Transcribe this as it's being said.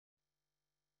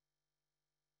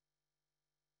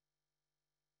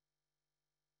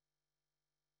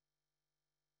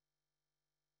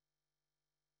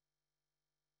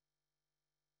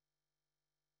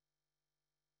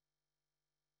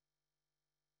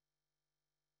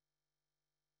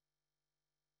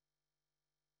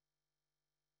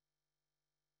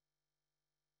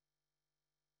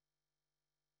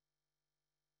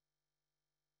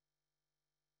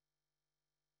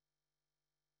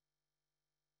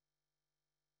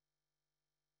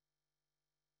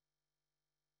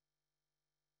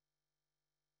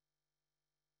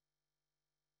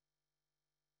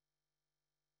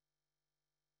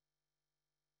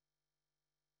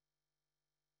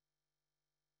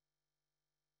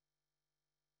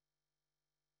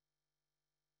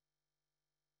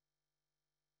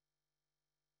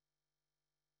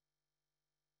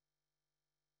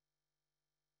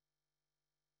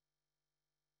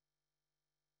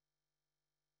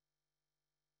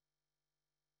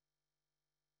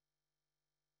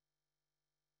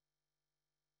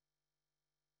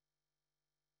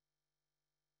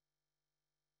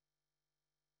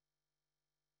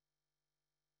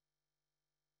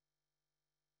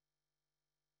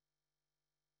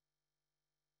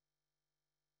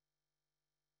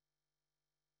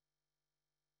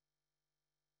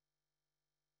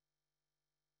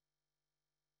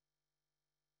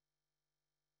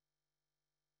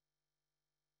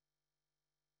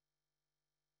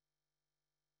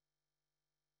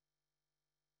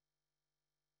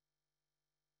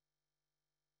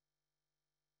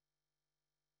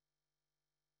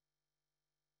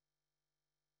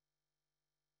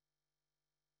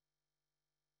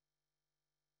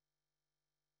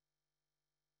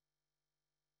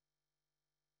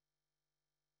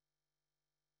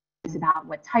about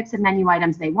what types of menu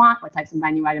items they want, what types of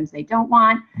menu items they don't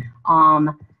want.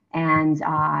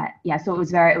 Yeah, so it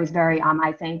was very,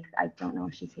 I don't know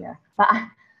if she's here, but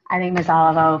I think Ms.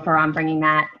 Olivo for bringing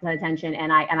that to attention,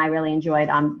 and I really enjoyed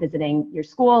visiting your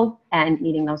school and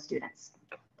meeting those students.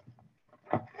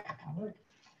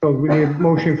 So we need a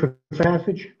motion for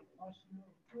passage.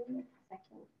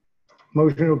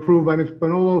 Motion approved by Ms.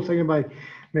 Bonolo, seconded by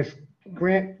Ms.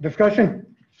 Grant.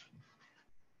 Discussion?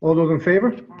 All those in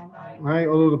favor? Aye. Aye.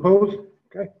 All those opposed?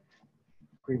 Okay.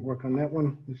 Great work on that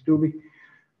one, Ms. Doobie.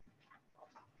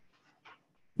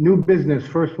 New business.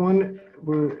 First one,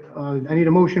 I need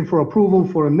a motion for approval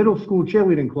for a middle school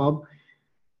cheerleading club.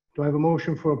 Do I have a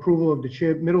motion for approval of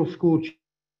the middle school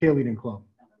cheerleading club?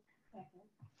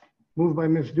 Moved by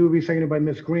Ms. Doobie, seconded by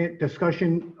Ms. Grant.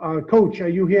 Discussion. Coach, are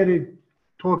you here to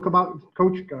talk about,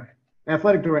 Coach? Go ahead.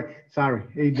 Athletic Director. Sorry,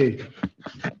 AD. Good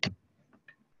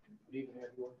evening,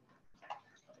 everyone.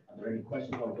 Are there any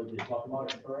questions on what we talk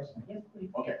about at first? Yes,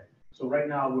 please. Okay. So right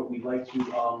now, what we'd like to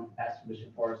ask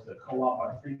permission for is to co-op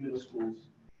our 3 middle schools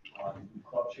on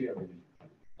club cheerleading.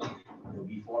 There'll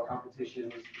be 4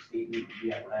 competitions. The state meet will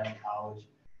be at Rhode College.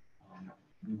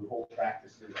 We will hold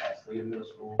practices at Slater Middle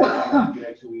School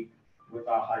next week with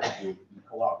our high school. We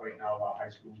co-op right now with our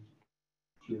high school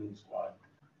cheerleading squad.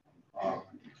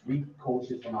 3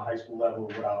 coaches from our high school level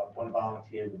with our 1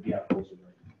 volunteer will be our coaches.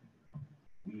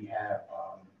 We have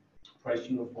price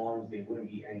uniforms. They wouldn't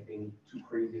be anything too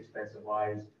crazy expensive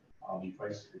wise. We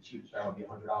price the cheapest round would be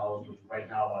 $100, which right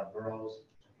now our girls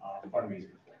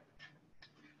fundraising for.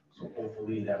 So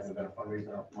hopefully that we're going to fundraise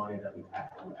enough money that we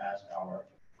have to ask our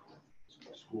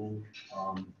school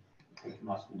from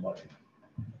our school budget.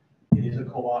 It is a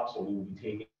co-op, so we will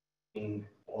be taking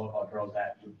all of our girls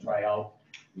that would try out.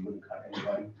 We wouldn't cut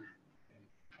anybody.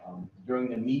 During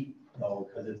the meet, though,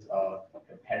 because it's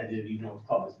competitive, even though it's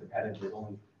club, it's competitive, there's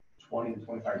only 20 to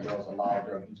 25 girls allowed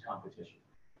during each competition.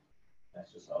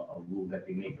 That's just a rule that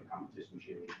they make for competition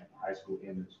cheerleading at the high school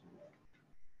and middle school level.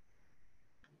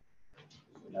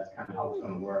 So that's kind of how it's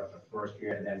going to work the first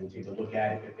year, and then we take a look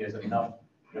at it. If there's enough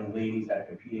young ladies that are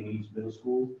competing in each middle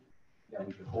school, then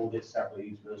we could hold it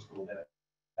separately each middle school. Then at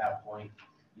that point,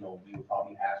 we would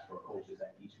probably ask for coaches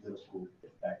at each middle school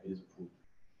if that is approved.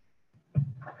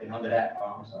 And under that,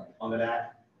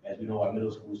 as we know, our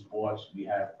middle school sports, we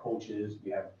have coaches,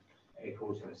 we have a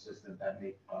coach and assistant that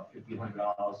make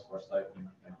 $1,500 for a stipend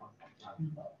and $1,000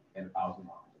 for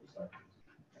a stipend.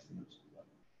 That's the middle school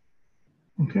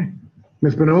level. Okay.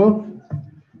 Ms. Bonolo?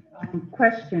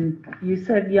 Question. You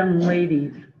said young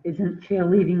ladies. Isn't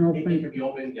cheerleading open? It can be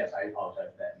open, yes, I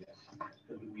apologize for that, yes.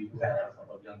 Because we've had a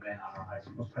couple of young men on our high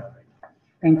school squad right now.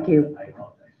 Thank you. I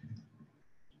apologize.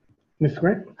 Ms.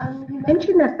 Grant? You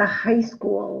mentioned that the high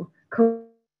school could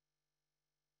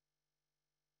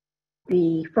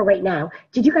be for right now.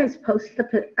 Did you guys post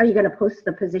are you going to post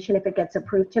the position if it gets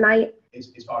approved tonight?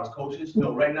 As far as coaches,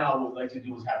 no, right now what we'd like to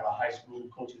do is have our high school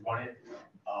coaches run it.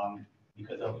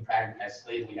 Because they'll be practicing at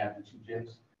Slade, we have the 2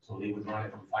 gyms. So they would run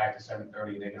it from 5 to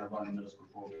 7:30. They're going to run the middle school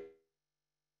program.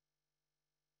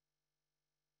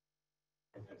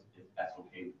 If that's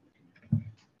okay.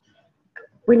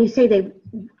 When you say they're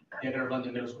going to run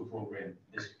the middle school program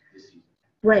this season.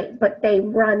 Right, but they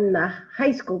run the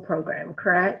high school program,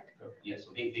 correct? Yeah,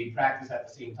 so they practice at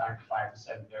the same time from 5 to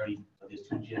 7:30. But there's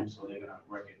 2 gyms, so they're going to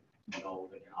work it, like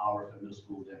an hour for the middle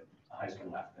school, then the high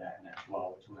school after that, and that's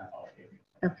 2.5 hour period.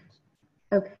 Okay.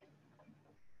 Okay.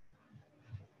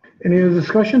 Any other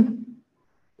discussion?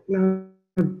 No.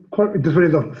 This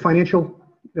is a financial.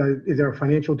 Is there a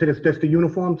financial to this? Just the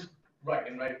uniforms? Right,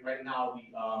 and right now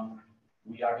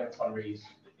we are going to fundraise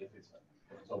if it's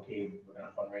okay. We're going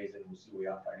to fundraise it. We'll see where we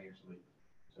are financially.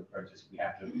 So we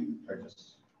have to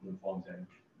purchase uniforms, and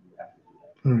we have to do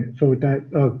that. All right. So with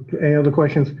that, any other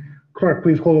questions? Clerk,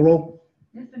 please call the roll.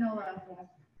 Ms. Bonolo. Yes.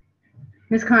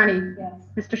 Ms. Carney. Yes.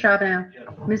 Mr. Charbonneau. Yes.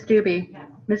 Ms. Doobie. Yes.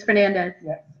 Ms. Fernandez.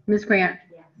 Yes. Ms. Grant.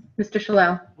 Yes. Mr.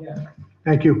 Shalell. Yes.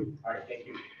 Thank you. All right, thank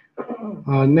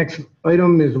you. Next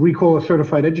item is recall of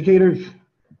certified educators.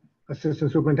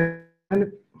 Assistant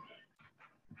Superintendent.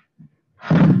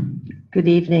 Good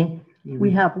evening.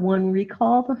 We have one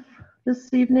recall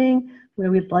this evening where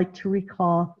we'd like to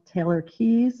recall Taylor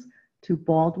Keys to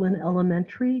Baldwin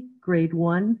Elementary, grade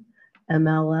 1,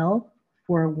 MLL,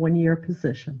 for a 1-year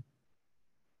position.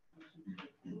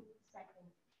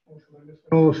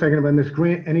 Oh, seconded by Ms.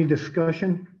 Grant. Any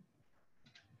discussion?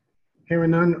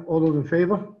 Hearing none. All those in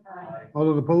favor? Aye. All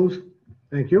those opposed?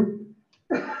 Thank you.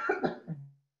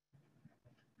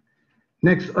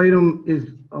 Next item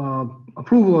is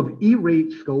approval of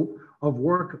E-rate scope of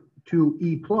work to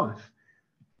E+.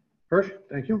 Hirsch,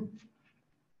 thank you.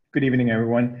 Good evening,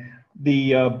 everyone.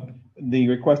 The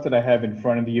request that I have in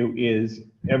front of you is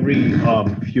every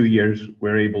few years,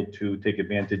 we're able to take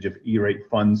advantage of E-rate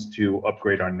funds to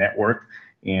upgrade our network.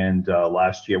 And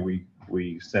last year, we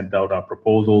sent out our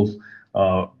proposals.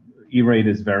 E-rate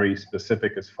is very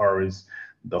specific as far as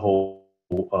the whole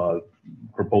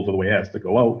proposal, the way it has to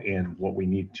go out and what we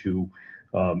need to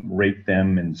rate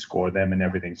them and score them and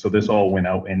everything. So this all went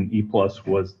out, and E+ was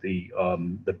the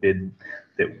bid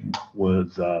that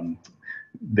was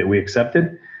that we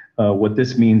accepted. What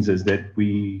this means is that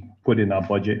we put in our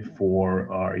budget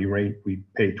for our E-rate, we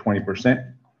pay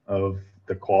 20% of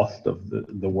the cost of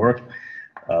the work.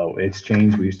 It's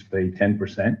changed. We used to pay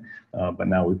 10%, but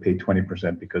now we pay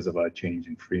 20% because of our change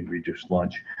in free and reduced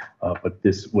lunch. But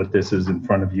what this is in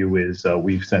front of you is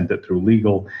we've sent it through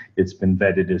legal. It's been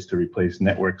vetted as to replace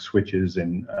network switches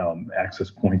and access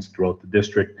points throughout the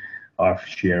district. Our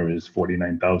share is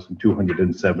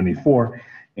 $49,274,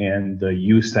 and the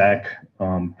USAC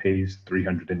pays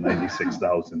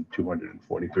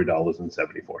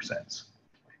 $396,243.74.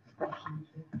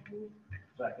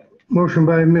 Second. Motion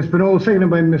by Ms. Benola, seconded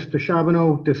by Mr.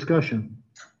 Charbonneau. Discussion.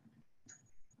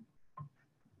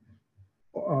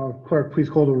 Clerk, please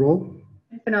call the roll.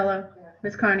 Ms. Benola,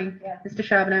 Ms. Carney, Mr.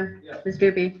 Charbonneau, Ms.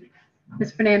 Doobie,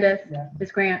 Ms. Fernandez,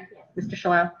 Ms. Grant, Mr.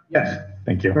 Shalal. Yes.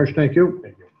 Thank you. Hirsch, thank you.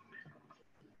 Thank you.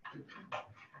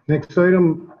 Next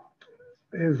item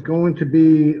is going to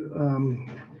be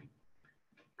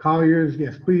Collier's.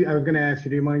 Yes, please. I was going to ask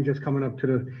you, do you mind just coming up to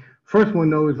the first one,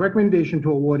 though, is recommendation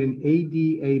to award an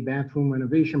ADA bathroom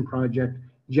renovation project,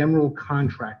 general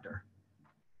contractor.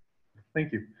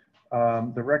 Thank you.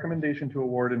 The recommendation to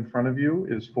award in front of you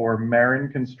is for Marin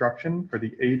Construction for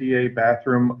the ADA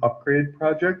bathroom upgrade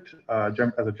project as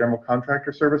a general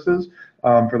contractor services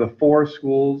for the 4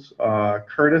 schools,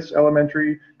 Curtis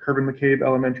Elementary, Kirby McCabe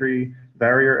Elementary,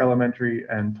 Barrier Elementary,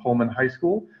 and Tolman High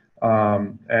School.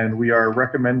 And we are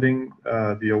recommending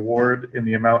the award in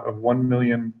the amount of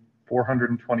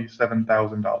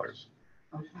 $1,427,000.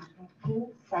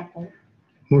 Second.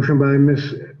 Motion by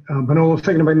Ms. Benola,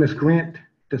 seconded by Ms. Grant.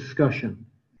 Discussion.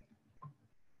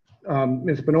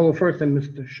 Ms. Benola first, and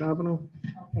Mr. Charbonneau.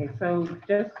 Okay, so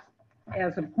just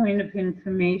as a point of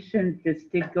information, this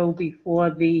did go before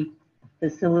the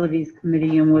Facilities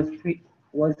Committee and was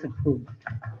approved.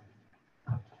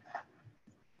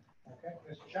 Okay,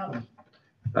 Mr. Chapman.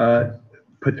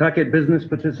 Pawtucket business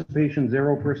participation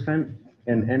 0%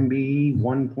 and MBE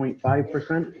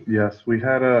 1.5%. Yes, we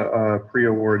had a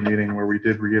pre-award meeting where we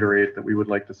did reiterate that we would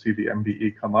like to see the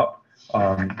MBE come up.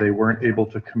 They weren't able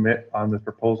to commit on this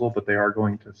proposal, but they are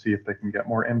going to see if they can get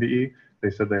more MBE. They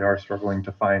said they are struggling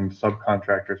to find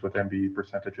subcontractors with MBE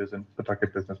percentages and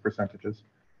Pawtucket business percentages.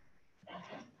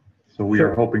 So we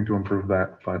are hoping to improve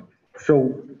that. But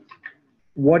so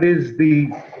what is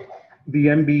the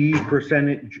MBE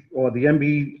percentage or the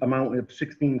MBE amount of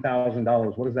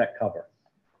 $16,000? What does that cover?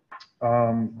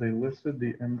 They listed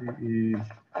the MBE.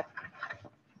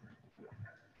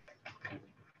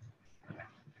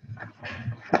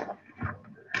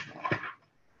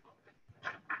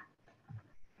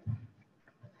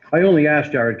 I only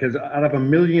asked Jared because out of $1.4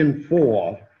 million,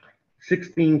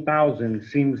 16,000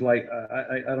 seems like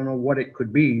I don't know what it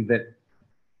could be. That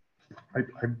I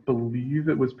believe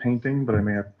it was painting, but I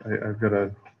may have I've got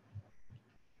a.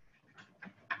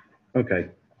 Okay.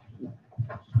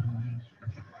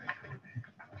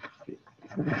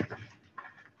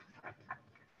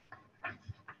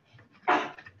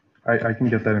 I can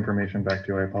get that information back to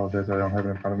you. I apologize. I don't have it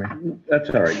in front of me.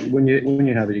 That's all right. When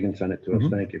you have it, you can send it to us.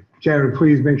 Thank you. Jared,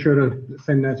 please make sure to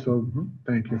send that. So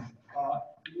thank you.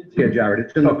 Yeah, Jared,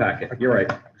 it's in the packet. You're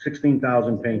right.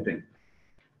 16,000 painting.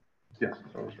 Yes,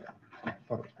 so I was right. I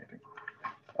thought it was painting.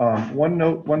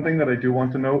 One thing that I do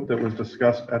want to note that was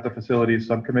discussed at the facilities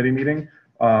subcommittee meeting,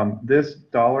 this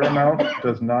dollar amount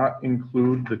does not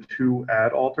include the 2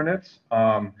 ad alternates.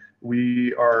 There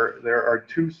are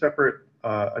 2 separate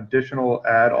additional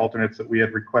ad alternates that we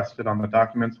had requested on the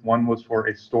documents. One was for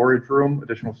a storage room,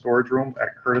 additional storage room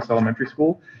at Curtis Elementary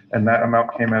School, and that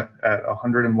amount came at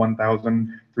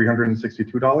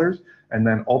 $101,362. And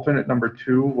then alternate number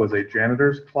 2 was a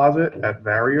janitor's closet at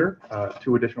Barrier,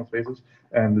 2 additional spaces,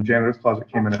 and the janitor's closet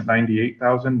came in at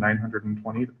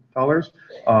 $98,920.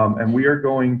 And we are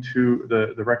going to,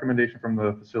 the recommendation from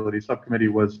the facility subcommittee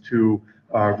was to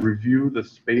review the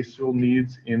spatial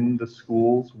needs in the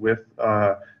schools with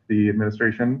the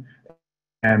administration,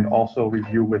 and also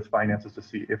review with finances to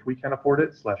see if we can afford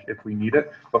it / if we need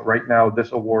it. But right now,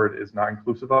 this award is not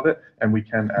inclusive of it, and we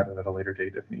can add it at a later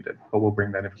date if needed. But we'll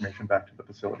bring that information back to the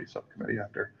facility subcommittee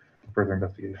after further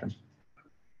investigation.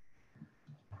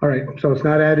 All right, so it's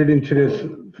not added into this,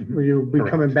 you'll be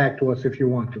Correct. coming back to us if you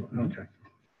want to. Okay.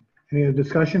 Any other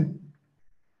discussion?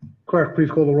 Clerk, please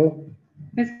call the roll.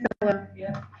 Ms. Mello?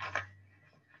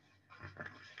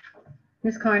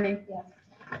 Ms. Carney?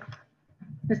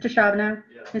 Mr. Charbonneau?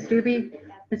 Ms. Doobie?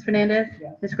 Ms. Fernandez?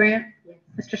 Ms. Grant?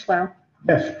 Mr. Schlow?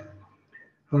 Yes.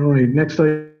 All right, next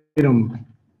item,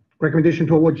 recommendation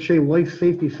to award Shea Life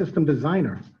Safety System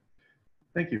Designer.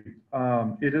 Thank you.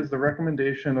 It is the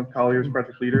recommendation of Collier's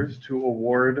project leaders to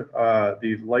award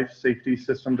the life safety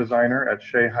system designer at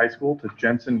Shea High School to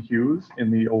Jensen Hughes in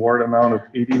the award amount of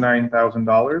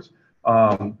 $89,000.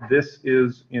 This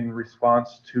is in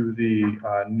response to the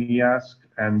NEASC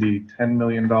and the $10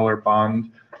 million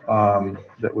bond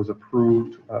that was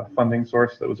approved, funding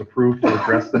source that was approved to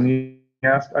address the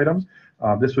NEASC items.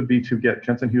 This would be to get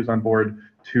Jensen Hughes on board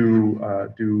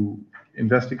to do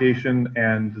investigation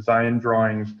and design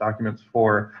drawings, documents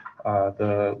for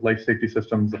the life safety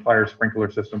systems, the fire sprinkler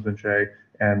systems in Shea,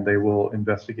 and they will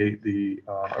investigate the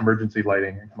emergency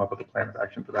lighting and come up with a plan of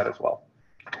action for that as well.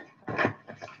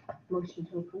 Motion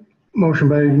to approve. Motion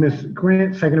by Ms.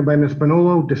 Grant, seconded by Ms.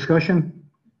 Bonolo. Discussion?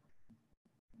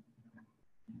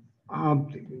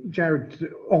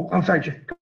 Jared, oh, I'm sorry.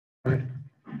 Go ahead.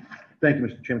 Thank you,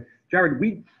 Mr. Chairman.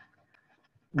 Jared,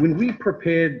 when we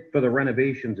prepared for the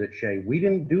renovations at Shea, we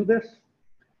didn't do this?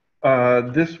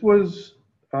 This was,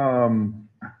 I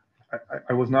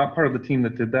was not part of the team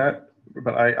that did that,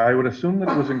 but I would assume that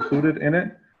it was included in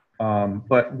it.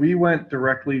 But we went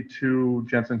directly to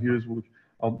Jensen Hughes.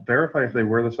 I'll verify if they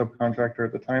were the subcontractor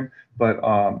at the time, but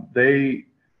they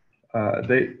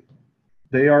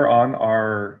are on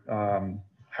our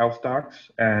house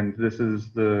docs, and this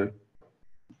is the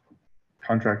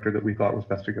contractor that we thought was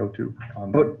best to go to.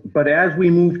 But as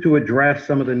we move to address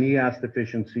some of the NEAS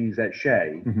deficiencies at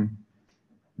Shea,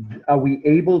 are we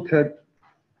able to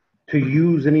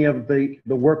use any of the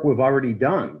work we've already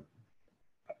done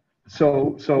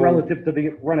So relative to the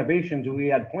renovations we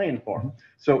had planned for?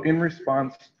 So in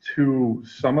response to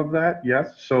some of that,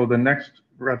 yes. So the next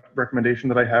recommendation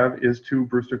that I have is to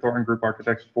Brewster Thornton Group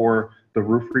Architects for the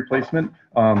roof replacement.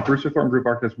 Brewster Thornton Group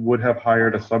Architects would have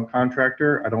hired a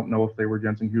subcontractor. I don't know if they were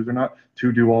Jensen Hughes or not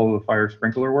to do all of the fire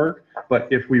sprinkler work. But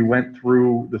if we went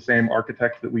through the same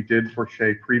architect that we did for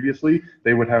Shea previously,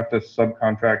 they would have to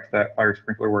subcontract that fire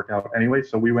sprinkler work out anyway.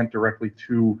 So we went directly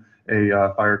to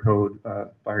a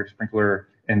fire sprinkler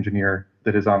engineer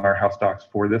that is on our house docs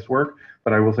for this work.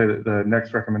 But I will say that the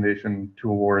next recommendation to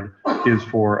award is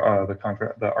for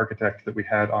the architect that we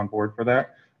had on board for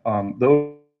that.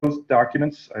 Those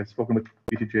documents, I've spoken with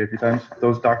BTJ a few times,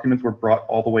 those documents were brought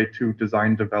all the way to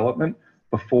design development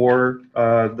before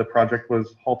the project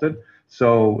was halted.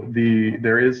 So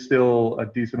there is still a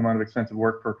decent amount of extensive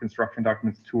work for construction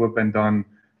documents to have been done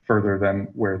further than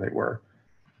where they were,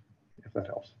 if that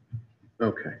helps.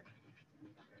 Okay.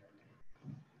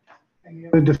 Any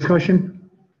other discussion?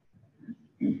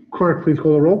 Clerk, please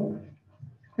call the roll.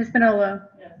 Ms. Manolo?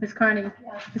 Ms. Carney?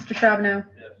 Mr. Charbonneau?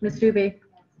 Ms. Doobie?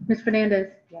 Ms. Fernandez?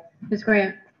 Ms.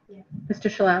 Grant? Mr.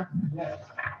 Schlow?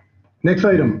 Next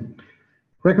item,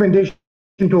 recommendation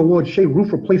to award Shea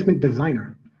Roof Replacement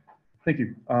Designer. Thank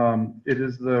you. It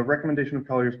is the recommendation of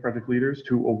Collier's project leaders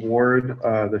to award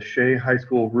the Shea High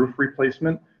School roof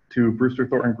replacement to Brewster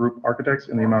Thornton Group Architects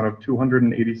in the amount of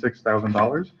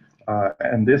 $286,000.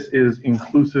 And this is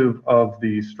inclusive of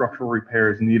the structural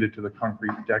repairs needed to the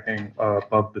concrete decking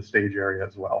above the stage area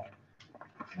as well.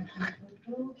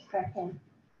 Second.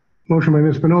 Motion by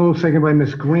Ms. Bonolo, second by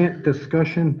Ms. Grant.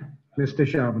 Discussion, Mr.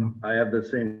 Charbonneau. I have the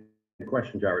same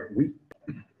question, Jared.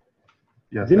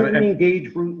 Yes. Didn't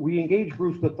we engage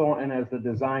Brewster Thornton as the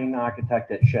design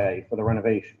architect at Shea for the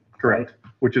renovation? Correct.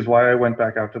 Right? Which is why I went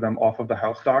back out to them off of the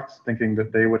house docs, thinking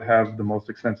that they would have the most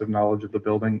extensive knowledge of the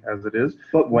building as it is.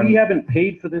 But we haven't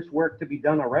paid for this work to be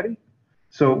done already?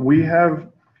 So we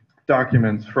have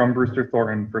documents from Brewster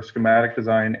Thornton for schematic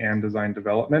design and design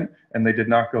development, and they did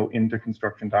not go into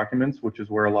construction documents, which is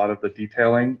where a lot of the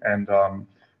detailing and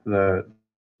the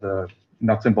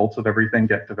nuts and bolts of everything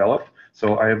get developed.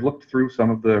 So I have looked through some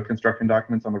of the construction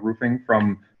documents on the roofing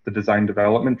from the design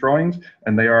development drawings,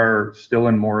 and they are still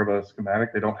in more of a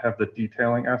schematic. They don't have the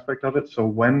detailing aspect of it. So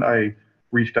when I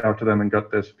reached out to them and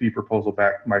got this fee proposal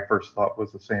back, my first thought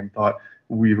was the same thought.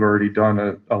 We've already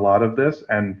done a lot of this.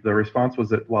 And the response was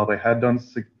that while they had done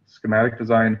schematic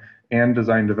design and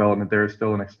design development, there is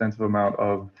still an extensive amount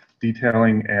of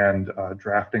detailing and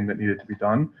drafting that needed to be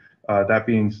done. That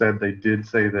being said, they did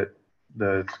say that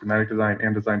the schematic design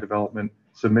and design development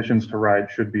submissions to RIDE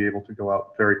should be able to go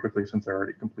out very quickly since they're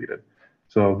already completed.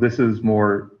 So this is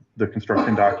more the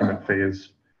construction document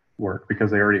phase work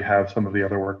because they already have some of the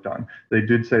other work done. They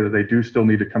did say that they do still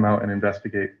need to come out and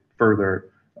investigate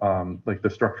further, like the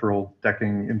structural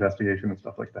decking investigation and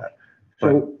stuff like that.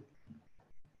 So,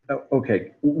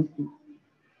 okay.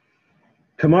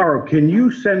 Tomorrow, can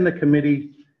you send the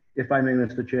committee, if I may,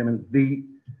 Mr. Chairman,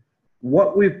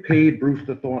 what we've paid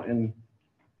Brewster Thornton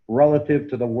relative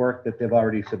to the work that they've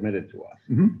already submitted to us?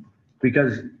 Mhm.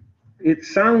 Because it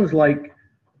sounds like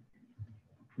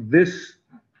this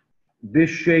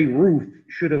Shea roof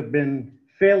should have been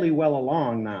fairly well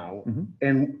along now. Mhm.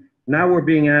 And now we're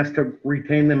being asked to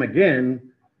retain them again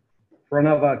for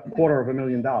another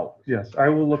 $250,000. Yes, I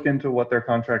will look into what their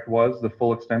contract was, the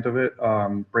full extent of it,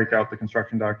 break out the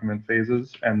construction document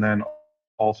phases, and then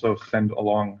also send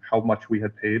along how much we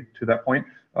had paid to that point.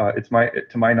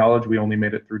 To my knowledge, we only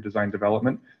made it through design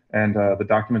development, and the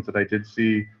documents that I did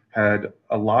see had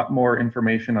a lot more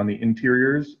information on the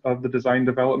interiors of the design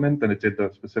development than it did the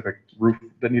specific roof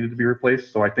that needed to be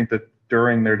replaced. So I think that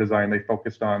during their design, they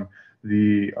focused on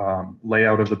the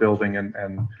layout of the building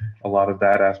and a lot of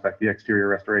that aspect, the exterior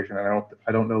restoration. And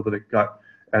I don't know that it got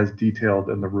as detailed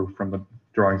in the roof from the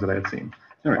drawings that I had seen.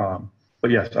 All right.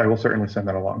 But yes, I will certainly send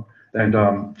that along. Thank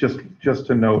And just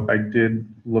to note, I did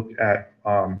look at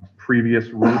previous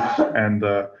roofs and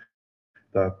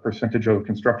the percentage of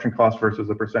construction cost versus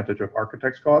the percentage of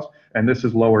architect's cost, and this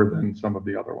is lower than some of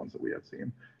the other ones that we had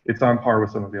seen. It's on par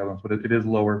with some of the other ones, but it is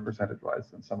lower percentage-wise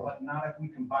than some of them. But not if we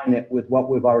combine it with what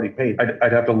we've already paid.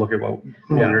 I'd have to look at what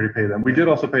we already paid them. We did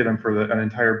also pay them for an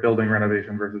entire building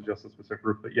renovation versus just a specific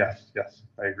roof, but yes,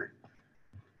 I agree.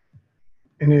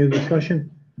 Any other discussion?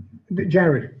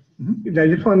 Jared, I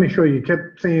just want to make sure, you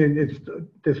kept saying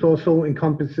this also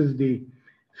encompasses the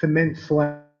cement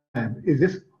slab. Is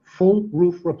this full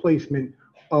roof replacement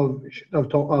of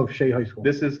Shea High School?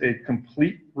 This is a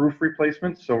complete roof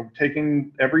replacement, so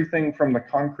taking everything from the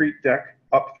concrete deck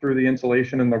up through the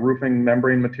insulation and the roofing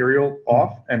membrane material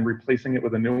off and replacing it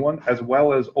with a new one, as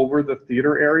well as over the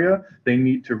theater area, they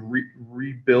need to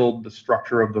rebuild the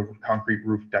structure of the concrete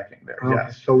roof decking there,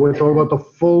 yes. So we're talking about the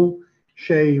full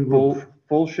Shea roof.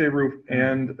 Full Shea roof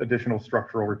and additional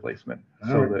structural replacement,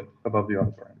 so that above the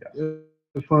auditorium, yes.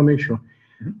 Just want to make sure.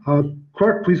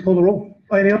 Clerk, please call the roll.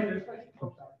 Any other?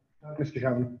 Mr.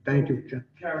 Chapman, thank you.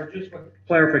 Jared, just for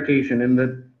clarification, in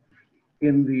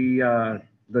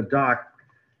the doc,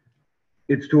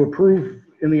 it's to approve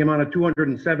in the amount of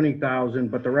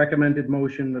 $270,000, but the recommended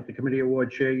motion that the committee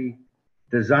award Shea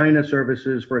designer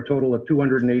services for a total of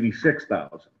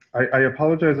 $286,000. I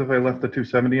apologize if I left the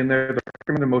 270 in there. The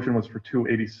recommended motion was for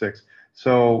 286.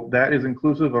 So that is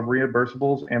inclusive of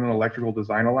reimbursables and an electrical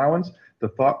design allowance. The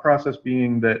thought process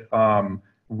being that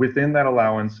within that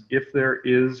allowance, if there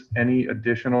is any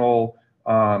additional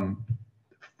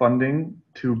funding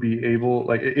to be able,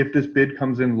 like if this bid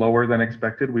comes in lower than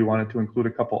expected, we wanted to include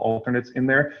a couple alternates in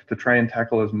there to try and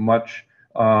tackle as much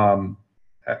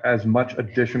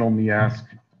additional NEASC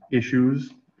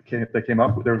issues that came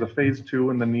up. There was a phase 2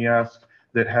 in the NEASC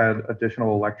that had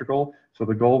additional electrical. So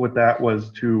the goal with that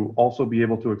was to also be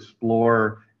able to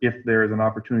explore if there is an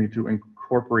opportunity to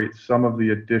incorporate some of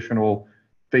the additional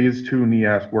phase 2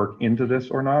 NEASC work into this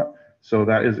or not. So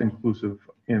that is inclusive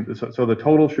in this. So the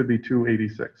total should be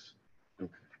 286. Okay.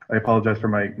 I apologize for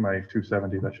my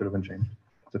 270. That should have been changed.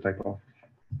 It's a typo.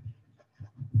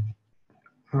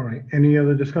 All right, any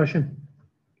other discussion?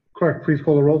 Clerk, please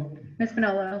call the roll. Ms.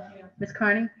 Manolo. Ms.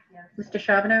 Carney. Mr.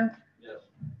 Charbonneau.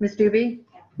 Ms. Doobie.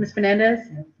 Ms. Fernandez.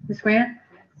 Ms. Grant.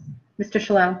 Mr.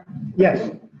 Shalal.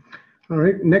 Yes. All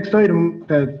right, next item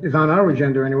that is on our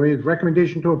agenda anyway is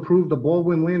recommendation to approve the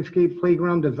Baldwin Landscape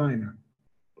Playground designer.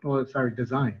 Oh, sorry,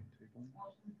 design.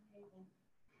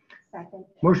 Second.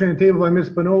 Motion on the table by Ms.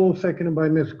 Bonolo, seconded by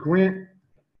Ms. Grant.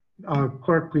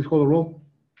 Clerk, please call the roll.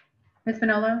 Ms.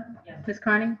 Manolo. Ms.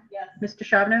 Carney. Mr.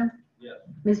 Charbonneau.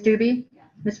 Ms. Doobie.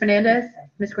 Ms. Fernandez.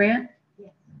 Ms. Grant.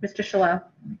 Mr. Shalal.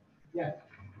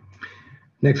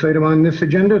 Next item on this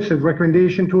agenda says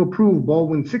recommendation to approve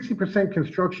Baldwin 60%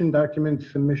 construction document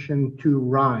submission to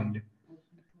RIDE.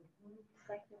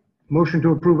 Motion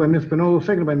to approve by Ms. Bonolo,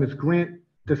 seconded by Ms. Grant.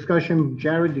 Discussion.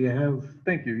 Jared, do you have?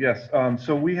 Thank you. Yes.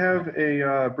 So we have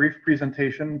a brief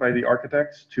presentation by the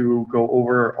architects to go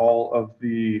over all of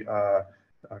the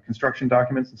construction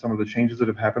documents and some of the changes that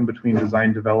have happened between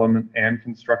design development and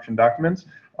construction documents.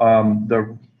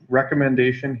 The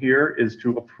recommendation here is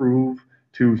to approve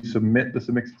to submit the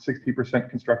 60%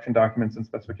 construction documents and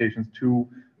specifications to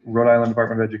Rhode Island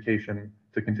Department of Education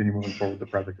to continue moving forward with the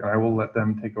project. And I will let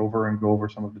them take over and go over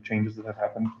some of the changes that have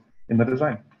happened in the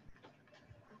design.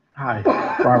 Hi,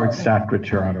 Robert Stack with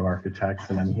Toronto Architects,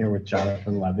 and I'm here with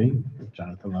Jonathan Levy.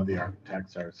 Jonathan Levy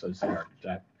Architects, our associate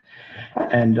architect.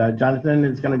 And Jonathan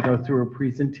is going to go through a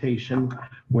presentation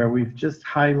where we've just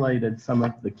highlighted some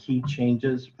of the key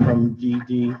changes from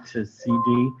DD to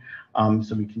CD.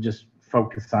 So we can just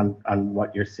focus on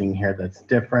what you're seeing here that's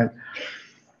different.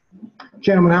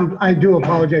 Gentlemen, I do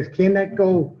apologize. Can that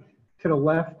go to the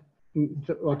left,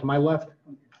 or to my left?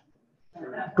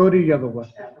 Go to the other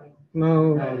left.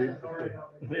 No.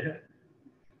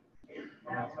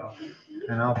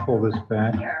 And I'll pull this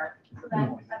back.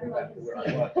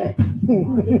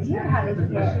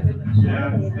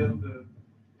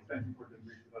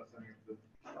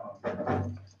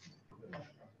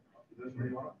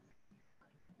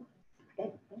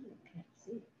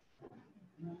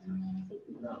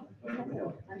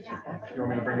 You want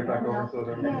me to bring it back over so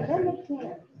that? Yeah, then they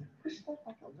can't push that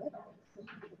back a little. So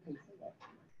people can see it.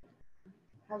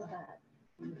 How's that?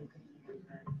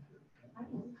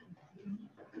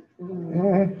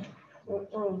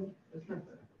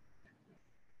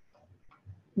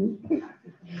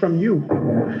 From you.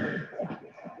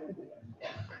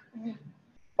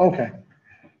 Okay.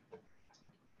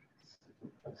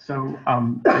 So I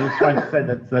just want to say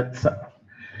that's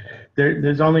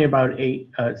there's only about 8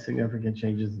 significant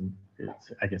changes. And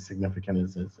I guess significant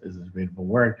is a readable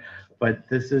word, but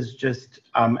this is just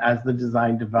as the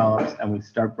design develops and we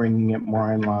start bringing it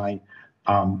more in line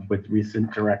with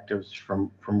recent directives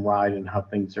from RIDE and how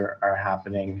things are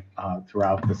happening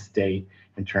throughout the state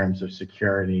in terms of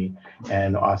security,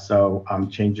 and also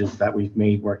changes that we've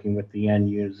made working with the end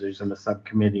users and the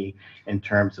subcommittee in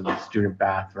terms of the student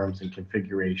bathrooms and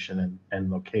configuration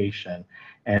and location,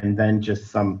 and then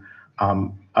just some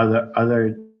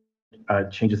other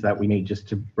changes that we made just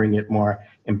to bring it more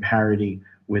in parity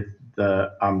with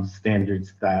the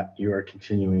standards that you are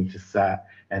continuing to set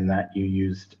and that you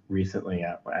used recently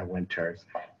at Winters.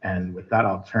 And with that,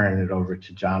 I'll turn it over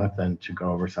to Jonathan to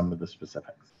go over some of the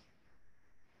specifics.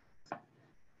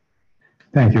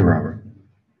 Thank you, Robert.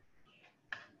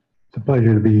 It's a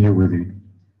pleasure to be here with you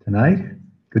tonight.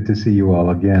 Good to see you all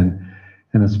again.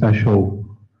 And a special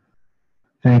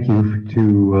thank you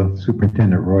to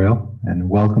Superintendent Royal, and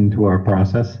welcome to our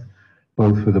process,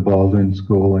 both for the Baldwin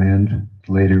School and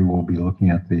later we'll be looking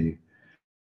at the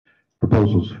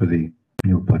proposals for the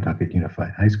new Pawtucket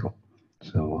Unified High School.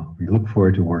 So we look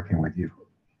forward to working with you,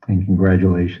 and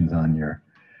congratulations on your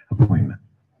appointment.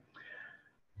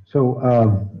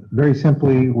 So very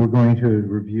simply, we're going to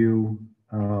review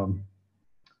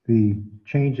the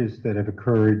changes that have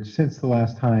occurred since the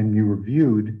last time you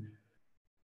reviewed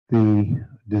the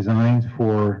designs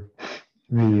for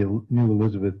the new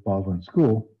Elizabeth Baldwin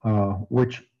School,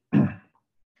 which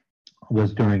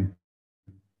was during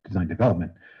design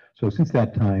development. So since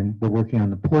that time, we're working on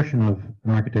the portion of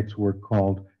an architect's work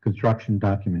called construction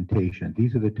documentation.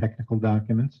 These are the technical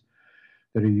documents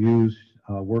that are used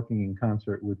working in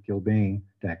concert with Gilbane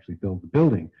to actually build the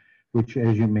building, which,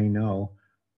 as you may know,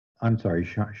 I'm sorry,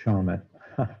 Chalmette,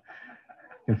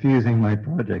 confusing my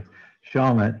project,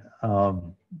 Chalmette,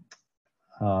 to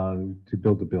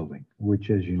build the building, which,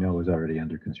 as you know, is already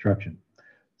under construction.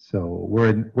 So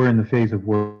we're in the phase of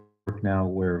work now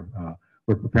where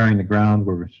we're preparing the ground,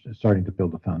 we're starting to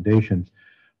build the foundations.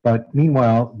 But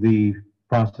meanwhile, the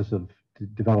process of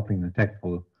developing the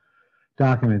technical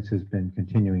documents has been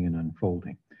continuing and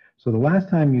unfolding. So the last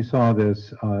time you saw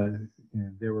this,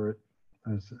 there were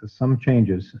some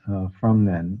changes from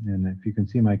then. And if you can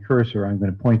see my cursor, I'm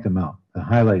going to point them out, the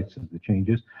highlights of the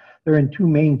changes. They're in 2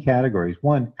 main categories.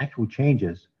 One, actual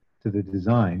changes to the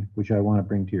design, which I want to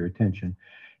bring to your attention.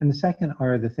 And the second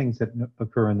are the things that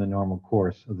occur in the normal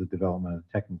course of the development of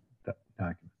technical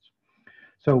documents.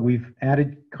 So we've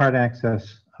added card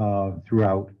access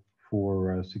throughout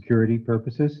for security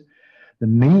purposes. The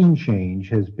main change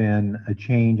has been a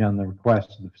change on the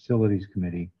request of the Facilities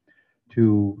Committee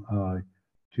to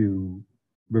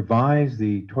revise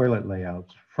the toilet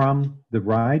layouts from the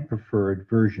RIDE preferred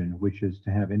version, which is to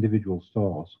have individual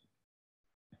stalls,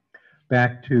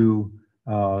 back to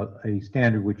a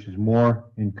standard which is more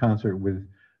in concert with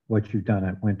what you've done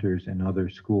at Winters and other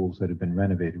schools that have been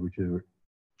renovated, which are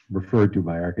referred to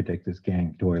by architects as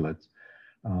gang toilets.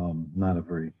 Not a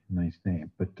very nice name,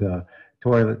 but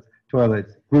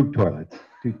group toilets.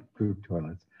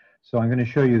 So I'm going to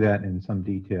show you that in some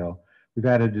detail. We've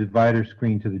added a divider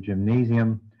screen to the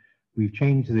gymnasium. We've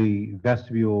changed the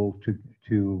vestibule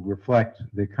to reflect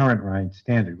the current RIDE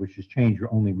standard, which has changed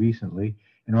only recently,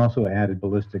 and also added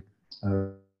ballistic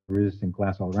resistant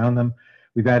glass all around them.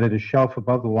 We've added a shelf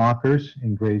above the lockers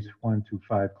in grades 1 to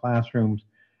 5 classrooms,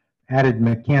 added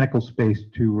mechanical space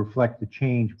to reflect the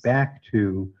change back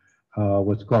to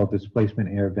what's called displacement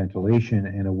air ventilation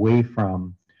and away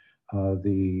from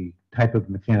the type of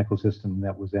mechanical system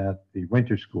that was at the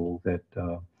winter school that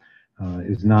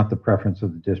is not the preference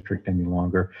of the district any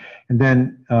longer. And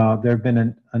then there have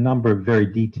been a number of very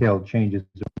detailed changes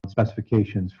in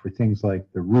specifications for things like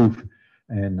the roof,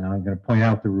 and I'm going to point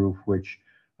out the roof, which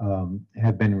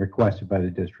have been requested by the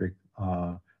district,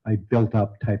 a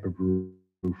built-up type of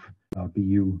roof,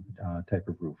 BU type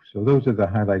of roof. So those are the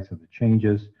highlights of the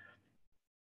changes.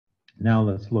 Now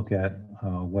let's look at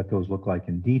what those look like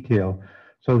in detail.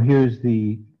 So here's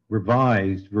the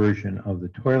revised version of the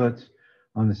toilets.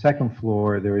 On the second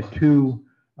floor, there are two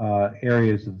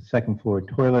areas of the second floor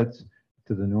toilets,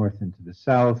 to the north and to the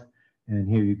south. And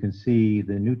here you can see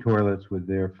the new toilets with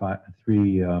their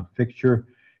three fixture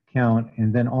count,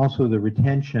 and then also the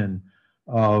retention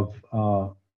of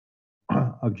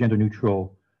gender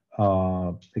neutral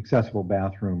accessible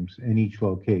bathrooms in each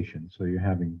location. So you're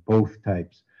having both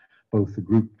types, both the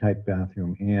group type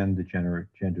bathroom and the gender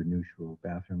neutral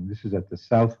bathroom. This is at the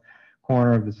south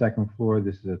corner of the second floor.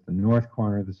 This is at the north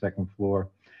corner of the second floor.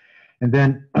 And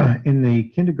then in the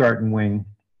kindergarten wing,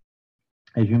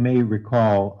 as you may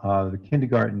recall, the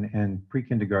kindergarten and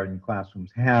pre-kindergarten classrooms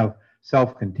have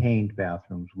self-contained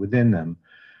bathrooms within them.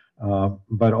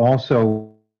 But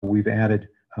also we've added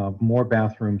more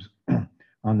bathrooms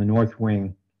on the north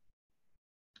wing,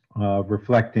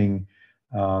 reflecting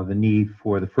the need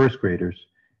for the first graders,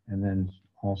 and then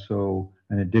also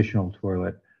an additional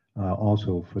toilet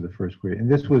also for the first grade. And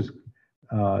this was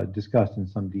discussed in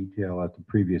some detail at the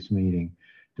previous meeting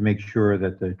to make sure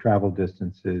that the travel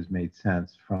distances made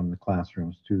sense from the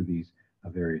classrooms to these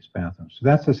various bathrooms. So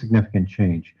that's a significant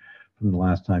change from the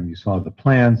last time you saw the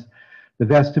plans. The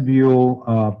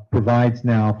vestibule provides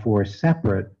now for a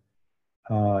separate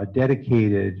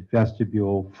dedicated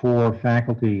vestibule for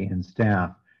faculty and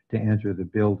staff to enter the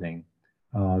building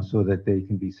so that they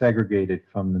can be segregated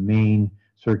from the main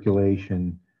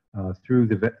circulation through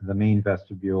the main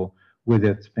vestibule with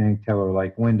its bank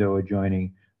teller-like window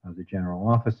adjoining the general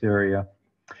office area.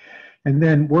 And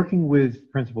then working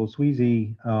with Principal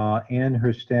Sweezy and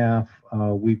her staff,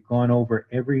 we've gone over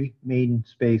every main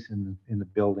space in the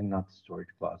building, not the storage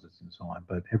closets and so on,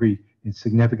 but every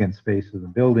significant space of the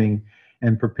building,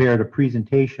 and prepared a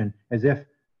presentation as if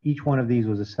each one of these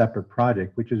was a separate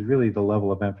project, which is really the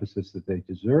level of emphasis that they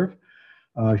deserve,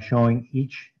 showing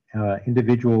each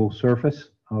individual surface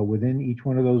within each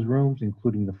one of those rooms,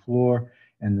 including the floor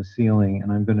and the ceiling.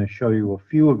 And I'm going to show you a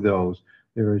few of those.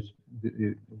 There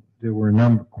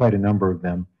were quite a number of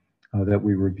them that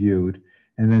we reviewed,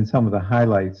 and then some of the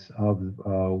highlights of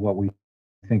what we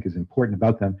think is important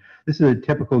about them. This is a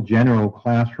typical general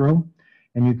classroom,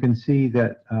 and you can see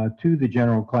that to the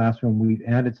general classroom we've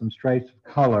added some stripes of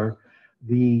color.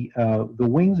 The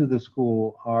wings of the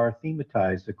school are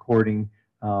thematized according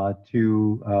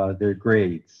to their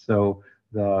grades. So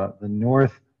the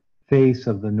north face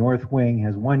of the north wing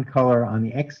has one color on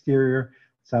the exterior,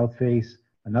 south face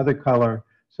another color.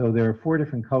 So there are 4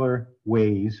 different color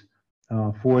ways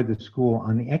for the school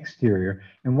on the exterior.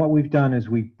 And what we've done is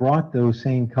we've brought those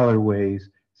same colorways,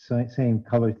 same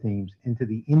color themes into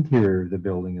the interior of the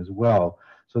building as well.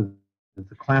 So that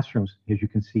the classrooms, as you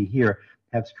can see here,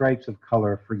 have stripes of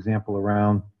color, for example,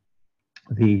 around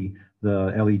the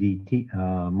LED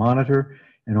monitor,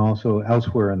 and also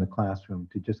elsewhere in the classroom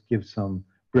to just give some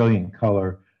brilliant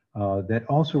color that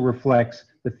also reflects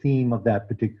the theme of that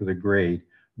particular grade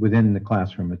within the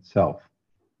classroom itself.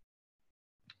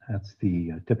 That's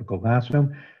the typical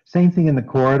classroom. Same thing in the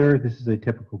corridor. This is a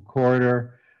typical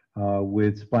corridor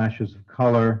with splashes of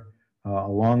color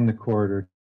along the corridor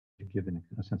to give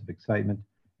a sense of excitement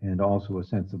and also a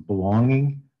sense of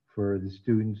belonging for the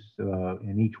students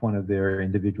in each one of their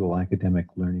individual academic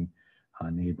learning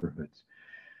neighborhoods.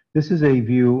 This is a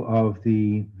view of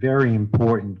the very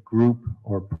important group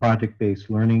or project-based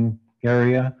learning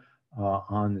area.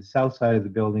 On the south side of the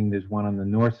building, there's one on the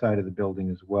north side of the building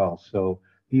as well. So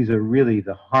these are really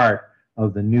the heart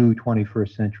of the new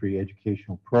 21st century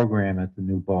educational program at the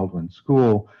new Baldwin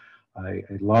School, a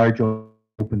large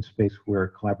open space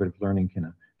where collaborative learning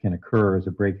can occur as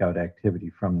a breakout activity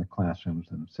from the classrooms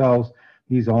themselves.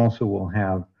 These also will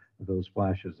have those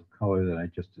splashes of color that I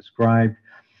just described.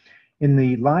 In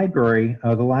the library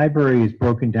is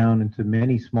broken down into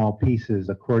many small pieces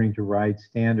according to RIDE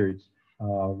standards.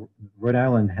 Rhode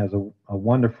Island has a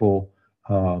wonderful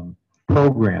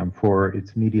program for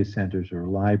its media centers or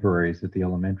libraries at the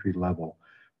elementary level,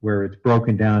 where it's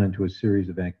broken down into a series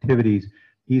of activities.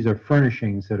 These are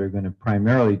furnishings that are going to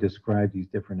primarily describe these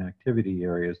different activity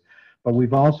areas. But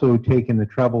we've also taken the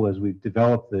trouble as we've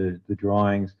developed the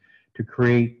drawings to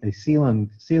create a ceiling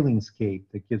scape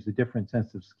that gives a different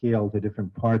sense of scale to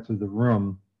different parts of the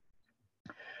room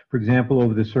For example,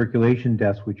 over the circulation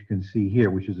desk, which you can see here,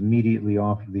 which is immediately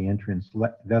off of the entrance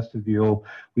vestibule,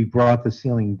 we brought the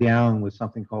ceiling down with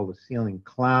something called a ceiling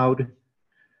cloud,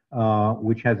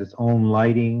 which has its own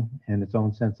lighting and its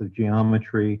own sense of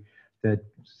geometry that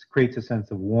creates a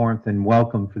sense of warmth and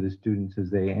welcome for the students as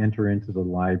they enter into the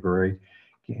library,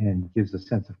 and gives a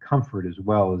sense of comfort as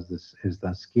well as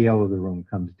the scale of the room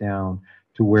comes down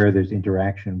to where there's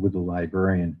interaction with the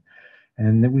librarian.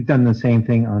 And then we've done the same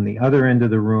thing on the other end of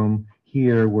the room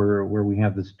here where we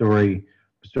have the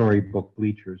storybook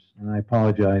bleachers. And I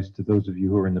apologize to those of you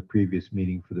who were in the previous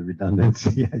meeting for the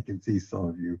redundancy. I can see some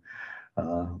of you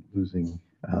losing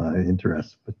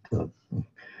interest, but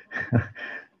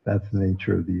that's the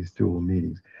nature of these dual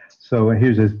meetings. So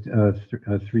here's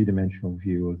a three-dimensional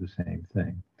view of the same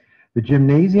thing. The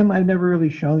gymnasium I've never really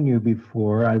shown you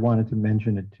before. I wanted to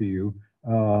mention it to you.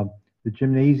 The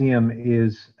gymnasium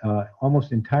is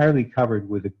almost entirely covered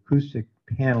with acoustic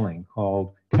paneling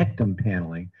called Tectum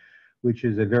paneling, which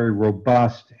is a very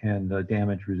robust and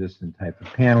damage-resistant type of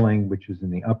paneling, which is in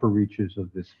the upper reaches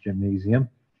of this gymnasium.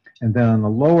 And then on the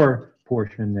lower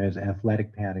portion, there's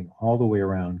athletic padding all the way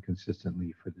around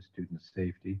consistently for the students'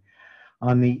 safety.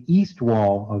 On the east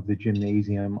wall of the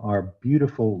gymnasium are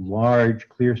beautiful, large,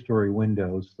 clear-story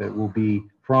windows that will be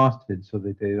frosted so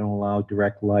that they don't allow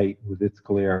direct light with its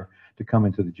glare to come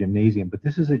into the gymnasium. But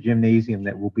this is a gymnasium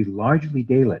that will be largely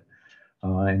daylit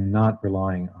and not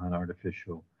relying on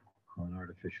artificial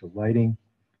lighting.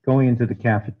 Going into the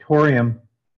cafetorium,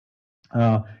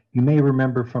 you may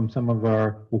remember from some of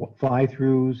our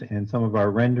fly-throughs and some of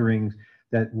our renderings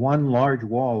that one large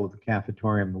wall of the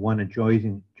cafetorium, the one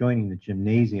adjoining the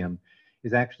gymnasium,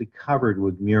 is actually covered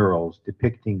with murals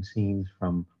depicting scenes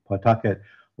from Pawtucket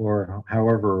or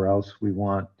however else we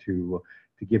want to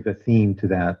give a theme to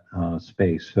that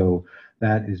space. So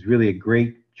that is really a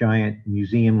great giant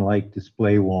museum-like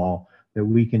display wall that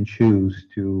we can choose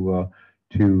to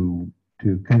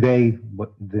convey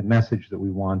the message that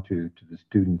we want to the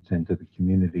students and to the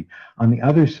community. On the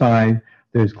other side,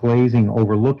 there's glazing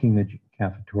overlooking the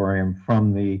cafetorium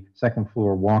from the second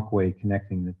floor walkway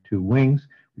connecting the two wings,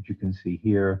 which you can see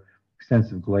here,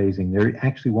 extensive glazing. There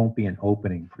actually won't be an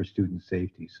opening for student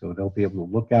safety, so they'll be able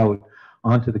to look out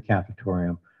onto the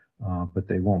cafetorium, but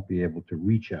they won't be able to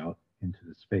reach out into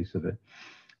the space of it.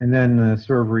 And then the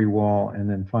servery wall, and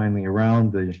then finally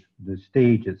around the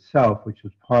stage itself, which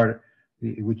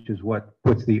is what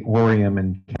puts the Orium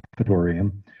and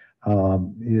cafetorium,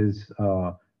 is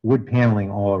wood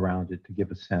paneling all around it to give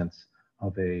a sense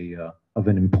of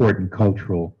an important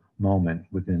cultural moment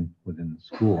within the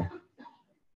school.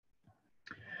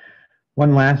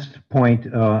 One last point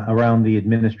around the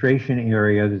administration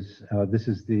area. This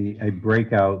is a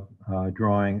breakout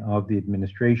drawing of the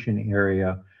administration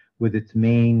area with its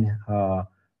main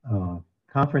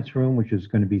conference room, which is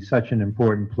going to be such an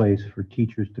important place for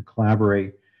teachers to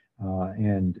collaborate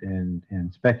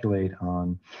and speculate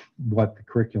on what the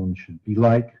curriculum should be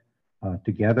like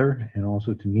together, and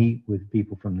also to meet with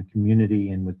people from the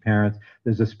community and with parents.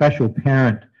 There's a special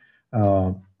parent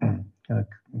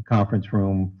conference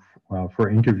room for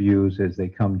interviews as they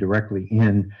come directly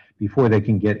in. Before they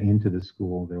can get into the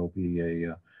school, there will be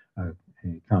a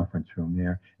conference room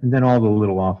there. And then all the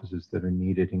little offices that are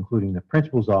needed, including the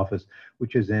principal's office,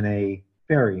 which is in a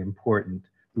very important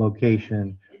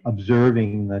location,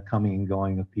 observing the coming and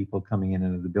going of people coming in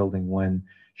and out of the building when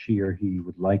she or he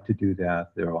would like to do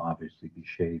that. There will obviously be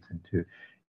shades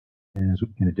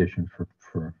in addition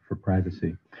for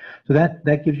privacy. So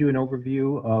that gives you an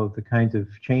overview of the kinds of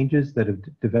changes that have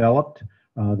developed.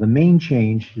 The main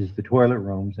change is the toilet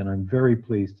rooms, and I'm very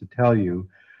pleased to tell you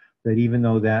that even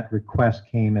though that request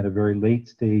came at a very late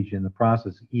stage in the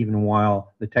process, even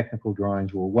while the technical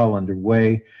drawings were well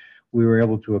underway, we were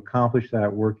able to accomplish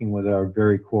that working with our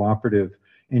very cooperative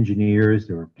engineers.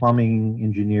 There were plumbing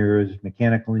engineers,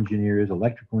 mechanical engineers,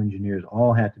 electrical engineers,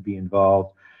 all had to be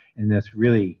involved in this,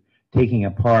 really taking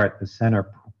apart the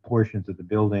center portions of the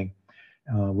building.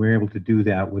 We're able to do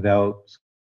that without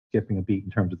skipping a beat in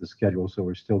terms of the schedule, so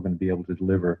we're still going to be able to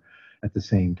deliver at the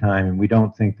same time. And we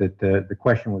don't think that the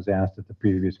question was asked at the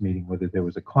previous meeting whether there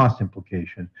was a cost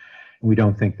implication. And we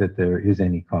don't think that there is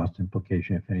any cost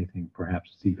implication. If anything, perhaps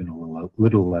it's even a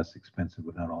little less expensive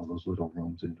without all those little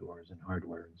rooms and doors and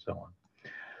hardware and so on.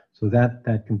 So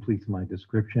that completes my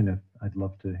description. I'd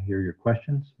love to hear your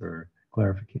questions or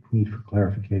need for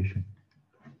clarification.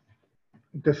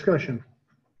 Discussion.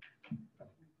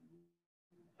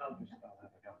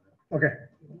 Okay,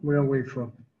 we'll wait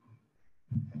for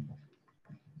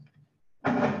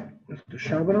Mr.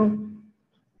 Charbonneau.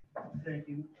 Thank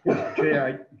you. Jay,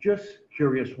 I'm just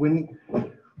curious, when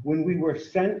we were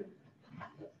sent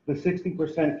the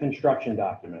 60% construction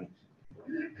documents,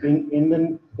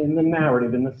 in the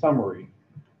narrative, in the summary,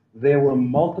 there were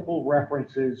multiple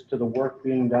references to the work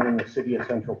being done in the city of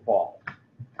Central Falls.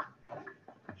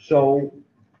 So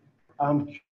I'm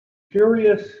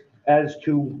curious as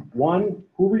to, one,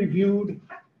 who reviewed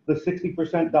the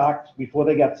 60% docs before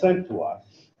they got sent to us?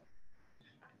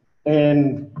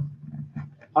 And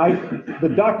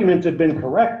the documents have been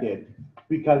corrected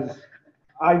because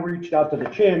I reached out to the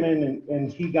chairman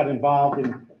and he got involved,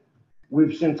 and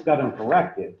we've since got them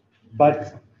corrected.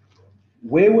 But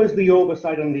where was the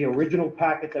oversight on the original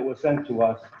packet that was sent to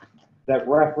us that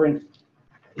referenced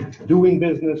doing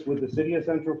business with the city of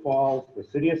Central Falls, the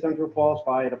city of Central Falls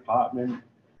Fire Department,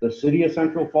 the city of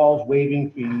Central Falls waiving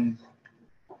fees?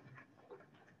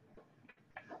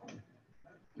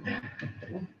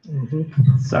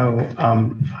 So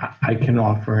I can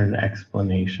offer an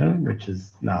explanation, which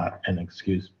is not an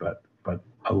excuse, but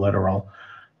a literal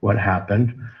what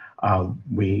happened.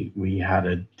 We had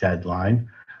a deadline.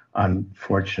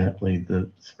 Unfortunately,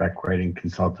 the spec writing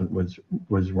consultant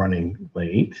was running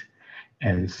late.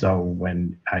 And so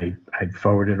when I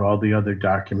forwarded all the other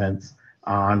documents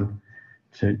on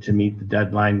to meet the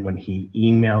deadline, when he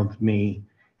emailed me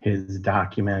his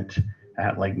document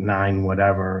at like 9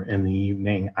 whatever in the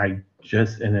evening, I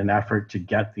just, in an effort to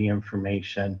get the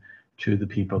information to the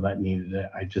people that needed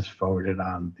it, I just forwarded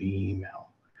on the email.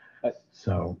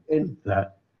 So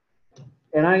that.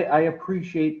 And I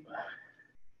appreciate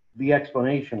the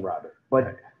explanation, Robert,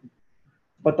 but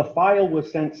the file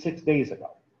was sent 6 days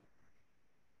ago.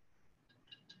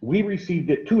 We received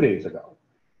it 2 days ago.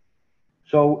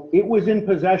 So it was in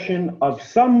possession of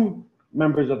some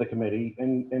members of the committee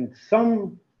and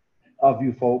some of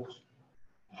you folks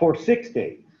for 6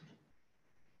 days.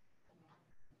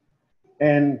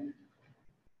 And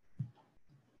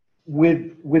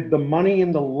with the money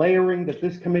and the layering that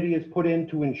this committee has put in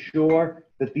to ensure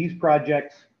that these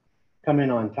projects come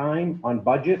in on time, on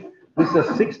budget, this is a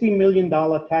 $60 million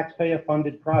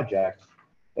taxpayer-funded project,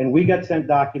 and we got sent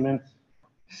documents,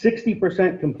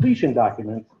 60% completion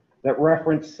documents that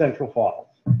reference Central Falls,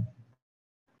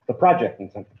 the project in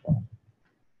Central Falls.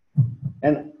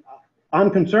 And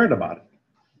I'm concerned about it.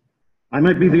 I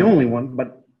might be the only one,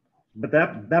 but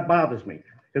that bothers me,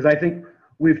 because I think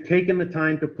we've taken the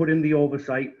time to put in the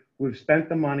oversight. We've spent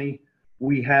the money.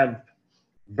 We have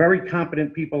very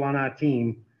competent people on our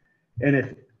team.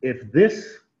 And if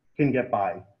this can get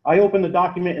by, I opened the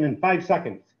document and in 5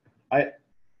 seconds, I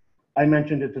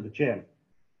mentioned it to the chairman.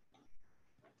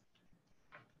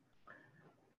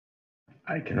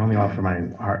 I can only offer my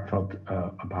heartfelt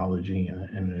apology and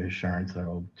an assurance that I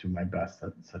will do my best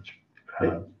that such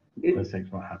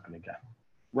mistakes won't happen again.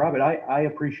 Robert, I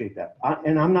appreciate that.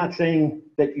 And I'm not saying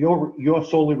that you're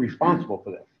solely responsible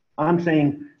for this. I'm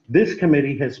saying this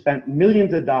committee has spent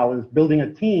millions of dollars building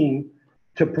a team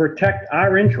to protect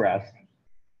our interests.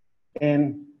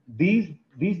 And these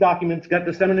documents got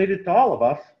disseminated to all of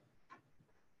us,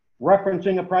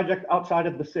 referencing a project outside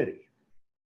of the city.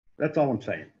 That's all I'm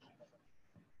saying.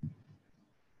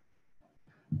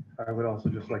 I would also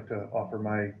just like to offer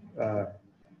my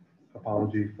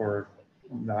apology for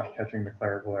not catching the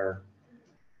clerical error.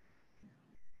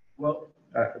 Well,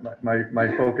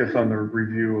 my focus on the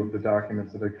review of the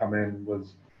documents that had come in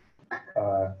was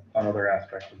on other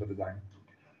aspects of the design.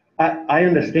 I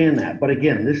understand that, but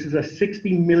again, this is a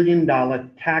 $60 million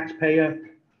taxpayer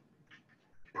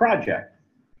project,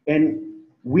 and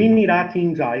we need our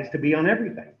team's eyes to be on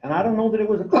everything. And I don't know that it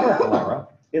was a clerical error.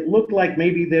 It looked like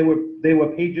maybe there were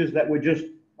pages that were just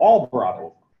all brought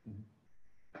over.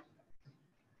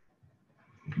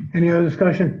 Any other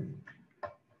discussion?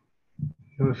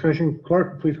 No discussion.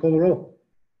 Clerk, please call the roll.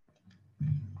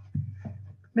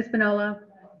 Ms. Manolo,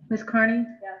 Ms. Carney?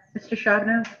 Yes. Mr.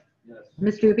 Charbonneau? Yes.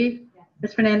 Ms. Doobie? Yes.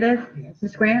 Ms. Fernandez? Yes.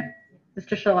 Ms. Grant?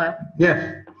 Mr. Shallow?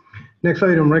 Yes. Next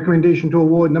item, recommendation to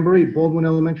award number 8, Baldwin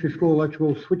Elementary School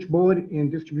electrical switchboard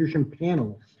and distribution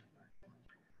panels.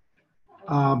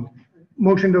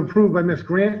 Motion to approve by Ms.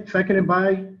 Grant, seconded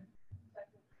by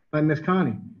Ms.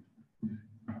 Connie.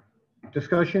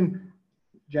 Discussion,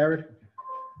 Jared?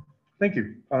 Thank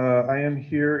you. I am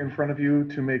here in front of you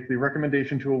to make the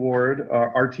recommendation to award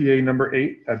RTA number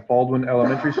 8 at Baldwin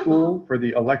Elementary School for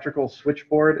the electrical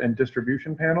switchboard and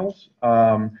distribution panels.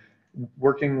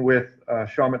 Working with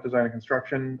Shawmut Design and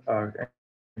Construction and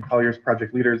Colliers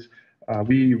project leaders,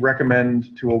 we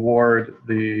recommend to award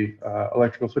the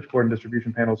electrical switchboard and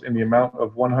distribution panels in the amount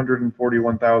of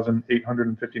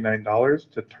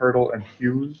 $141,859 to Turtle and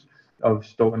Hughes of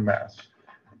Stoughton, Mass.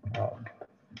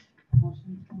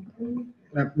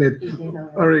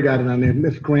 Already got it on there.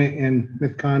 Ms. Grant and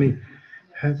Ms. Connie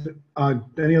Has,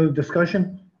 any other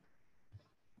discussion?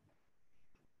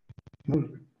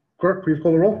 Clerk, please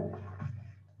call the roll.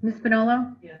 Ms.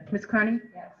 Spinola? Ms. Carney?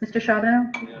 Mr.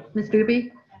 Charbonneau? Ms.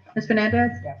 Doobie? Ms.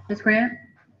 Fernandez? Ms. Grant?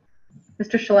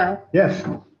 Mr. Shalal? Yes.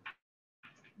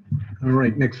 All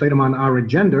right, next item on our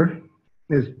agenda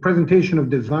is presentation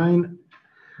of design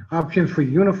options for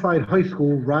Unified High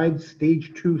School Ride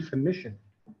Stage 2 submission.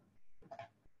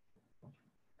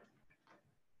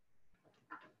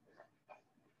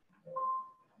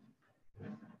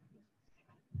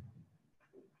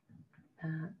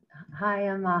 Hi,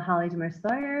 I'm Holly Demers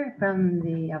Sawyer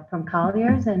from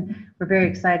Colliers, and we're very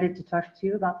excited to talk to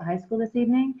you about the high school this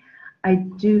evening. I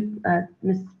do,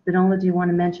 Ms. Spinola, do you want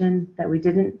to mention that we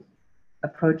didn't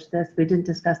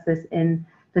discuss this in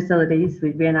facilities.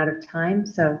 We ran out of time,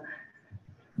 so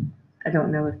I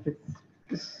don't know if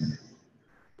it's.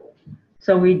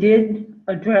 So we did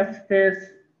address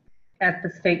this at the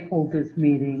stakeholders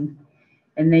meeting,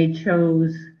 and they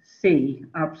chose C,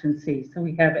 option C. So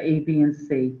we have A, B, and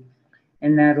C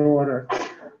in that order.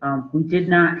 We did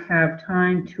not have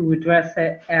time to address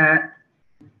it at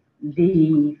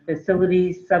the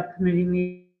facilities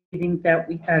subcommittee meeting that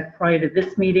we had prior to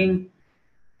this meeting.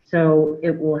 So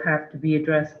it will have to be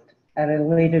addressed at a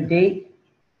later date,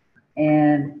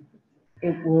 and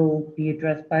it will be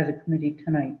addressed by the committee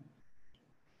tonight.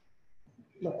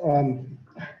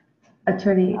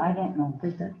 Attorney, I don't know.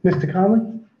 Mr.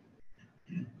 Conley?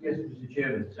 Yes, Mr.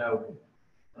 Chairman. So,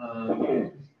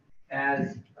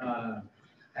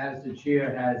 as the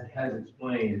chair has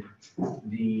explained,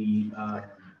 the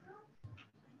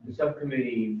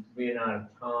subcommittee ran out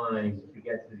of time to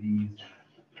get to these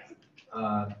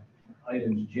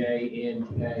items J and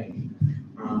K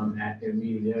at their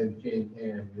meeting. There's J and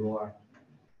K on your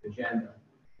agenda,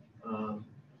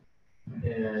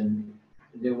 and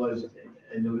there were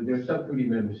subcommittee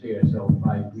members here. So if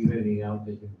I leave anything out,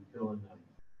 they can fill in them.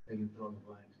 They can fill in the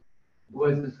blanks. It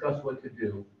was discussed what to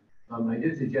do. I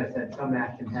did suggest that some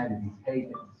action had to be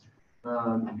taken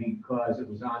because it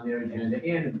was on their agenda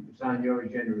and it's on your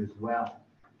agenda as well.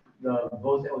 The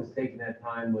vote that was taken at that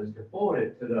time was to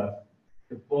forward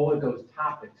those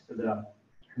topics to the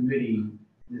committee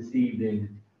this evening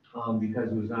because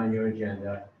it was on your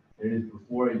agenda. It is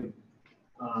before you.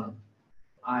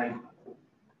 I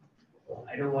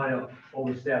don't want to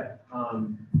overstep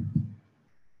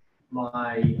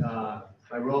my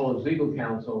role as legal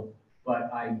counsel,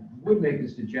 but I would make a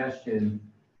suggestion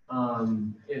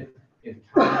if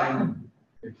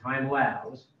time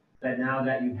allows, that now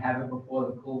that you have it before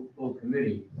the full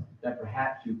committee, that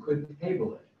perhaps you could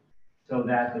table it so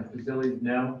that the facilities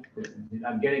know.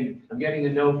 I'm getting a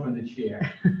no from the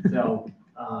chair, so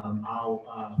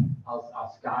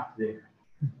I'll stop there.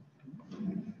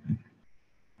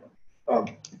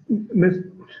 Ms.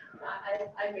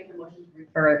 I make the motion to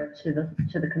refer it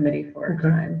to the committee for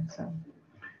time, so.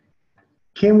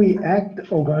 Can we act,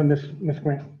 oh, go ahead, Ms.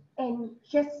 Grant. And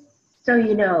just so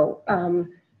you know,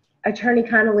 Attorney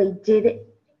Connolly did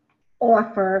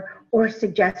offer or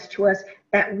suggest to us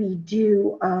that we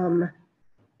do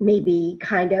maybe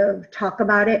kind of talk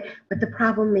about it, but the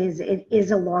problem is it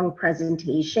is a long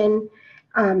presentation,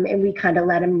 and we kind of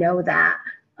let him know that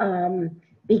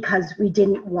because we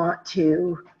didn't want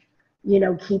to,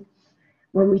 keep,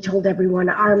 when we told everyone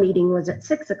our meeting was at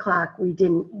 6 o'clock, we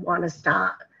didn't want to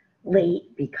stop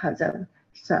late because of,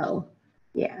 so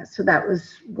yeah, so that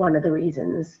was one of the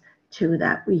reasons too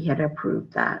that we had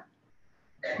approved that.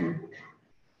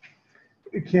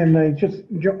 Can I just,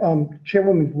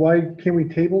 Chairwoman, why can't we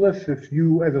table this if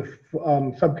you as a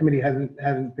subcommittee hasn't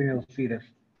been able to see this?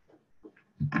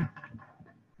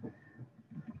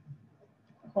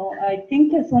 Well, I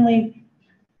think there's only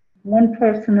one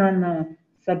person on the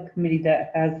subcommittee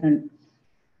that hasn't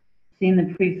seen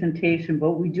the presentation,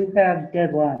 but we do have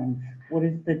deadlines. What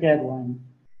is the deadline?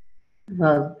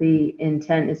 well, the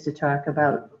intent is to talk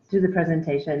about, do the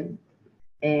presentation,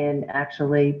 and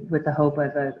actually with the hope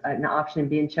of an option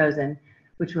being chosen,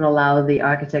 which would allow the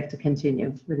architect to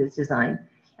continue with his design.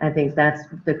 I think that's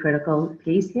the critical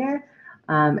piece here.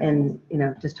 And,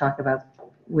 just talk about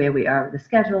where we are with the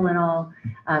schedule and all.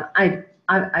 I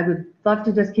would love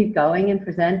to just keep going and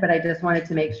present, but I just wanted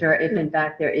to make sure if in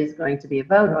fact there is going to be a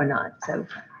vote or not, so.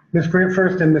 Ms. Grant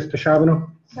first and Mr.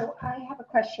 Charbonneau. So I have a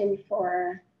question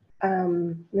for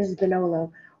Ms.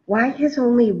 Bonolo. Why has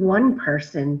only one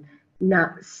person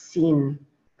not seen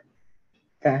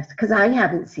this? Because I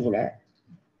haven't seen it.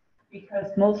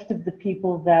 Because most of the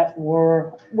people that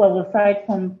were, well, aside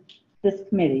from this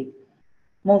committee,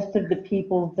 most of the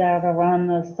people that are on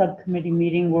the subcommittee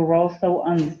meeting were also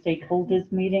on the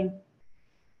stakeholders meeting.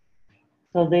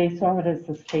 So they saw it as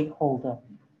a stakeholder.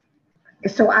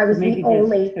 So I was Maybe the there's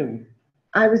only, two.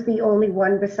 I was the only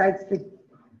one besides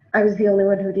I was the only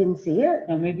one who didn't see it.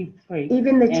 No, maybe three.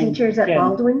 Even the And teachers at Jen.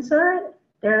 Baldwin saw it?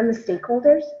 They're on the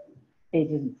stakeholders? They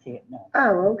didn't see it, no.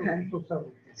 Oh, okay.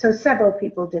 So several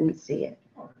people didn't see it.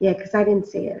 Yeah, because I didn't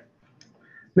see it.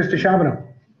 Mr. Charbonneau?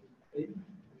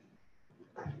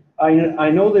 I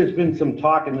know there's been some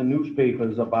talk in the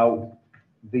newspapers about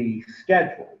the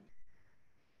schedule.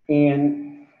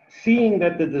 And seeing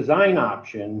that the design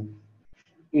option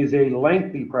is a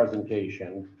lengthy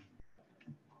presentation,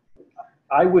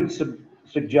 I would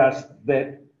suggest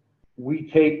that we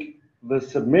take the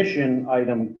submission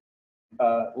item,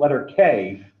 letter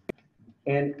K,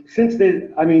 and since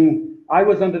I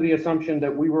was under the assumption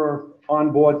that we were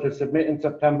on board to submit in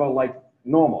September like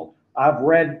normal. I've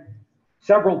read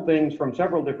several things from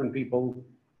several different people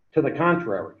to the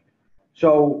contrary.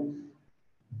 So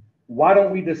why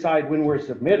don't we decide when we're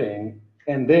submitting,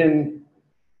 and then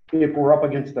if we're up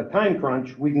against a time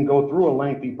crunch, we can go through a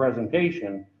lengthy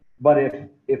presentation. But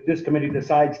if this committee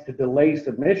decides to delay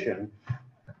submission,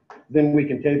 then we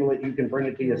can table it, you can bring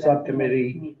it to your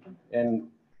subcommittee, and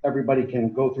everybody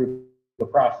can go through the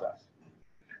process.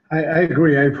 I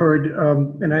agree. I've heard,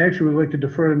 and I actually would like to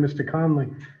defer to Mr. Conley.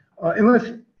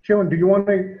 Unless, Chairman, do you want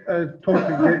to talk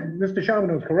to, Mr.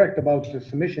 Charbonneau is correct about the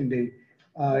submission date.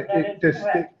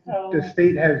 The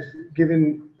state has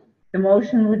given. The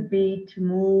motion would be to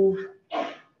move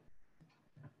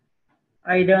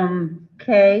item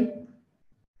K.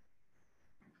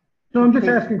 No, I'm just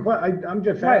asking, I'm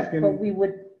just Right, asking. but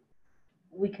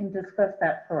we can discuss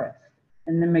that first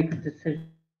and then make a decision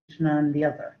on the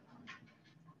other.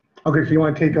 Okay, so you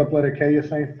want to take up letter K, you're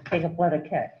saying? Take up letter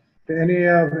K.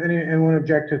 Anyone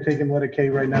object to taking letter K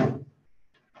right now?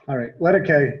 All right, letter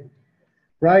K.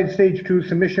 RIDE Stage 2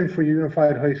 submission for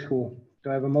Unified High School. Do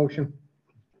I have a motion?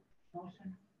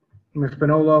 Motion. Ms.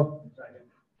 Bonolo?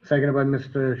 Seconded by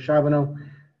Mr. Charbonneau.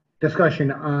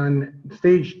 Discussion on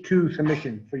Stage 2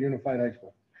 submission for Unified High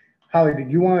School. Holly, did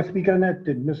you want to speak on that?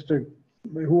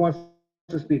 Who wants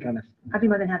to speak on this? I'd be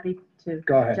more than happy to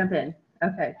Go ahead. jump in.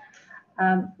 Okay.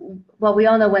 Well, we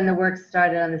all know when the work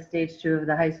started on the stage 2 of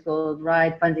the high school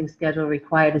RIDE funding schedule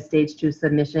required a stage 2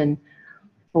 submission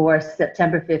for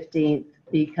September 15th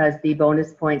because the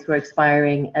bonus points were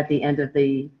expiring at the end of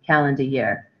the calendar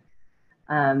year.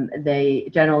 The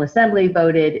General Assembly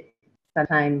voted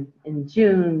sometime in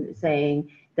June saying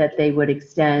that they would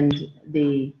extend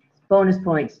the bonus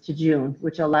points to June,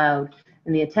 which allowed,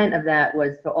 and the intent of that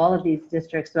was for all of these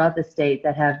districts throughout the state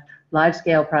that have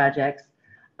large-scale projects,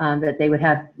 that they would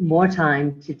have more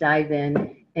time to dive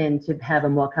in and to have a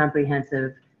more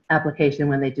comprehensive application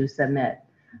when they do submit.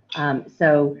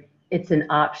 So it's an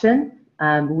option.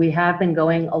 We have been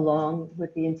going along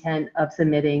with the intent of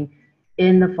submitting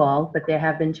in the fall, but there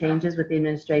have been changes with the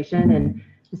administration and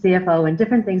the CFO and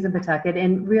different things in Pawtucket,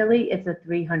 and really it's a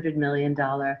 $300 million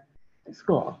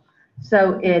school.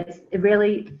 So it's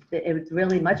really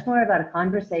much more about a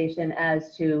conversation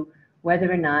as to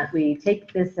whether or not we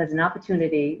take this as an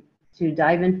opportunity to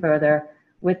dive in further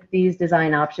with these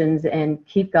design options and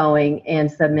keep going and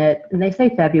submit. And they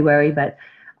say February, but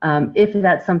if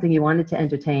that's something you wanted to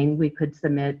entertain, we could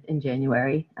submit in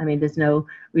January. I mean, there's no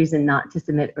reason not to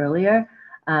submit earlier,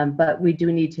 but we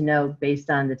do need to know based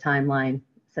on the timeline,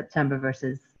 September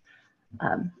versus,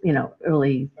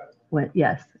 early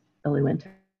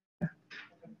winter.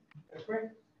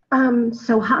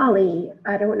 So Holly,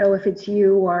 I don't know if it's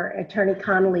you or Attorney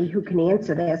Connolly who can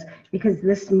answer this, because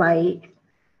this might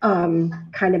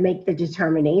kind of make the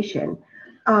determination.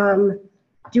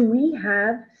 Do we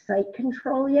have site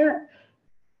control yet?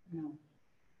 No.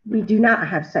 We do not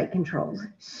have site controls.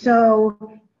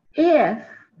 So if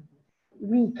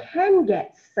we can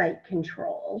get site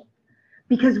control,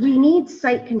 because we need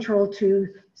site control to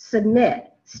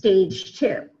submit stage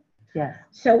 2. Yes.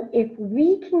 So if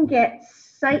we can get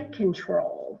site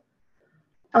control,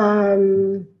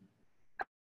 I'm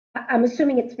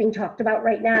assuming it's being talked about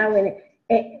right now, and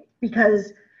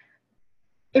because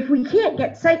if we can't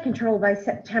get site control by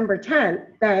September 10th,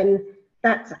 then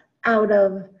that's out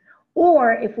of,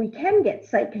 or if we can get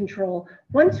site control,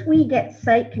 once we get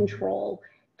site control,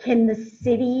 can the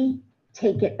city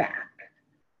take it back?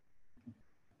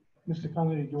 Mr.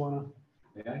 Conley, do you want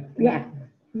to? Yeah.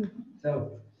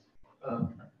 So,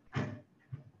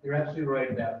 you're absolutely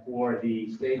right that for the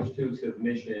stage 2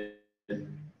 submission,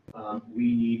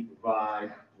 we need to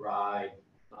provide RIDE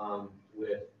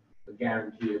with a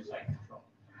guarantee of site control.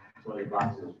 So the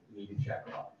boxes need to check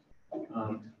off.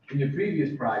 In your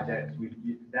previous projects,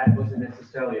 that wasn't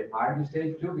necessarily a part of the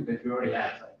stage 2 because we already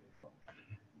had site control.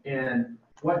 And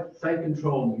what site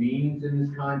control means in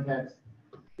this context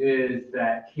is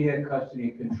that care, custody,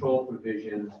 and control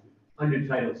provisions under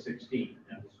Title 16.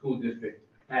 Now, the school district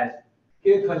has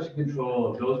care, custody, control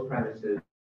of those premises,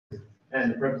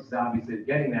 and the purpose is obviously of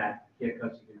getting that care,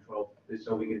 custody, control is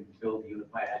so we can build a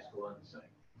unified high school on the site.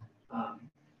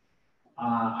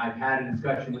 I've had a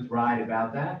discussion with RIDE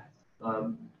about that,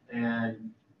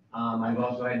 and I've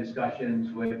also had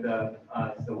discussions with a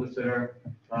solicitor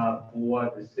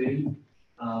for the city,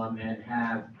 and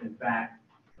have in fact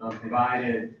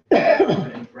provided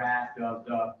a draft of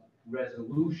the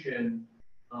resolution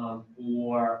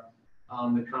for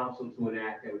the council to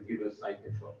enact that would give us site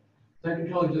control. Site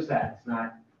control is just that.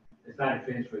 It's not a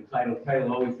transfer of title.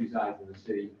 Title always resides in the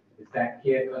city. It's that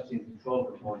care, custody, and control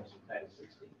components of Title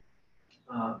 16.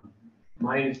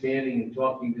 My understanding in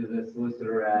talking to the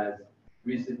solicitor as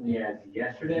recently as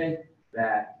yesterday,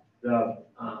 that the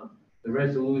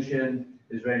resolution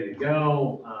is ready to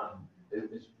go.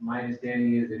 My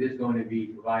understanding is it is going to be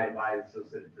provided by the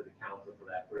solicitor to the council for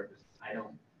that purpose. I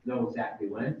don't know exactly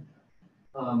when,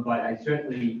 but I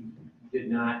certainly did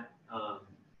not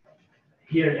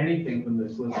hear anything from the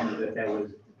solicitor that there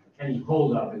was any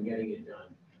holdup in getting it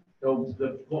done. So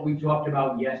what we talked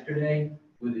about yesterday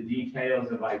were the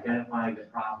details of identifying the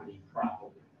property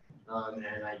properly.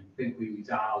 And I think we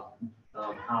resolved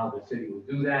how the city will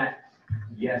do that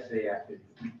yesterday afternoon.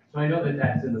 So I know that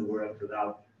that's in the works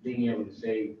without being able to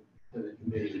say to the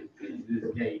committee this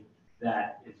date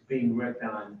that it's being worked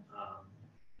on.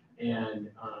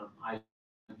 I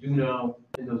do know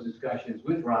in those discussions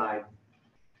with RIDE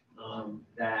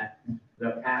that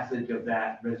the passage of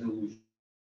that resolution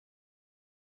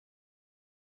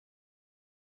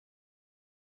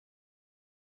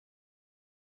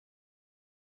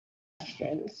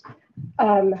questions.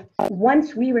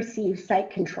 Once we receive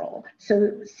site control,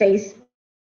 so say,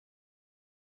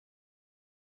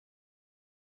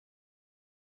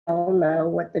 I'll know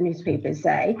what the newspapers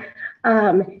say.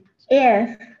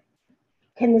 If,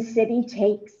 can the city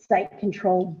take site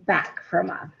control back from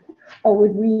us? Or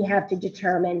would we have to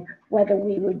determine whether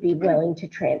we would be willing to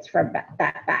transfer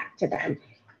that back to them?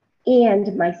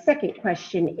 And my second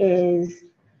question is,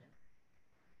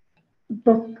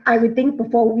 I would think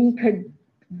before we could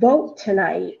vote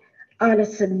tonight on a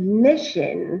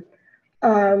submission,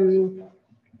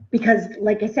 because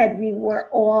like I said, we were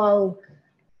all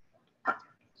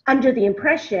under the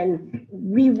impression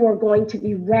we were going to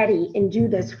be ready and do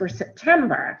this for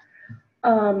September.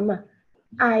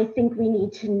 I think we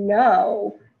need to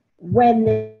know when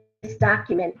this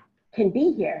document can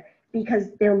be here,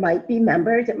 because there might be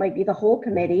members, it might be the whole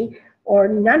committee or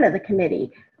none of the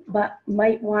committee, but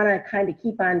might want to kind of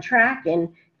keep on track and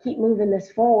keep moving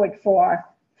this forward for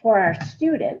our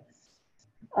students.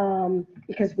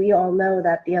 Because we all know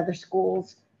that the other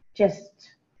schools just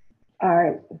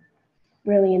aren't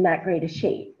really in that great a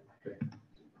shape.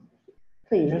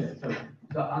 Please.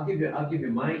 So I'll give you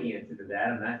my answer to that.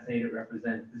 I'm not saying it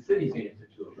represents the city's answer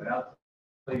to it, but I'll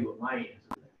tell you what my answer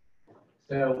is.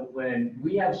 So when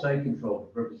we have site control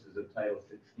for purposes of Title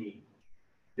 16,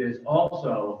 there's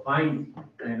also a finding,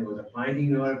 and it was a finding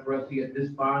in order for us to get this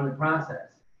far in the process,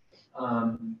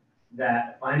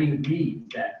 that finding of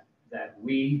need that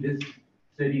we, this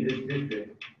city, this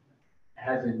district,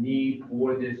 has a need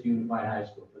for this unified high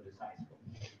school, for this high school.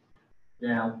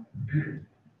 Now,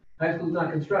 high school's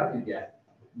not constructed yet,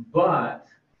 but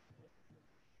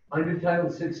under Title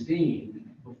 16,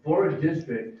 before a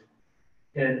district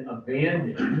can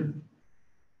abandon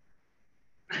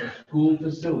a school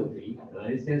facility, and I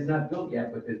understand it's not built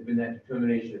yet, but there's been that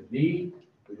determination of need,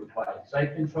 we require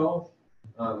site control.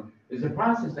 There's a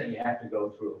process that you have to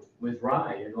go through with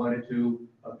RIDE in order to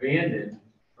abandon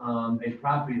a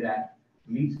property that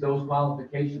meets those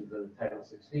qualifications of Title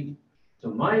 16. So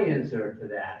my answer to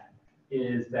that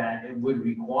is that it would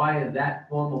require that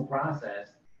formal process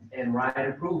and RIDE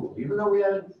approval. Even though we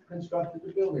haven't constructed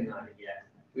the building on it yet,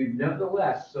 we've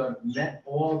nevertheless met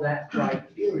all that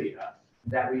criteria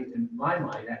that we, in my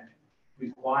mind, that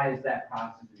requires that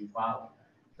process to be followed.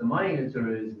 So my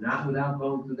answer is not without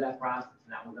going through that process,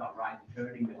 not without RIDE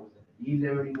determining there wasn't a need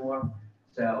there anymore.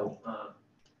 So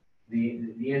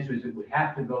the answer is it would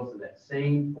have to go through that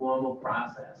same formal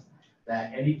process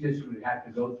that any district would have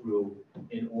to go through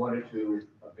in order to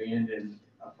abandon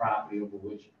a property over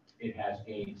which it has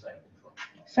gained site control.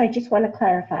 So I just want to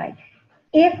clarify,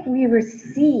 if we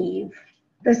receive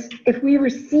this, if we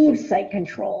receive site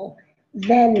control,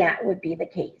 then that would be the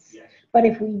case. Yes. But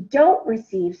if we don't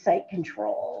receive site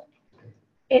control,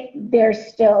 it's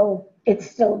still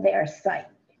their site.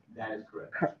 That is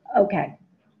correct. Okay.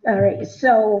 All right.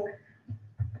 So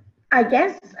I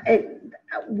guess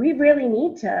we really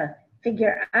need to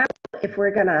figure out if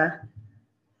we're gonna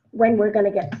when we're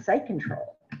gonna get site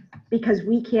control. Because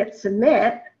we can't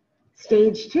submit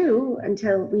stage 2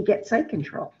 until we get site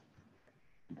control.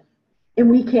 And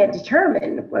we can't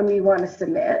determine when we want to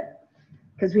submit,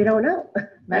 because we don't know.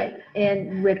 Right,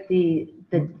 and with the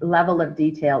level of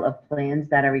detail of plans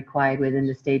that are required within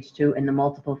the stage 2 and the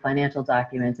multiple financial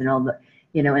documents and all the,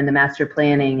 and the master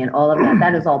planning and all of that,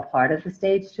 that is all part of the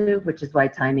stage 2, which is why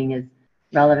timing is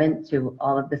relevant to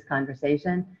all of this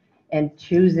conversation. And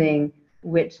choosing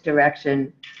which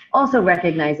direction, also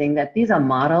recognizing that these are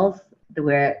models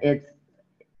where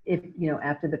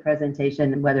after the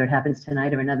presentation, whether it happens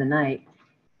tonight or another night,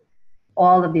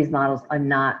 all of these models are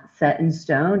not set in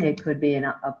stone. It could be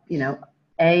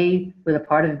A with a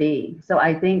part of B. So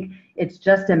I think it's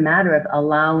just a matter of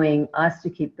allowing us to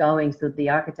keep going so the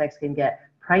architects can get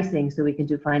pricing so we can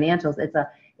do financials.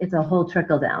 It's a whole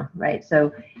trickle down, right?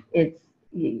 So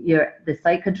the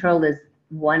site control is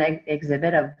one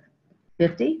exhibit of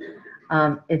 50.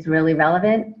 It's really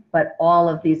relevant, but all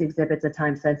of these exhibits are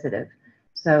time sensitive.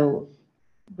 So,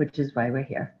 which is why we're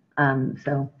here.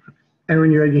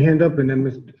 Aaron, you had your hand up, and then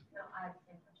Mr.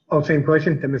 Oh, same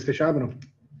question, then Mr. Charbonneau.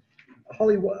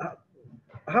 Holly, what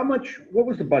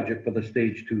was the budget for the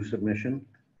stage 2 submission?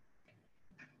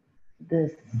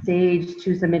 The stage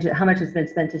 2 submission, how much has been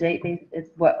spent to date?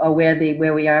 It's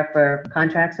where we are for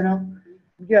contracts and all?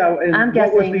 Yeah, and I'm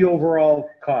what was guessing the overall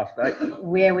cost?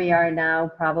 where we are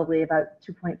now, probably about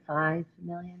 2.5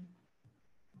 million.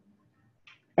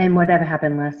 And whatever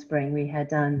happened last spring, we had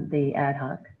done the ad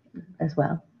hoc as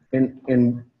well.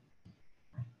 And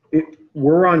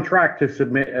we're on track to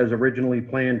submit as originally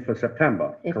planned for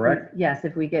September, correct? Yes,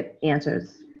 if we get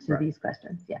answers to these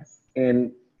questions, yes.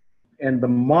 And the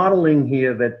modeling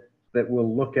here that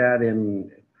we'll look at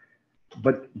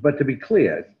but to be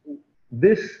clear,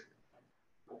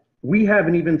 we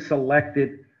haven't even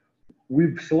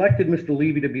we've selected Mr.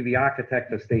 Levy to be the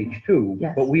architect of stage 2,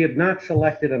 yes. But we have not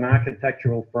selected an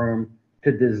architectural firm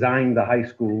to design the high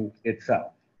school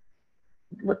itself.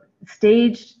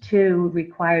 Stage 2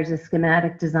 requires a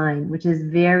schematic design, which is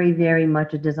very, very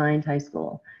much a designed high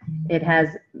school. It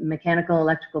has mechanical,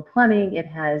 electrical, plumbing, it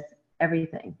has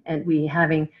everything. And we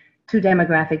having 2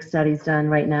 demographic studies done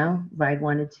right now, RIDE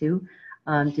 1 and 2,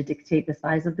 to dictate the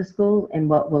size of the school and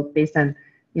what will, based on,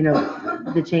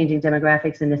 the changing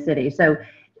demographics in the city. So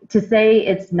to say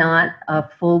it's not a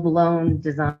full-blown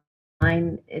design,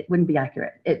 it wouldn't be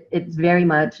accurate. It's very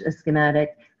much a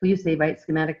schematic. Well, you say, right,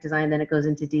 schematic design, then it goes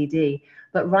into DD.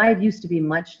 But RIDE used to be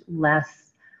much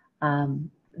less, the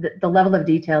level of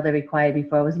detail they required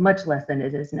before was much less than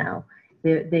it is now.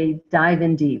 They dive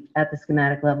in deep at the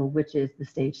schematic level, which is the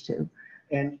stage 2.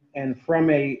 And from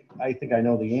I think I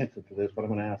know the answer to this, but I'm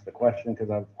going to ask the question because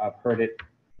I've heard it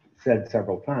said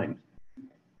several times.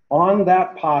 On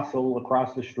that parcel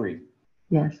across the street,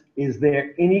 yes, is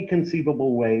there any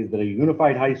conceivable way that a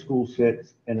unified high school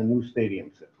sits and a new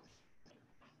stadium sits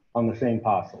on the same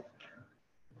parcel?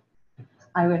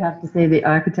 I would have to say the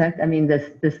architect,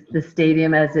 the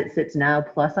stadium as it sits now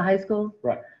plus a high school.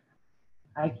 Right.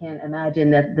 I can't imagine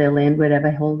that the land would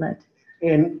ever hold that.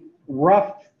 And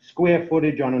rough square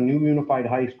footage on a new unified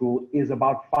high school is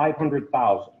about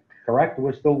 500,000, correct?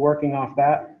 We're still working off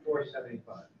that?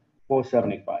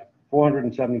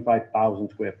 475,000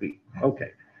 square feet.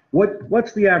 Okay.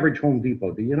 What's the average Home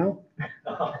Depot? Do you know?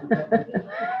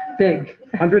 Big.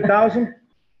 100,000?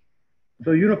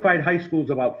 So unified high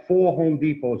school's about 4 Home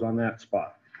Depots on that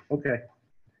spot. Okay.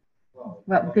 Well,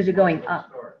 because you're going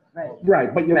up, right?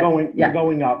 Right, but you're Right, you're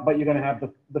going up, but you're going to have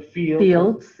the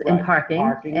Fields and Right,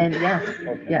 parking, and yes,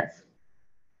 Okay. yes.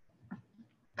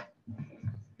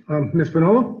 Ms.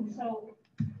 Finola?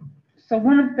 So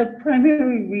one of the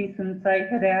primary reasons I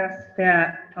had asked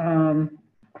that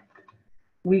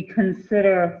we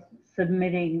consider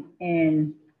submitting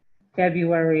in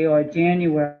February or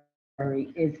January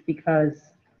is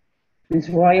because Ms.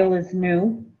 Royal is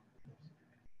new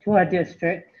to our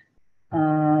district.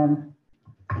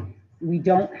 We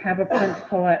don't have a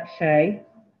principal at Shea.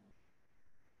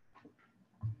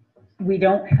 We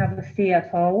don't have a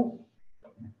CFO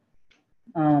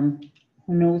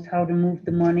who knows how to move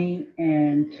the money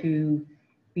and to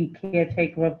be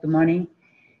caretaker of the money.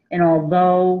 And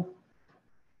although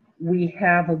we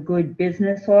have a good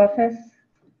business office,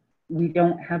 we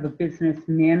don't have a business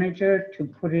manager to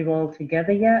put it all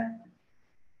together yet.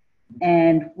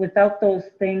 And without those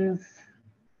things,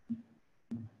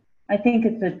 I think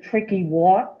it's a tricky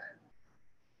walk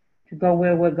to go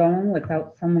where we're going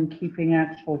without someone keeping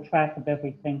actual track of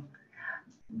everything.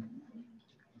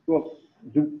 Well,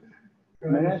 do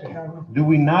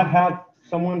we not have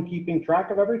someone keeping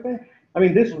track of everything? I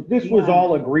mean, this was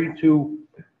all agreed to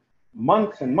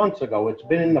months and months ago. It's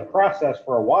been in the process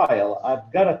for a while.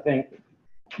 I've got to think,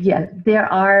 Yeah,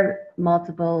 there are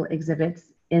multiple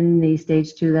exhibits in the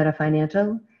stage 2 that are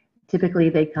financial. Typically,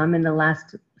 they come in the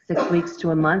last 6 weeks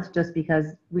to a month just because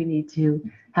we need to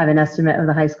have an estimate of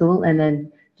the high school and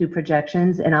then do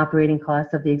projections and operating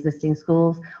costs of the existing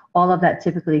schools. All of that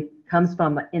typically comes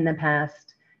from, in the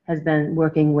past, has been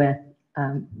working with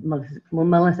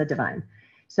Melissa Devine.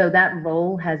 So that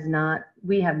role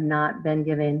we have not been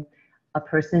given a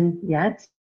person yet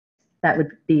that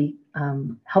would be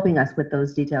helping us with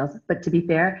those details. But to be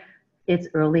fair, it's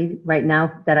early right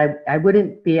now that I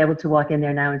wouldn't be able to walk in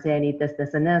there now and say, I need this,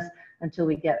 this, and this until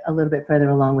we get a little bit further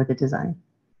along with the design.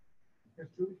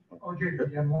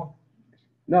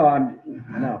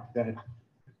 no, go ahead.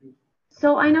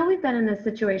 So I know we've been in this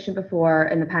situation before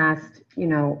in the past,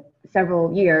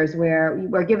 several years where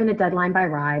we're given a deadline by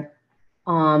RIDE.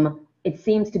 It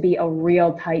seems to be a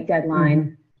real tight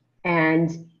deadline,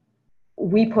 and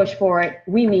we push for it,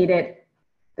 we meet it,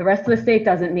 the rest of the state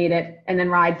doesn't meet it, and then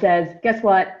RIDE says, guess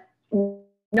what?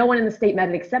 No one in the state met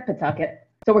it except Pawtucket,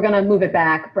 so we're gonna move it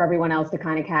back for everyone else to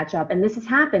kind of catch up. And this has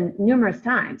happened numerous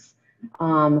times.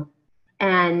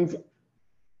 And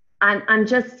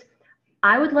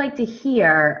I would like to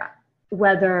hear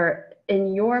whether,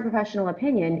 in your professional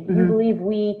opinion, you believe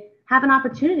we have an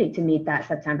opportunity to meet that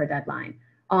September deadline.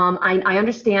 I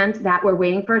understand that we're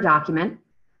waiting for a document,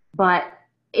 but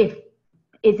is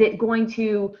it going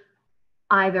to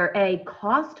either A,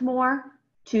 cost more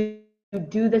to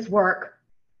do this work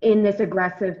in this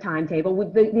aggressive timetable,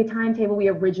 with the timetable we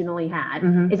originally had?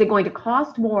 Is it going to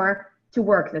cost more to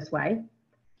work this way?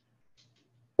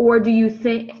 Or do you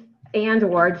think,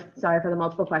 sorry for the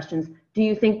multiple questions, do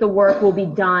you think the work will be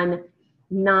done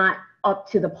not up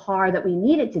to the par that we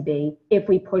need it to be if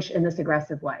we push in this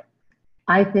aggressive way?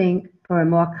 I think for a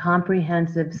more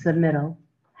comprehensive submittal,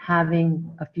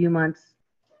 having a few months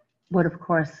would, of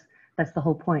course, that's the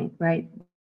whole point, right?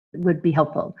 Would be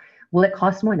helpful. Will it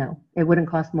cost more? No, it wouldn't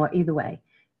cost more either way.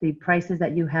 The prices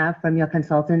that you have from your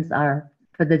consultants are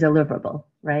for the deliverable,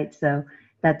 right? So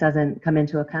that doesn't come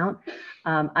into account.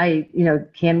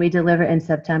 Can we deliver in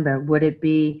September? Would it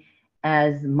be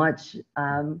as much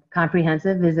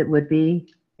comprehensive as it would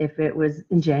be if it was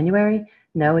in January?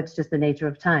 No, it's just the nature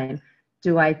of time.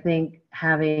 Do I think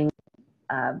having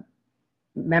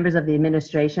members of the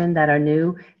administration that are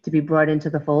new to be brought into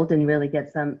the fold and really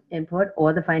get some input,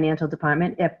 or the financial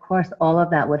department? Of course, all of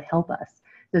that would help us.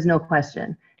 There's no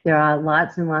question. There are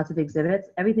lots and lots of exhibits.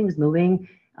 Everything's moving.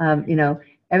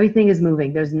 Everything is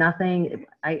moving. There's nothing,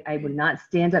 I would not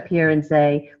stand up here and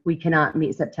say we cannot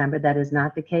meet September. That is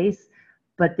not the case.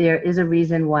 But there is a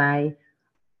reason why,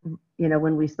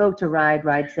 when we spoke to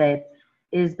RIDE said,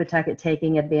 is Pawtucket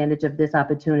taking advantage of this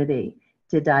opportunity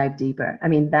to dive deeper? I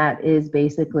mean, that is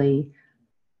basically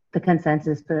the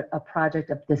consensus for a project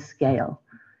of this scale.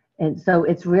 And so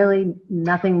it's really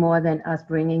nothing more than us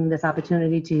bringing this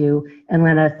opportunity to you and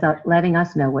letting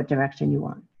us know what direction you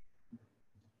want.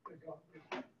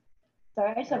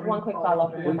 Sorry, I just have one quick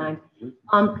follow-up, if you don't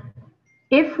mind.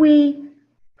 If we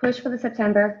push for the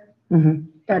September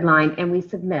deadline and we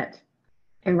submit,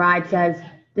 and RIDE says,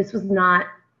 this was not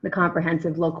the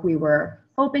comprehensive look we were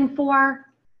hoping for,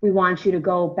 we want you to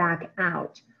go back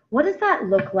out, what does that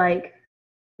look like?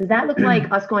 Does that look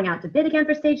like us going out to bid again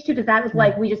for stage 2? Does that look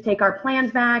like we just take our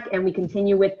plans back and we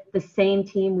continue with the same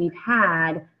team we've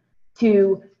had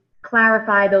to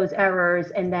clarify those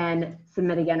errors and then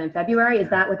submit again in February? Is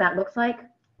that what that looks like?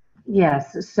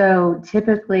 Yes. So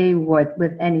typically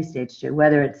with any stage 2,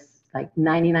 whether it's like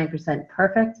 99%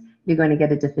 perfect, you're going to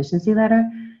get a deficiency letter.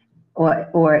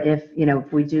 Or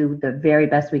if we do the very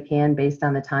best we can based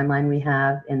on the timeline we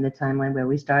have and the timeline where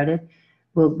we started,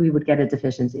 we would get a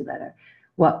deficiency letter.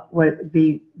 What would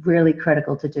be really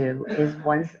critical to do is,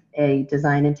 once a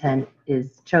design intent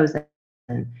is chosen,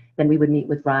 then we would meet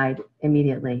with RIDE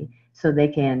immediately so they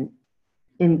can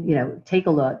take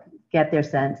a look, get their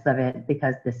sense of it,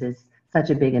 because this is such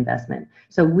a big investment.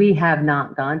 So we have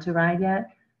not gone to RIDE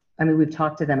yet. I mean, we've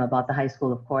talked to them about the high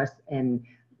school, of course, and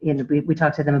we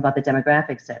talked to them about the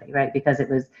demographic study, right? Because it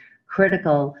was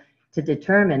critical to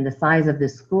determine the size of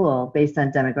this school based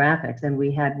on demographics. And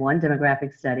we had one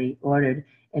demographic study ordered,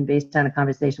 and based on a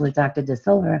conversation with Dr. De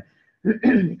Silva,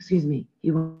 excuse me, he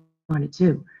wanted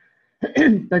two.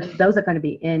 But those are going to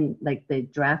be in, like, the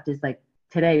draft is like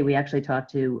today. We actually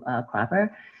talked to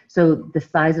Cropper. So the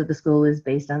size of the school is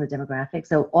based on the demographics.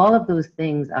 So all of those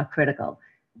things are critical.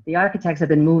 The architects have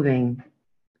been moving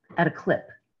at a clip,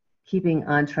 keeping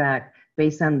on track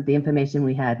based on the information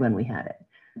we had when we had it.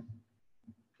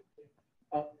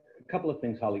 A couple of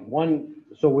things, Holly. One,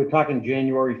 so we're talking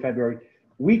January, February.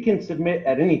 we can submit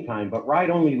at any time, but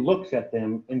RIDE only looks at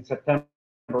them in September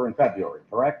and February,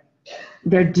 correct?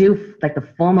 They're due, like the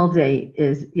formal date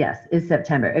is, yes, is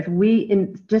September. If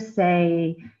just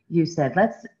say, you said,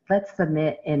 let's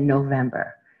submit in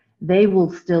November, they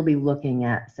will still be looking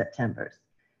at September's.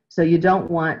 So you don't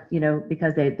want,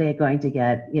 because they're going to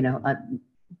get,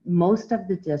 most of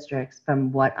the districts,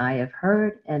 from what I have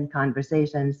heard and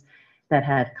conversations that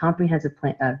had comprehensive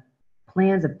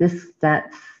plans of this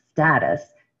status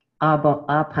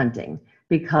are punting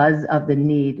because of the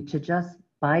need to just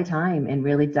buy time and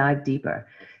really dive deeper.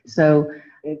 So,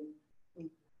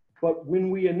 but when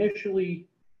we initially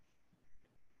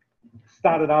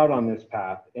started out on this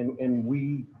path and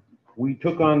we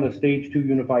took on the Stage 2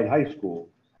 Unified High School,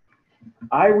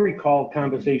 I recall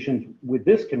conversations with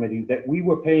this committee that we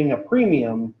were paying a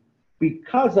premium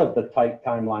because of the tight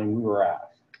timeline we were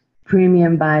asked.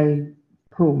 Premium by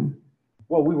whom?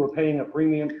 Well, we were paying a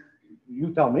premium,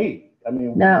 you tell me. I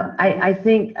mean. No, I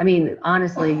think,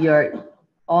 honestly,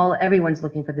 everyone's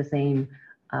looking for the same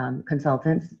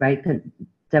consultants, right?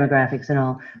 Demographics and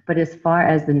all. But as far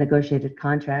as the negotiated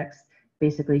contracts,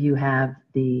 basically you have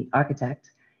the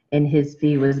architect and his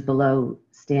fee was below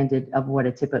standard of what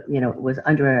a typical, was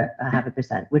under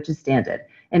 0.5%, which is standard.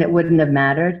 And it wouldn't have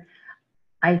mattered.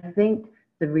 I think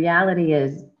the reality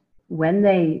is when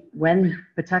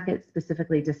Pawtucket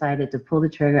specifically decided to pull the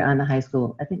trigger on the high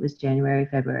school, I think it was January,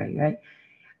 February, right?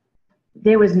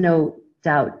 There was no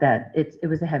doubt that it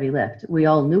was a heavy lift. We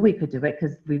all knew we could do it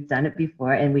because we've done it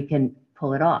before and we can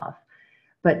pull it off.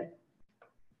 But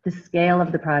the scale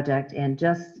of the project and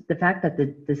just the fact that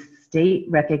the state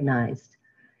recognized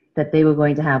that they were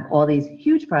going to have all these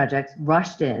huge projects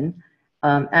rushed in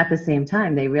at the same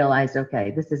time, they realized,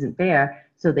 okay, this isn't fair.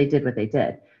 So they did what they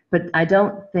did. But I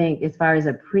don't think, as far as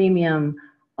a premium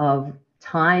of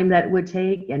time that would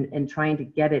take and trying to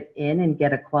get it in and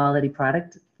get a quality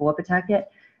product for Pawtucket,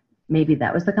 maybe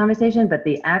that was the conversation, but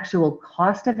the actual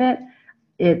cost of it,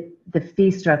 the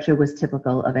fee structure was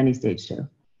typical of any Stage 2.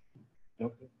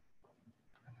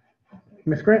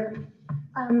 Ms. Grant?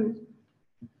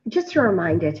 Just a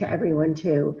reminder to everyone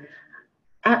too,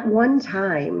 at one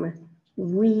time,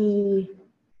 we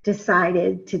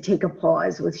decided to take a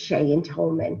pause with Shea and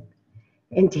Tolman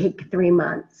and take 3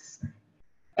 months.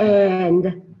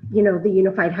 And, the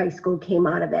Unified High School came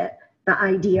out of it, the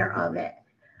idea of it.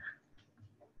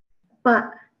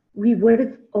 But we would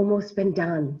have almost been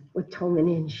done with Tolman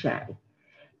and Shea.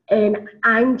 And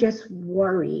I'm just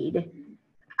worried.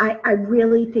 I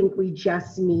really think we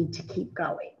just need to keep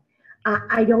going.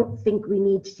 I don't think we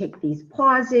need to take these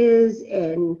pauses,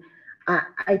 and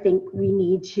I think we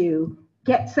need to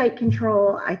get site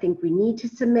control. I think we need to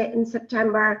submit in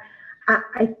September.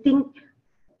 I think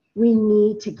we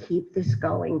need to keep this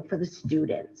going for the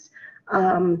students.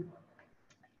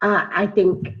 I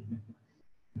think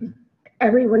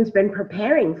everyone's been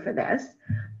preparing for this.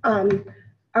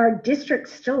 Our district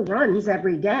still runs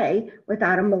every day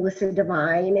without a Melissa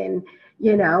Devine, and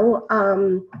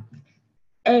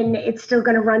and it's still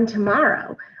going to run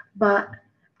tomorrow. But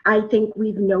I think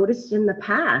we've noticed in the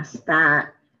past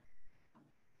that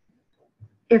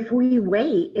if we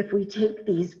wait, if we take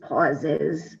these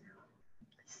pauses,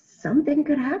 something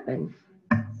could happen.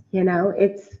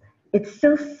 It's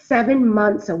still 7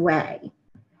 months away,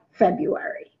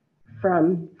 February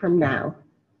from now.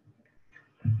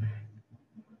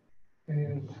 Any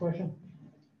other question?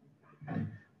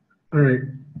 All right.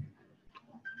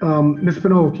 Ms.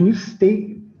 Spinola, can you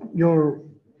state your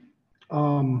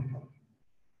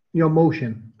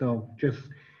motion though, just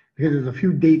because there's a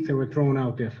few dates that were thrown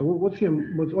out there. So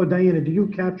or Diana, did you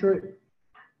capture it?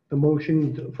 The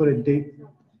motion for the date?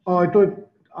 Oh,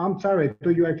 I'm sorry, I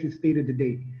thought you actually stated the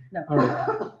date. No. All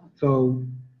right. So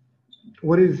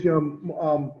what is your,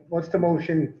 what's the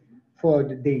motion for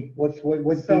the date? What So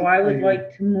date I are would you-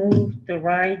 like to move the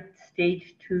RIDE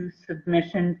Stage 2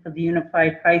 submission for the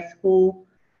Unified High School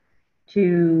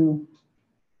to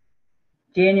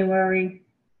January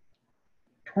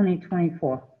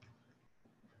 2024.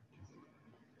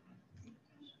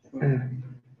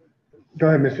 Go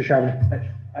ahead, Mr.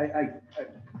 Charbonnet.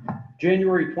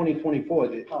 January 2024,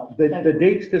 the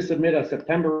dates to submit are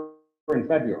September and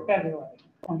February. February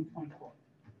 2024.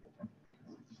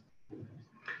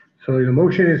 So the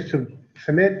motion is to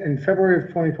submit in February of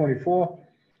 2024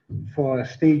 for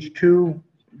Stage 2,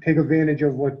 take advantage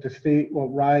of what the state,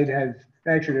 what RIDE has,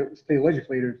 actually the state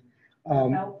legislators,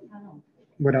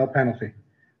 without penalty.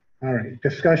 All right,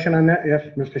 discussion on that? Yes,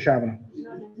 Mr. Charbonnet.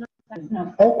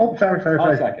 No. Oh, sorry.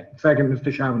 I'll second. Second,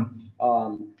 Mr. Charbonnet.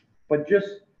 But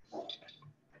just,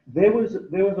 there was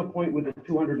a point with the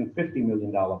 $250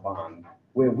 million bond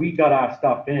where we got our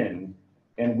stuff in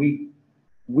and we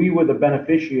were the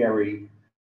beneficiary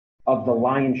of the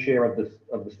lion's share of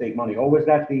the state money? Or was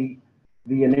that the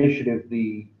initiative,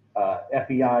 the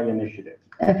FEI initiative?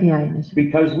 FEI initiative.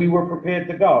 Because we were prepared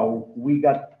to go,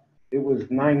 it was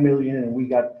 9 million and we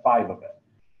got 5 of it,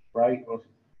 right?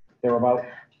 They're about.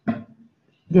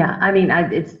 Yeah, I mean,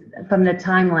 it's from the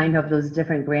timeline of those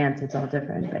different grants, it's all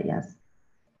different, but yes.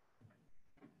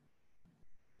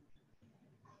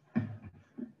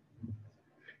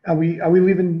 Are we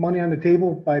leaving money on the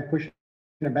table by pushing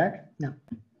it back? No.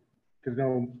 There's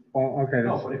no, oh, okay.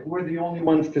 No, but if we're the only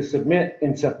ones to submit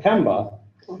in September,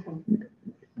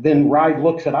 then RIDE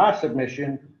looks at our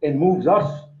submission and moves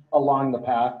us along the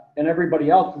path, and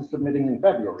everybody else is submitting in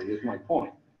February, is my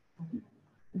point.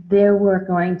 There were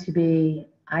going to be,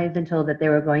 I've been told that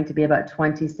there were going to be about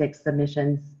 26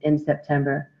 submissions in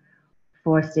September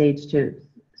for stage 2.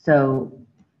 So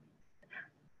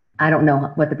I don't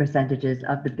know what the percentage is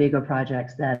of the bigger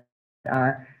projects that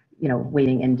are,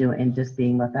 waiting and just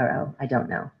being left out. I don't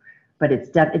know, but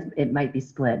it might be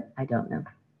split. I don't know.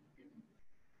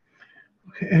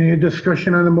 Any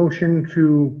discussion on the motion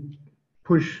to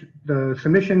push the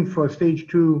submission for stage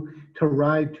 2 to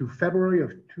RIDE to February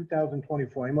of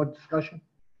 2024? Any more discussion?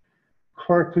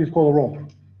 Clerk, please call the roll.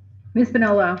 Ms.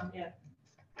 Bonello? Yes.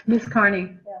 Ms.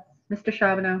 Carney? Yes. Mr.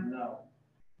 Charbonneau? No.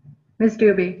 Ms.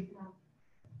 Doobie? No.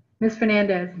 Ms.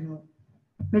 Fernandez? No.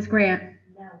 Ms. Grant?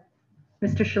 No.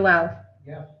 Mr. Shalal?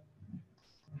 Yes.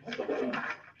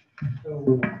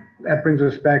 So that brings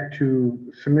us back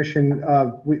to submission.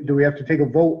 Do we have to take a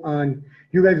vote on,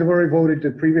 you guys have already voted the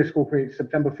previous school period,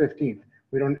 September 15th.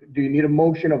 Do you need a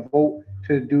motion, a vote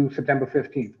to do September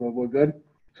 15th? Well, we're good.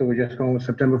 So we're just going with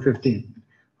September 15th.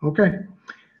 Okay.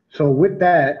 So with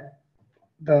that,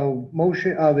 the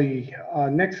motion, the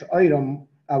next item,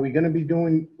 are we going to be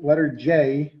doing letter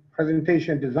J,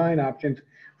 presentation and design options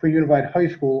for Unified High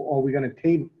School, or are we going to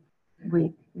table?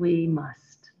 We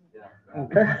must.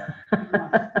 Okay.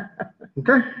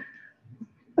 Okay.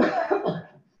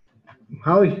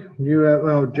 Holly,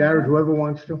 Jared, whoever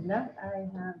wants to. No, I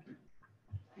have.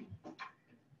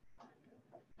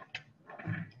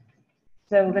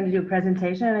 So we're going to do a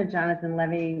presentation, and Jonathan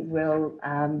Levy will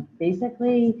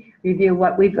basically review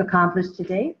what we've accomplished to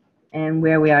date and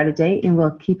where we are to date, and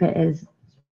we'll keep it as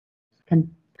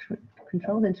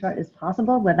controlled and short as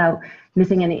possible without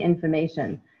missing any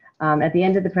information. At the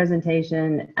end of the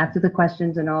presentation, after the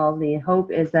questions and all, the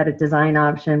hope is that a design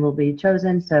option will be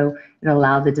chosen, so it'll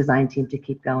allow the design team to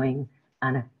keep going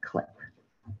on a clip.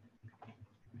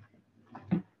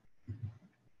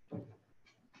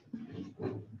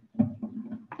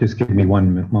 Just give me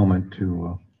one moment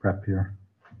to prep here.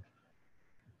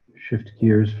 Shift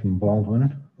gears from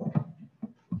Baldwin.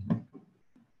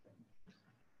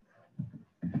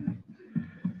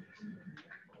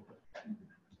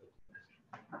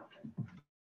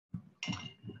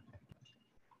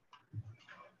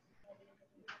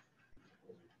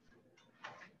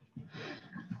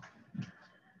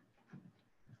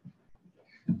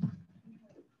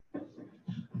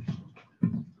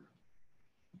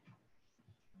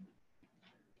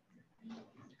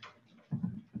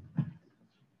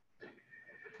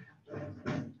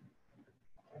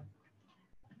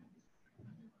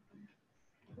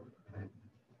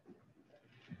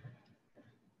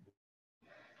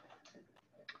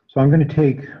 So I'm going to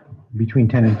take between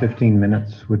 10 and 15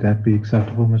 minutes. Would that be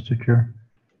acceptable, Mr. Chair?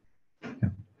 Yeah.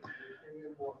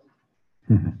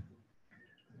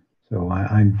 So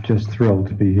I'm just thrilled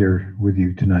to be here with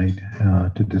you tonight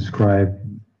to describe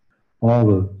all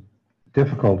the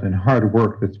difficult and hard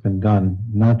work that's been done,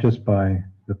 not just by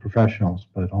the professionals,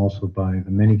 but also by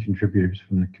the many contributors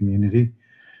from the community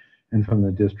and from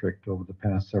the district over the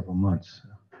past several months.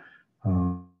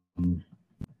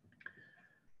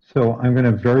 So I'm going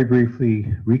to very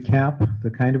briefly recap the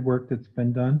kind of work that's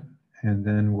been done, and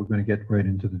then we're going to get right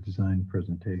into the design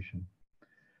presentation.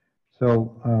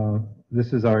 So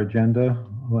this is our agenda.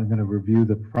 I'm going to review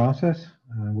the process.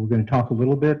 We're going to talk a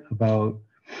little bit about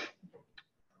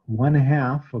one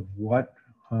half of what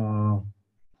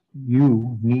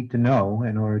you need to know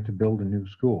in order to build a new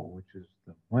school, which is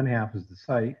one half is the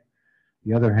site,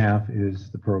 the other half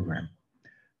is the program.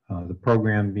 The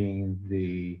program being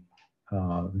the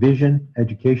vision,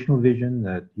 educational vision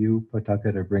that you,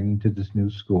 Pawtucket, are bringing to this new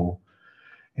school,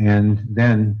 and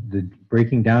then the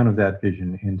breaking down of that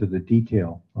vision into the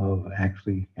detail of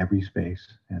actually every space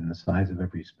and the size of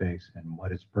every space and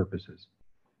what its purpose is.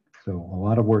 So a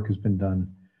lot of work has been done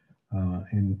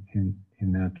in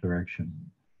that direction.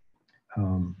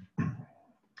 I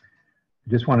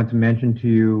just wanted to mention to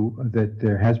you that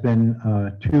there has been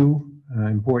 2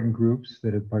 important groups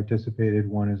that have participated.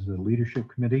 One is the leadership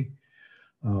committee,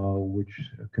 which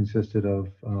consisted of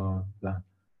the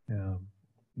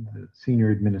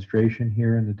senior administration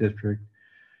here in the district,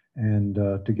 and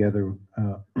together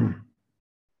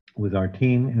with our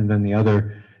team. And then the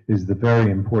other is the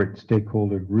very important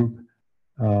stakeholder group,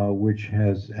 which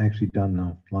has actually done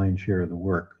the lion's share of the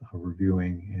work of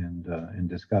reviewing and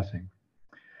discussing.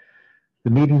 The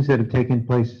meetings that have taken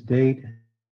place to date,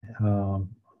 I'm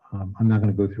not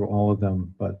going to go through all of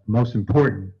them, but the most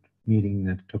important meeting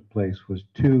that took place was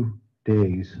 2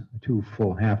 days, 2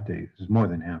 full half days, it was more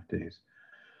than half days,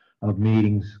 of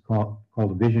meetings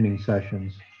called visioning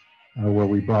sessions, where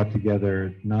we brought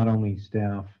together not only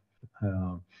staff,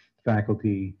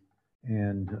 faculty,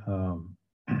 and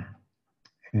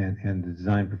the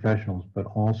design professionals, but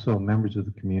also members of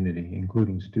the community,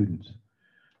 including students,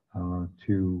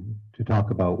 to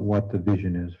talk about what the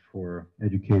vision is for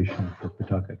education for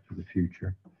Pawtucket for the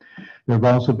future. There have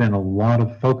also been a lot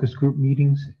of focus group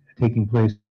meetings taking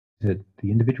place at the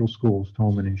individual schools,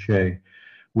 Tolman and Shea,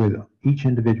 with each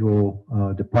individual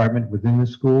department within the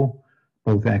school,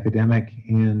 both academic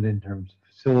and in terms of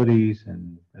facilities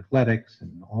and athletics,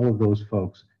 and all of those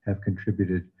folks have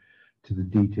contributed to the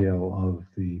detail of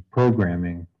the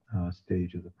programming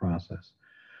stage of the process.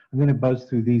 I'm going to buzz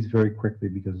through these very quickly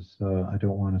because I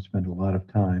don't want to spend a lot of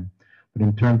time. But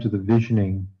in terms of the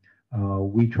visioning,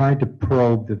 we tried to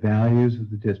probe the values of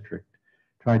the district,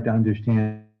 tried to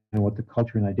understand what the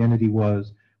culture and identity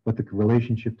was, what the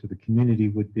relationship to the community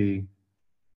would be.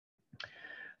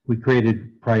 We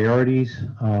created priorities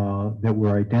that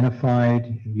were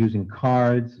identified using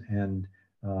cards, and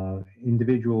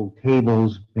individual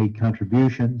tables made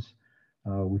contributions,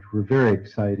 which were very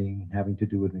exciting, having to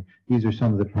do with, these are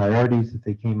some of the priorities that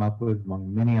they came up with,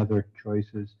 among many other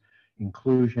choices: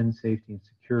 inclusion, safety and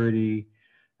security,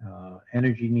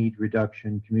 energy need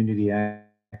reduction, community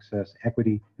access,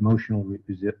 equity, emotional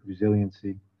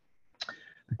resiliency.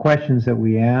 The questions that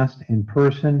we asked in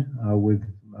person with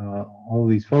all of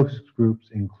these focus groups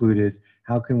included: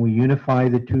 how can we unify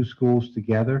the 2 schools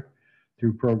together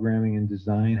through programming and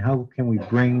design? How can we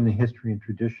bring the history and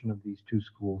tradition of these 2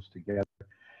 schools together?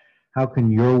 How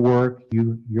can your work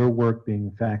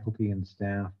being faculty and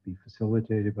staff, be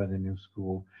facilitated by the new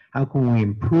school? How can we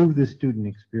improve the student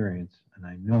experience? And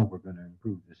I know we're going to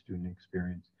improve the student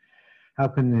experience. How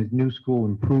can the new school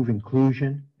improve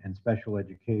inclusion and special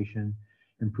education,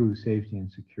 improve safety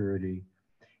and security?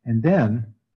 And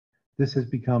then, this has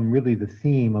become really the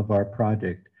theme of our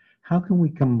project. How can we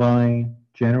combine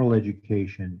general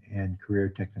education and career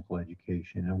technical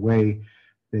education in a way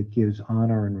that gives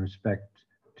honor and respect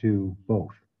to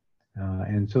both,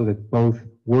 and so that both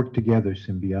work together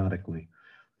symbiotically?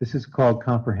 This is called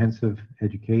comprehensive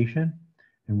education,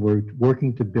 and we're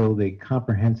working to build a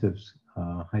comprehensive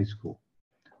high school.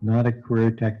 Not a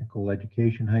career technical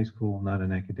education high school, not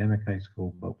an academic high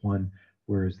school, but one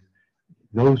where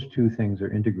those 2 things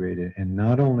are integrated, and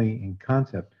not only in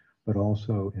concept, but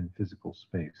also in physical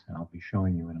space. And I'll be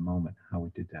showing you in a moment how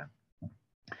we did that.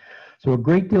 So a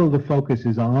great deal of the focus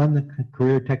is on the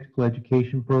career technical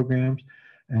education programs,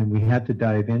 and we had to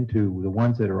dive into the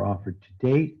ones that are offered to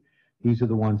date. These are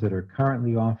the ones that are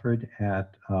currently offered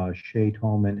at Shea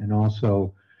Tolman, and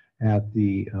also at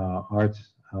the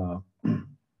Arts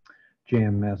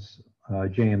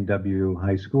JMW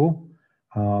High School.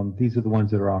 These are the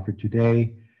ones that are offered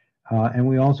today. And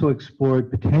we also explored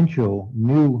potential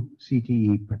new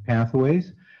CTE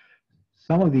pathways.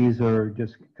 Some of these are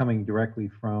just coming directly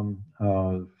from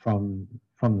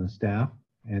the staff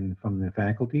and from the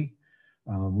faculty.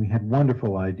 We had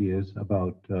wonderful ideas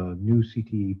about new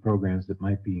CTE programs that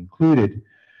might be included,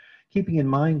 keeping in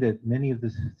mind that many of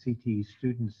the CTE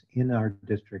students in our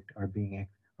district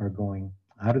are going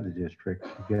out of the district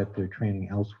to get their training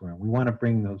elsewhere. And we want to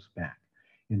bring those back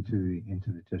into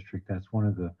the district. That's one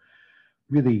of the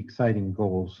really exciting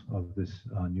goals of this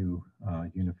new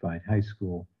unified high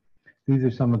school. These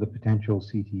are some of the potential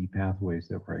CTE pathways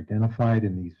that were identified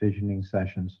in these visioning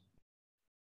sessions.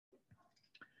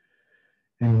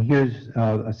 And here's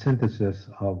a synthesis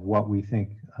of what we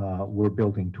think we're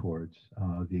building towards.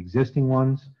 The existing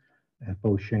ones at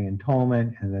both Shea and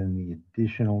Tolman, and then the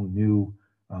additional new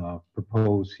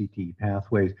proposed CTE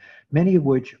pathways, many of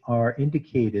which are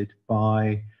indicated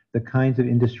by the kinds of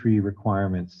industry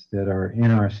requirements that are in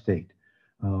our state.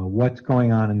 What's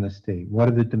going on in the state? What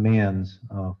are the demands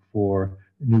for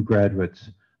new graduates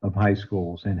of high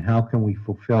schools? And how can we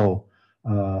fulfill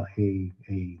a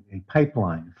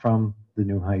pipeline from the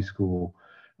new high school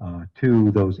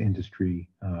to those industry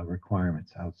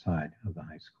requirements outside of the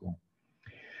high school?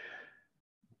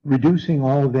 reducing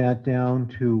all of that down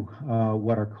to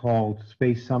what are called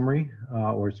space summary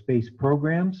or space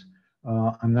programs.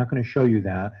 I'm not going to show you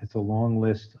that. It's a long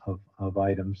list of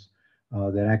items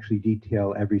that actually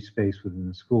detail every space within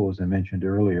the school, as I mentioned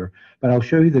earlier. But I'll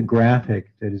show you the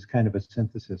graphic that is kind of a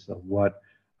synthesis of what,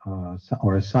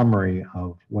 or a summary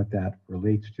of what that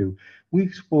relates to. We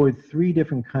explored 3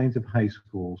 different kinds of high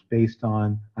schools based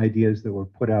on ideas that were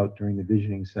put out during the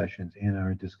visioning sessions and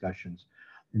our discussions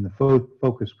in the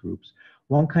focus groups.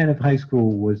 One kind of high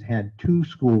school had 2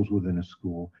 schools within a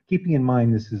school. Keeping in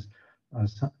mind this is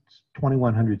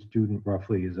 2,100 student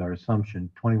roughly is our assumption.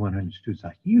 2,100 students,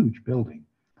 a huge building,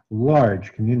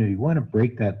 large community. We want to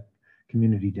break that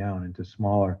community down into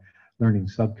smaller learning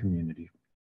sub-community.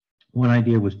 One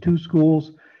idea was 2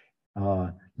 schools,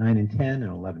 9 and 10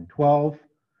 and 11, 12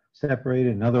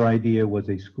 separated. Another idea was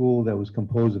a school that was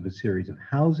composed of a series of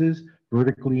houses,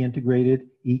 vertically integrated,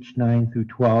 each 9 through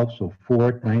 12, so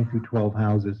 4 9 through 12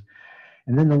 houses.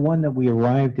 And then the one that we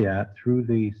arrived at through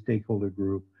the stakeholder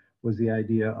group was the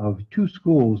idea of 2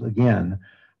 schools again,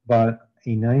 but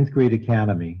a 9th grade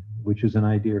academy, which is an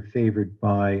idea favored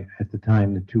by, at the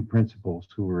time, the 2 principals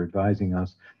who were advising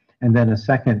us, and then a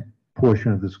second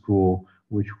portion of the school,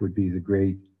 which would be the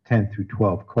grade 10 through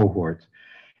 12 cohorts.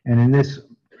 And in this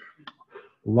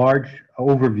large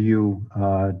overview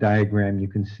diagram, you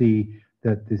can see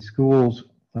that the schools,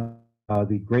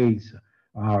 the grades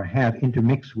have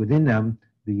intermixed within them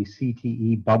the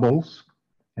CTE bubbles,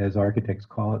 as architects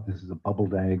call it. This is a bubble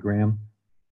diagram.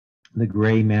 The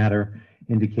gray matter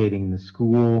indicating the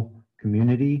school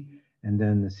community, and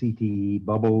then the CTE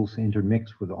bubbles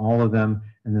intermix with all of them,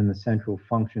 and then the central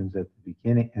functions at the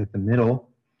beginning, at the middle,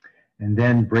 and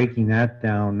then breaking that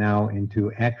down now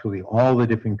into actually all the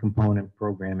different component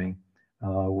programming,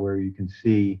 where you can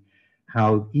see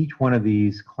how each one of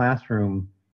these classroom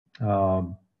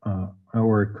or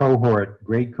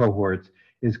grade cohorts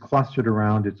is clustered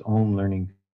around its own learning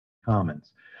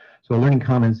commons. So learning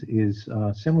commons is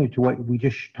similar to what we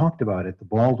just talked about at the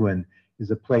Baldwin,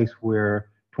 is a place where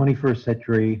 21st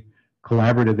century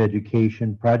collaborative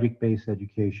education, project-based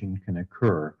education can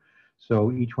occur.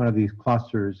 So each one of these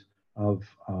clusters of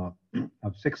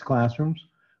 6 classrooms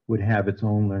would have its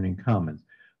own learning commons.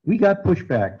 We got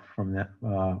pushback from that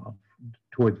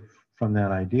from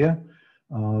that idea.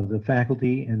 The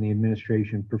faculty and the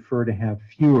administration prefer to have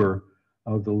fewer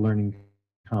of the learning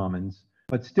commons,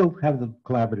 but still have the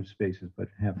collaborative spaces, but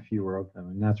have fewer of them,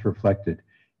 and that's reflected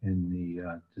in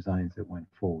the designs that went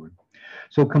forward.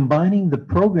 So combining the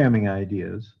programming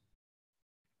ideas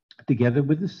together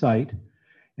with the site,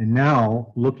 and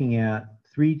now looking at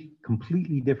 3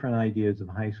 completely different ideas of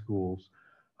high schools,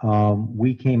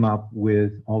 we came up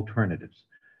with alternatives.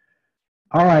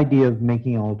 Our idea of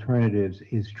making alternatives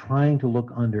is trying to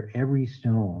look under every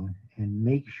stone and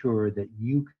make sure that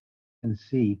you can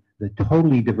see the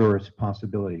totally diverse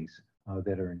possibilities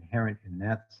that are inherent in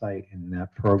that site and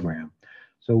that program.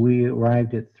 So we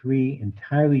arrived at 3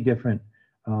 entirely different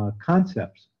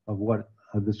concepts of what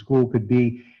the school could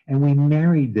be, and we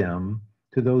married them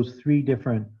to those 3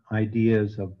 different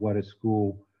ideas of what a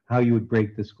school, how you would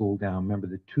break the school down. Remember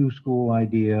the 2-school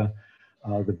idea,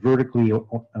 the vertically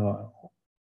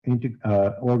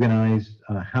organized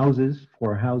houses,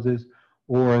 4 houses,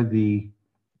 or the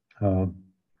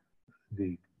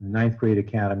 9th grade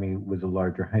academy with a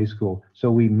larger high school. So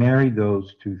we married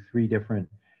those to 3 different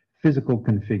physical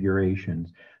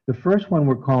configurations. The first one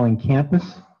we're calling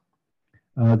campus.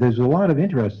 There's a lot of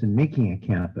interest in making a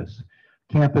campus.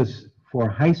 Campus for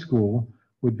high school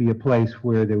would be a place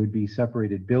where there would be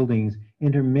separated buildings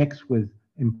intermixed with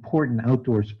important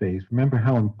outdoor space. Remember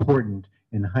how important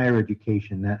in higher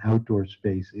education that outdoor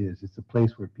space is. It's a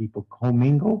place where people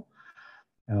commingle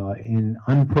in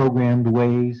unprogrammed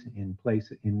ways,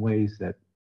 in ways that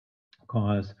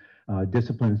cause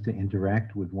disciplines to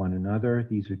interact with one another.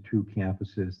 These are 2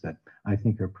 campuses that I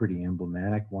think are pretty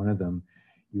emblematic. One of them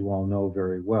you all know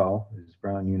very well is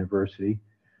Brown University.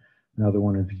 Another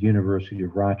one is the University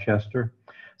of Rochester.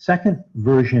 Second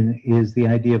version is the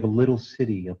idea of a little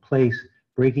city, a place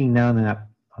breaking down that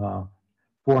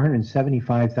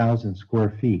 475,000 square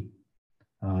feet.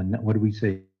 What do we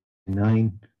say?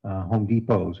 9 Home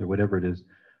Depots or whatever it is.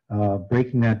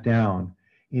 Breaking that down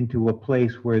into a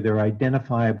place where there are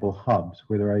identifiable hubs,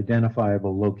 where there are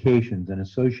identifiable locations, and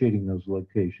associating those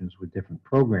locations with different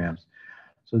programs.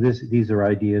 So these are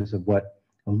ideas of what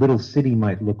a little city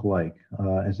might look like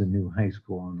as a new high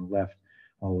school. On the left,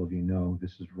 all of you know,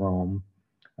 this is Rome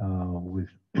with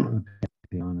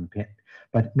Pantheon,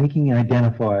 but making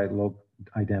identifiable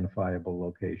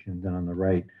locations. And on the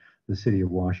right, the city of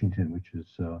Washington, which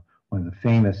is one of the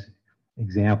famous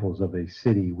examples of a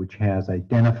city which has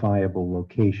identifiable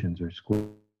locations or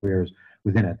squares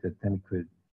within it that then could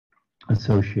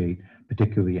associate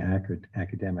particularly accurate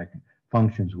academic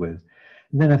functions with.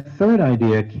 And then a third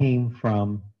idea came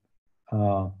from,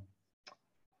 I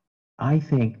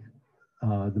think,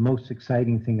 the most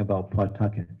exciting thing about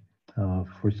Pawtucket.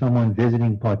 For someone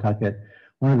visiting Pawtucket,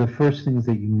 one of the first things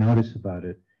that you notice about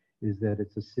it is that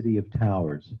it's a city of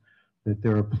towers, that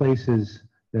there are places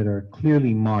that are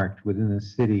clearly marked within the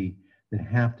city that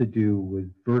have to do with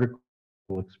vertical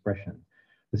expression.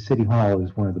 The City Hall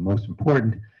is one of the most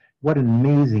important. What an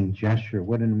amazing gesture,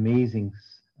 what an amazing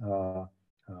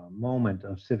moment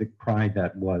of civic pride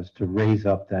that was to raise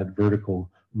up that vertical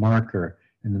marker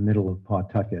in the middle of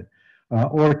Pawtucket.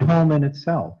 Or Tolman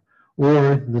itself,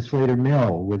 or the Slater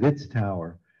Mill with its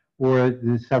tower, or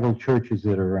the several churches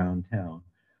that are around town.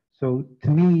 So to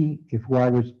me, if I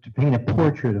was to paint a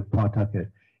portrait of Pawtucket,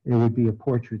 it would be a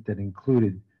portrait that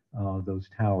included those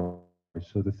towers.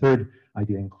 So the third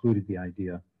idea included the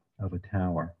idea of a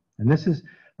tower. And this is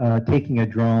taking a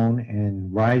drone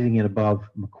and rising it above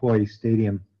McCoy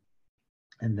Stadium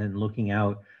and then looking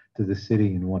out to the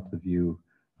city and what the view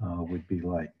would be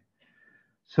like.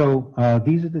 So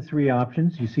these are the three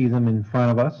options. You see them in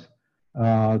front of us.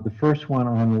 The first one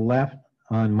on the left,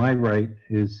 on my right,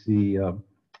 is the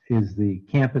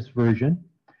campus version.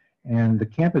 And the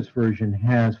campus version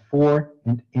has 4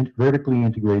 vertically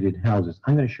integrated houses.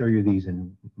 I'm going to show you these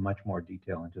in much more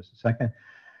detail in just a second.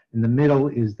 In the middle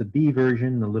is the B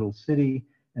version, the little city,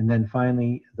 and then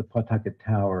finally the Pawtucket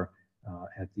Tower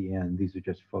at the end. These are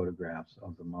just photographs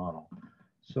of the model.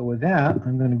 So with that,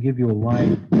 I'm going to give you a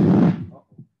live. Don't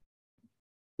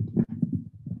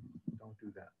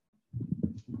do that.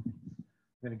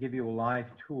 I'm going to give you a live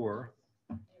tour.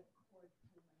 Is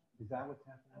that what's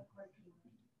happening?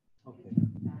 Okay,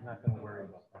 I'm not going to worry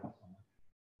about that so much.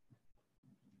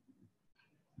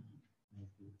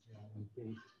 In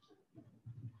case.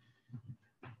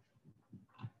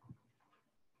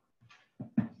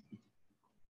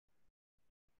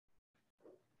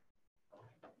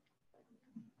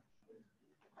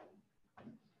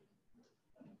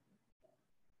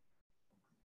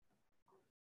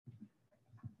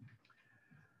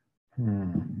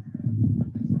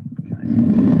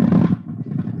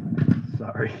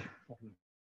 Sorry.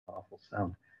 Awful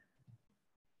sound.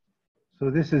 So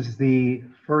this is the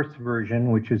first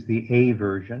version, which is the A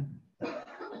version.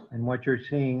 And what you're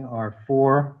seeing are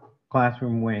 4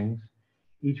 classroom wings.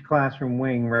 Each classroom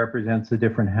wing represents a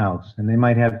different house, and they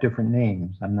might have different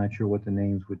names. I'm not sure what the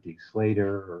names would be, Slater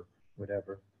or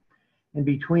whatever. In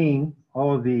between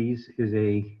all of these is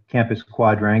a campus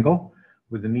quadrangle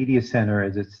with the media center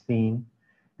as its theme.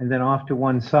 And then off to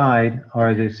one side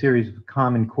are the series of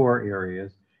common core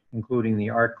areas, including the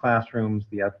art classrooms,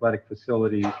 the athletic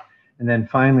facilities, and then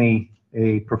finally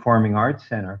a performing arts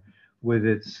center with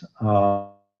its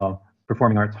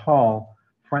performing arts hall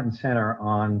front and center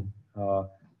on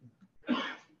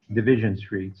Division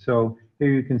Street. So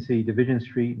here you can see Division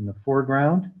Street in the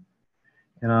foreground.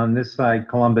 And on this side,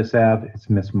 Columbus Ave, it's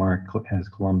mismarked as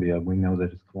Columbia. We know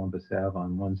that it's Columbus Ave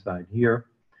on one side here.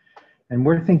 And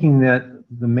we're thinking that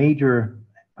the major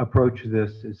approach to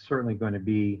this is certainly going to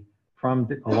be from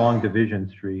along Division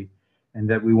Street, and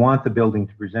that we want the building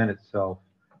to present itself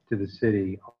to the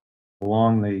city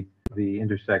along the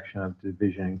intersection of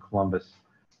Division and Columbus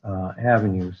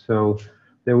Avenue. So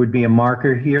there would be a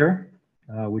marker here,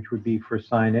 which would be for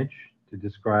signage to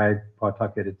describe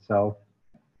Pawtucket itself.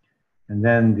 And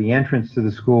then the entrance to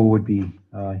the school would be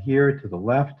here to the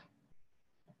left.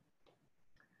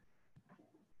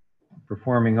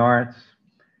 Performing arts.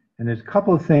 And there's a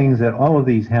couple of things that all of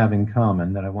these have in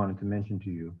common that I wanted to mention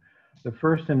to you. The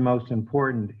first and most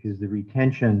important is the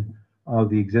retention of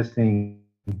the existing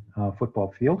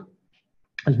football field.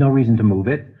 There's no reason to move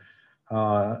it.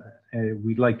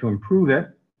 We'd like to improve it,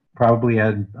 probably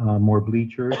add more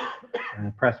bleachers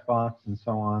and press box and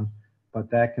so on, but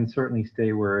that can certainly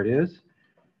stay where it is.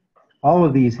 All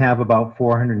of these have about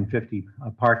 450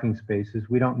 parking spaces.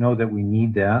 We don't know that we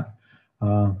need that.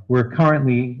 We're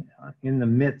currently in the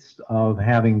midst of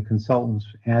having consultants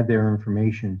add their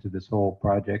information to this whole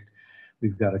project.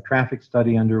 We've got a traffic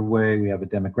study underway. We have a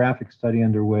demographic study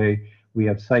underway. We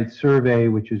have site survey,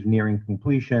 which is nearing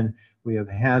completion. We have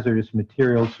hazardous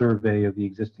material survey of the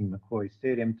existing McCoy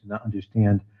Stadium to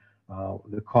understand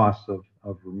the costs of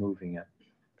removing it.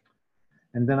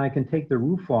 And then I can take the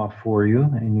roof off for you,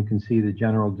 and you can see the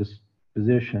general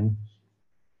disposition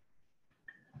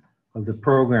of the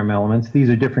program elements. These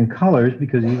are different colors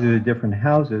because these are the different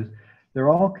houses. They're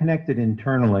all connected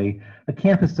internally. A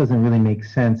campus doesn't really make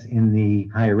sense in the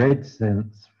higher ed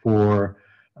sense for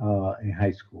a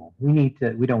high school. We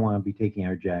don't want to be taking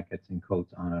our jackets and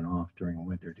coats on and off during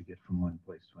winter to get from one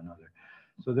place to another.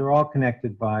 So they're all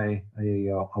connected by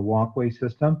a walkway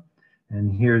system.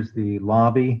 And here's the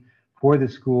lobby for the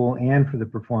school and for the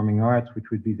performing arts,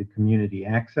 which would be the community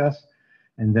access.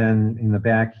 And then in the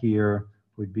back here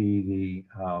would be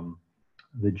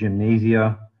the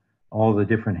gymnasia, all the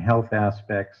different health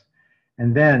aspects.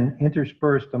 And then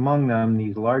interspersed among them,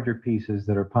 these larger pieces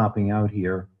that are popping out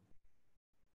here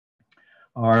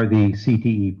are the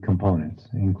CTE components,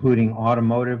 including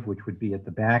automotive, which would be at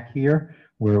the back here,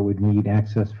 where it would need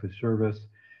access for service,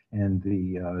 and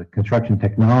the construction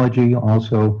technology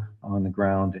also on the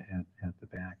ground at the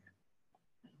back.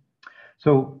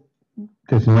 So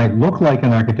this might look like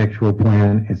an architectural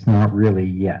plan. It's not really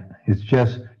yet. It's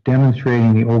just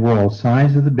demonstrating the overall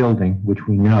size of the building, which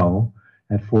we know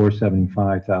at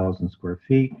 475,000 square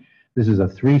feet. This is a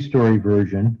 3-story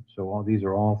version, so all these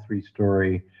are all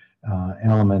 3-story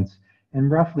elements,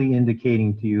 and roughly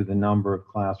indicating to you the number of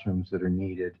classrooms that are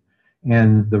needed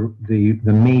and the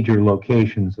major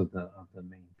locations of the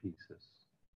main pieces.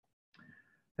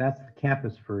 That's the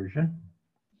campus version.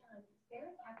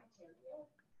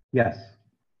 Yes,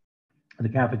 the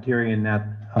cafeteria in that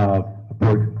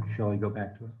approach. Shall I go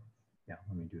back to it? Yeah,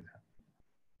 let me do that.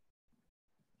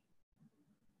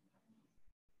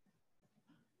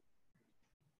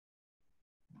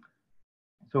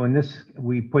 So in this,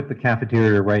 we put the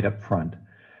cafeteria right up front.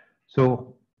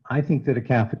 So I think that a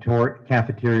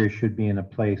cafeteria should be in a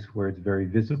place where it's very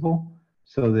visible,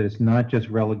 so that it's not just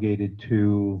relegated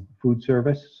to food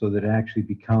service, so that it actually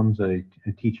becomes a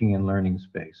teaching and learning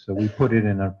space. So we put it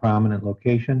in a prominent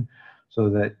location so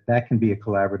that that can be a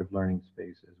collaborative learning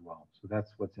space as well. So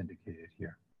that's what's indicated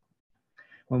here.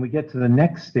 When we get to the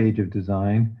next stage of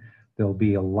design, there'll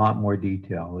be a lot more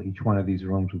detail. Each one of these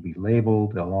rooms will be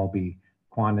labeled. They'll all be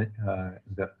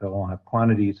they'll all have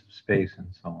quantities of space and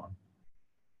so on.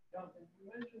 Jonathan, you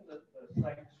mentioned the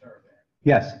site survey.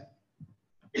 Yes.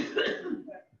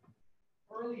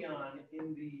 Early on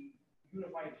in the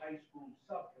Unified High School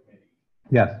Subcommittee,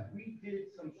 Yes. we did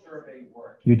some survey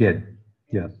work. You did.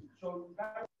 Yes. So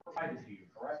that was provided to you,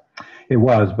 correct? It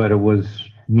was, but it was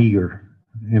meager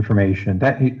information.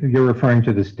 That you're referring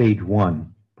to the stage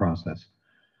 1 process.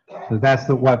 So that's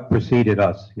what preceded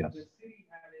us. Yes. The city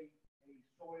had a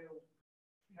soil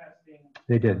testing.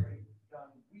 They did. Done.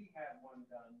 We had one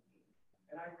done.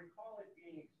 And I recall it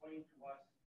being explained to us,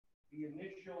 the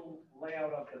initial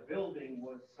layout of the building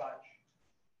was such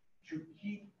to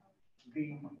keep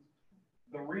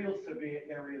the real severe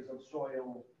areas of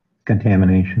soil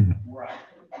Contamination. right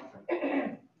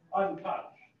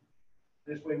untouched.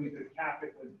 This way we could cap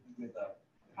it with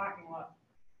a parking lot.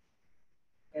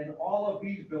 And all of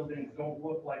these buildings don't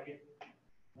look like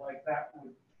that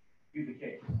would be the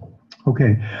case.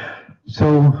 Okay.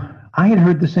 So I had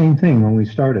heard the same thing when we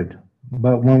started,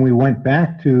 but when we went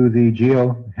back to the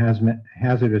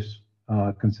geohazardous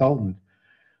consultant,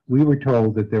 we were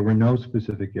told that there were no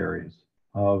specific areas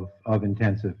of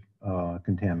intensive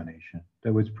contamination.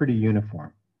 That was pretty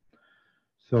uniform.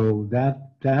 So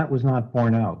that was not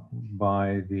borne out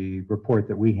by the report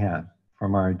that we had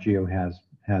from our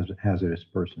geohazardous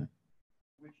person.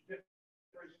 Which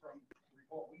differs from the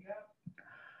report we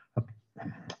have?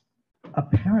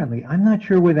 Apparently, I'm not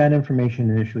sure where that information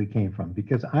initially came from,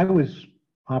 because I was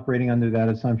operating under that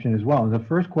assumption as well. And the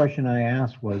first question I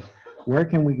asked was, where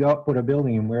can we go put a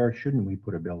building and where shouldn't we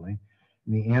put a building?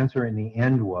 And the answer in the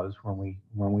end was, when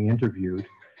we interviewed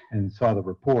and saw the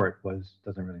report, was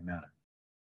doesn't really matter.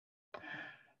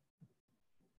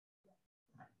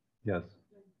 Yes.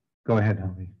 Go ahead,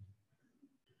 Holly.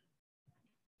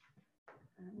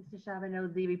 Mr. Charbonneau,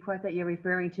 the report that you're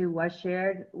referring to was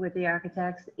shared with the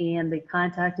architects, and the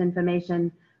contact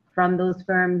information from those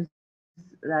firms,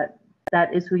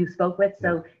 that is who you spoke with.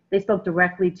 So they spoke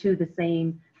directly to the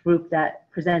same group that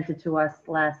presented to us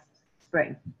last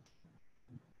spring.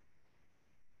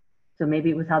 So maybe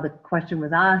it was how the question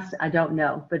was asked, I don't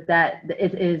know, but that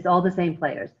it is all the same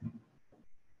players.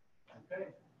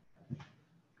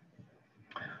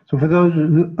 So for those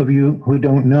of you who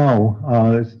don't know,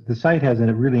 the site has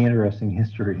a really interesting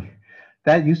history.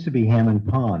 That used to be Hammond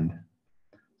Pond.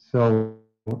 So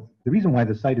the reason why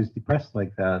the site is depressed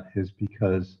like that is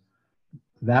because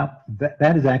that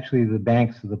is actually the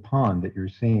banks of the pond that you're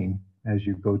seeing as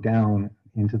you go down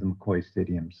into the McCoy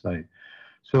Stadium site.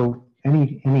 So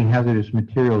any hazardous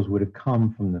materials would have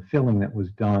come from the filling that was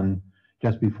done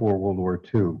just before World War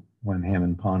II, when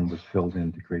Hammond Pond was filled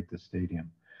in to create the stadium.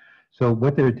 So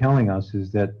what they're telling us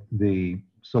is that the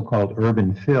so-called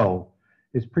urban fill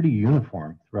is pretty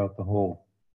uniform throughout the whole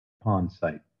pond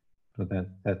site. So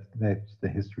that's the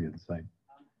history of the site.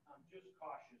 I'm just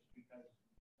cautious because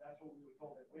that's what we were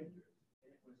told at Winters.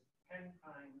 It was 10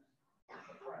 times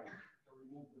the price to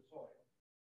remove the soil.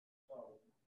 So,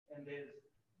 and there's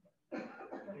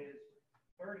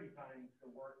 30 times the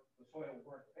soil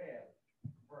work there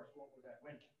versus what was at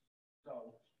Winters.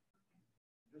 So,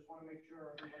 just want to make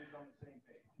sure everybody's on the same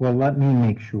page. Well, let me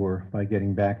make sure by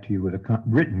getting back to you with a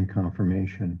written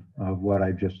confirmation of what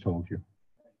I've just told you.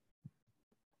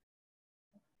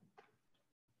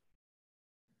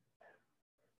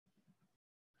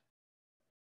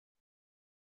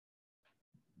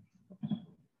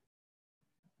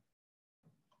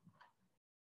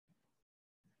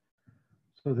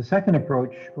 So the second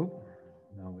approach, oh,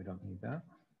 no, we don't need that.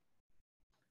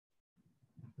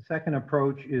 The second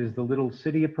approach is the little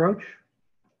city approach.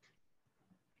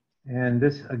 And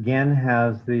this again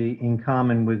has in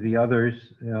common with the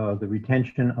others, the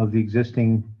retention of the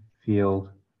existing field,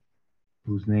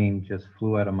 whose name just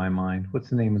flew out of my mind. What's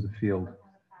the name of the field?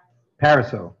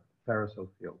 Pariseau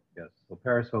Field, yes. So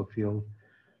Pariseau Field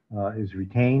is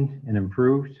retained and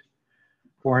improved.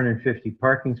 450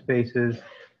 parking spaces,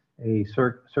 a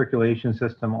circulation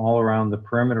system all around the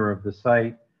perimeter of the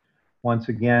site. Once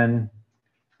again,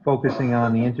 focusing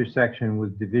on the intersection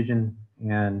with Division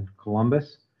and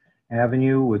Columbus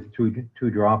Avenue with two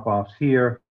drop-offs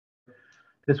here.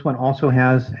 This one also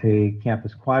has a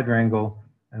campus quadrangle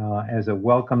as a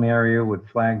welcome area with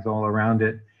flags all around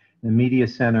it. The media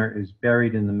center is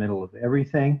buried in the middle of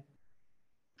everything.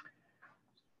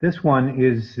 This one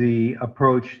is the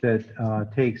approach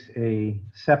that takes a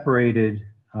separated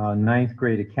 9th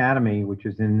grade academy, which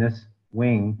is in this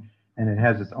wing, and it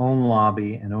has its own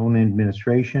lobby and own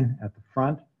administration at the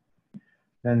front.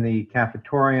 Then the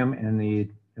cafetorium and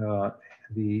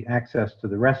the access to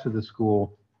the rest of the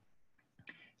school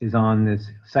is on this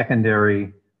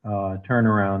secondary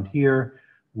turnaround here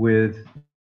with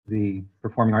the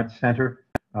Performing Arts Center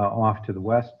off to the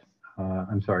west,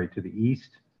 to the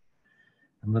east.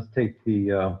 And let's take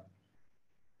the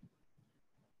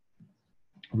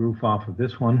roof off of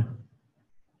this one.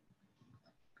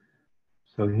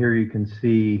 So here you can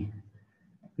see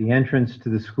the entrance to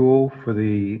the school for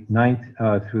the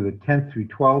 9th through the 10th through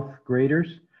 12th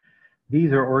graders.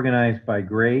 These are organized by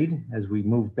grade. As we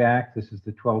move back, this is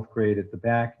the 12th grade at the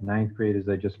back, 9th grade, as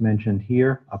I just mentioned,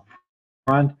 here up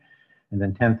front, and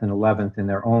then 10th and 11th in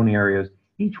their own areas,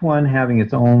 each one having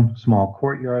its own small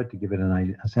courtyard to give it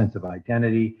a sense of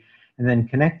identity. And then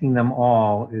connecting them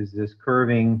all is this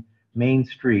curving main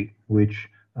street, which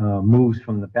moves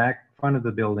from the front of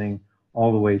the building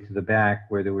all the way to the back,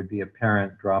 where there would be a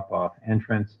parent drop-off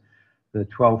entrance. The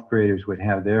 12th graders would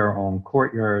have their own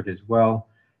courtyard as well.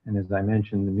 And as I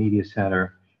mentioned, the media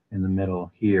center in the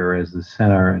middle here as the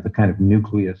center, the kind of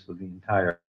nucleus of the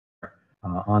entire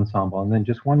ensemble. And then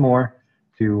just one more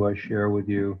to share with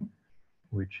you,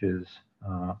 which is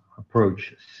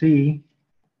approach C,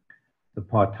 the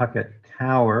Pawtucket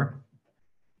Tower.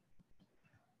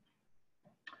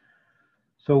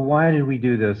 So why did we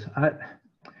do this?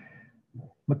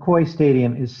 McCoy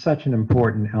Stadium is such an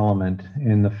important element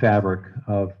in the fabric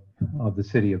of the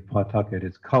city of Pawtucket,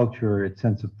 its culture, its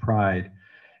sense of pride.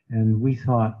 And we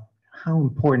thought how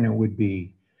important it would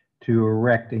be to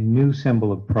erect a new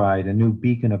symbol of pride, a new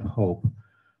beacon of hope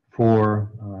for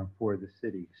the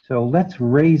city. So let's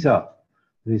raise up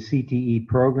the CTE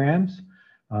programs,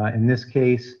 in this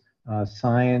case,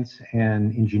 science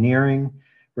and engineering,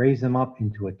 raise them up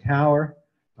into a tower,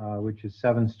 which is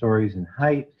 7 stories in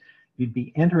height. You'd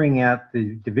be entering at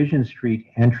the Division Street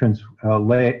entrance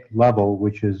level,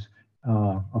 which is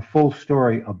a full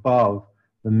story above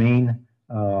the main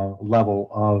level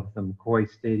of the McCoy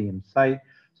Stadium site.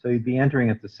 So you'd be entering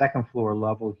at the 2nd floor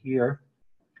level here.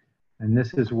 And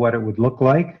this is what it would look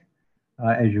like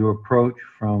as you approach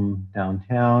from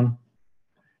downtown.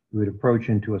 You would approach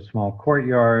into a small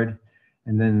courtyard,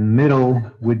 and then in the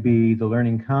middle would be the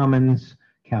Learning Commons,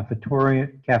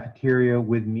 cafeteria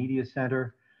with media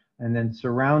center, and then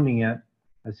surrounding it,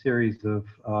 a series of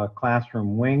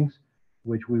classroom wings,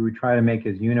 which we would try to make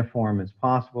as uniform as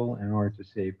possible in order to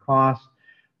save costs.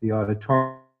 The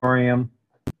auditorium,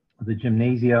 the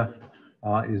gymnasia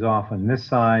is off on this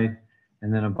side,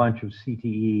 and then a bunch of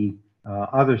CTE,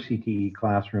 other CTE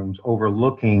classrooms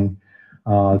overlooking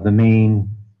the main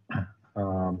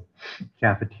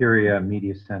cafeteria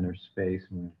media center space.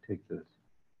 I'm going to take the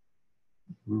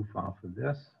roof off of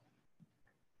this.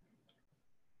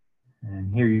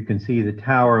 And here you can see the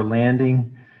tower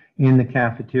landing in the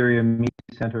cafeteria media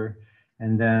center,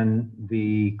 and then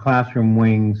the classroom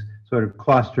wings sort of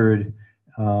clustered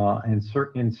and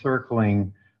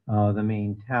encircling the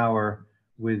main tower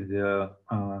with the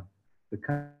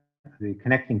the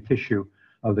connecting tissue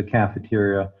of the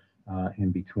cafeteria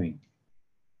in between.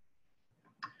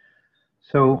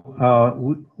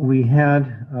 So we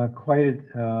had quite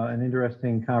an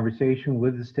interesting conversation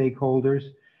with the stakeholders.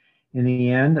 In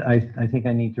the end, I think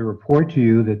I need to report to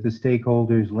you that the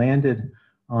stakeholders landed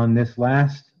on this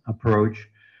last approach.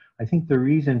 I think the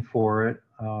reason for it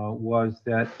was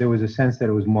that there was a sense that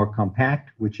it was more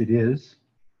compact, which it is.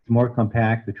 It's more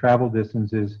compact. The travel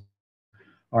distances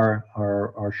are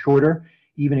shorter,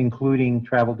 even including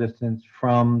travel distance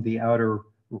from the outer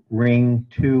ring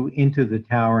into the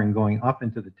tower and going up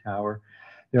into the tower.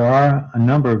 There are a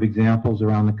number of examples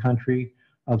around the country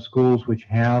of schools which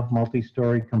have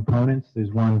multi-story components.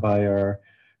 There's one by our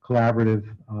collaborative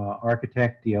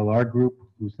architect, DLR Group,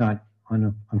 who's not,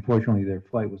 unfortunately, their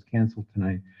flight was canceled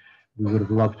tonight. We would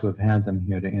have loved to have had them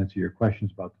here to answer your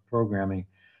questions about the programming.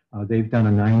 They've done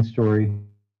a 9-story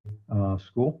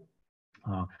school.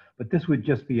 But this would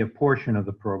just be a portion of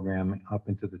the program up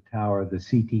into the tower, the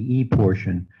CTE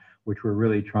portion, which we're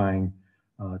really trying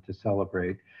to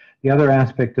celebrate. The other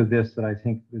aspect of this that I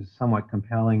think is somewhat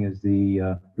compelling is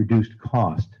the reduced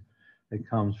cost that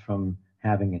comes from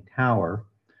having a tower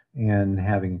and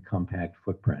having a compact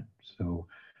footprint. So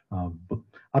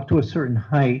up to a certain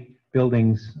height,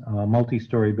 buildings,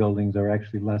 multi-story buildings are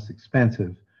actually less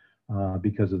expensive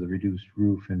because of the reduced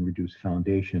roof and reduced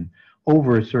foundation.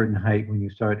 Over a certain height, when you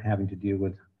start having to deal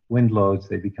with wind loads,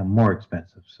 they become more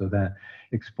expensive. So that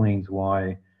explains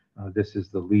why this is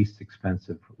the least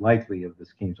expensive likely of the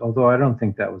schemes, although I don't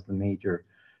think that was the major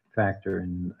factor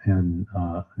in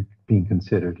being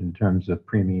considered in terms of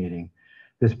premiating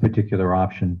this particular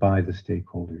option by the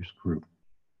stakeholders group.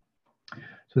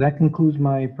 So that concludes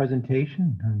my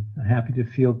presentation. I'm happy to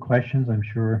field questions. I'm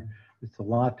sure it's a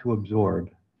lot to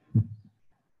absorb.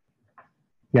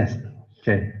 Yes,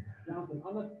 Jay. Jonathan,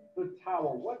 on the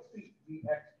tower, what's the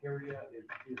exterior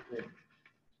is it?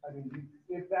 I mean,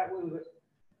 if that was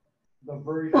the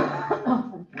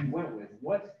version we went with,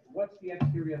 what's the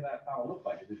exterior of that tower look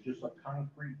like? Is it just a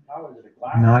concrete tower? Is it a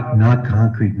glass tower? Not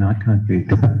concrete, not concrete.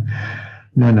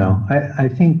 No. I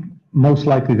think most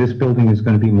likely this building is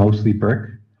going to be mostly brick.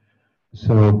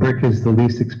 So brick is the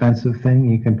least expensive thing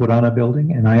you can put on a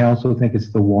building, and I also think it's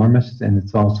the warmest, and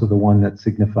it's also the one that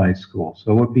signifies school.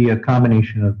 So it would be a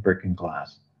combination of brick and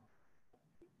glass.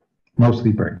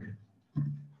 Mostly brick.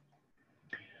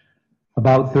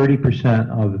 About 30%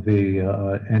 of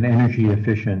an energy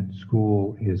efficient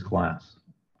school is glass.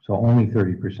 So only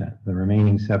 30%. The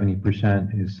remaining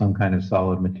 70% is some kind of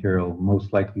solid material,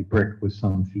 most likely brick with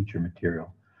some feature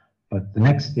material. But the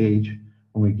next stage,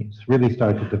 when we really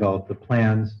start to develop the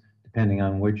plans, depending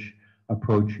on which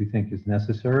approach you think is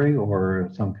necessary or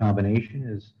some combination,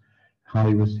 as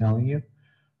Holly was telling you,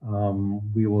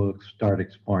 we will start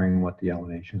exploring what the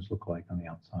elevations look like on the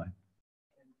outside.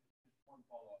 One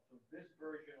follow-up. So this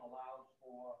version allows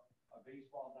for a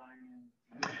baseball diamond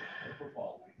with a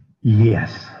football league.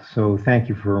 Yes, so thank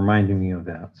you for reminding me of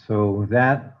that. So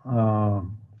that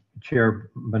Chair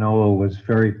Bonolo was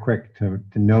very quick to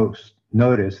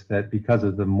notice that because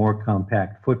of the more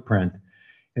compact footprint,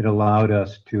 it allowed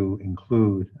us to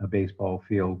include a baseball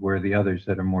field where the others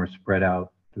that are more spread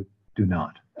out do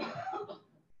not.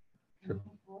 So.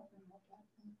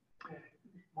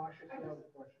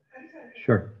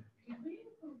 Sure.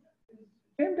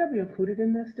 JMW included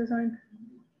in this design?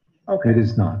 Okay. It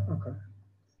is not. Okay.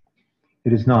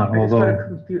 It is not,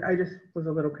 although. I just was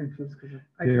a little confused because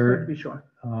I just wanted to be sure.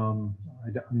 I'm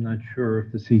not sure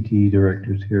if the CTE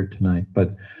director is here tonight,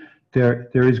 but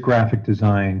there is graphic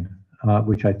design,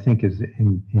 which I think is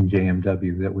in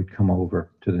JMW, that would come over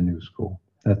to the new school.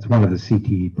 That's one of the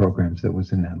CTE programs that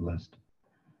was in that list.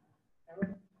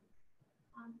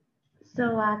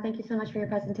 So thank you so much for your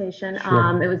presentation.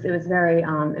 Sure. It was very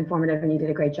informative, and you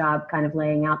did a great job kind of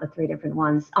laying out the 3 different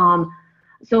ones.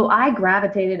 So I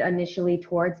gravitated initially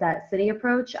towards that city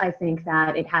approach. I think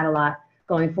that it had a lot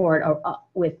going forward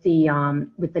with the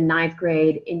 9th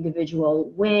grade individual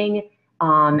wing,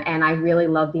 and I really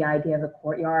love the idea of the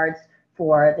courtyards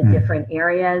for the different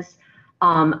areas.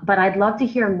 But I'd love to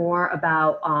hear more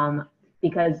about,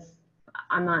 because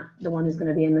I'm not the one who's going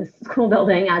to be in this school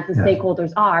building as the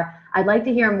stakeholders are. I'd like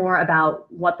to hear more about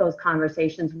what those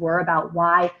conversations were about,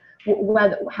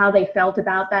 how they felt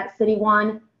about that city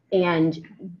one, and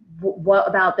what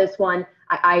about this one.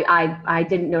 I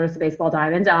didn't notice the baseball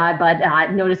diamond,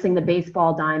 but noticing the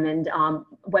baseball diamond,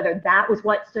 whether that was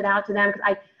what stood out to them,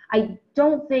 because I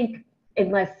don't think,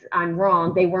 unless I'm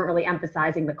wrong, they weren't really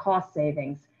emphasizing the cost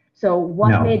savings. So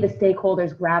what made the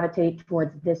stakeholders gravitate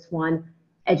towards this one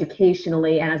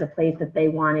educationally and as a place that they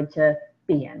wanted to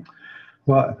be in?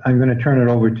 Well, I'm going to turn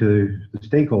it over to the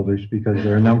stakeholders because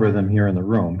there are a number of them here in the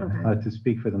room Okay. to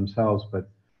speak for themselves. But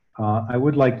I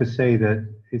would like to say that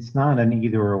it's not an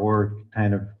either or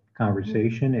kind of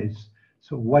conversation. It's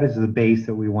so what is the base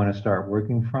that we want to start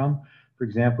working from? For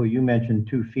example, you mentioned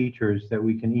 2 features that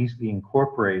we can easily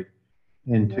incorporate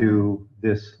into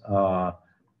this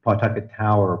Pawtucket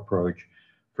Tower approach.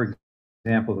 For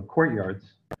example, the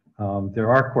courtyards. There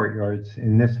are courtyards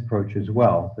in this approach as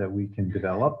well that we can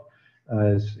develop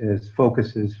as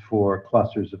focuses for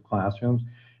clusters of classrooms.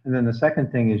 And then the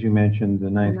second thing is you mentioned the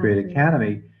 9th grade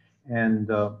academy.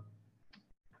 And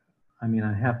I mean,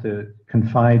 I have to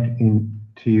confide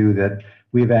to you that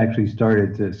we've actually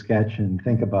started to sketch and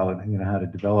think about, you know, how to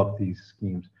develop these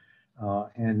schemes.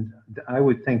 And I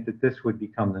would think that this would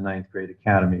become the 9th grade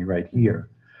academy right here.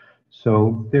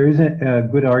 So there is a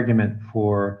good argument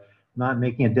for not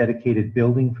making a dedicated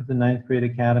building for the 9th grade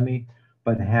academy,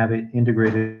 but have it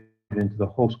integrated into the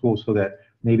whole school so that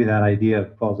maybe that idea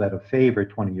falls out of favor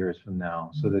 20 years from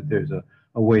now, so that there's a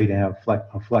way to have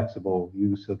a flexible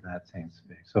use of that same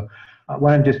space. So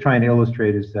what I'm just trying to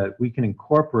illustrate is that we can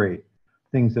incorporate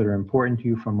things that are important to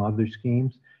you from other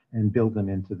schemes and build them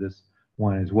into this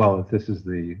one as well, if this is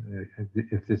the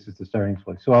starting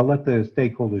place. So I'll let the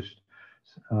stakeholders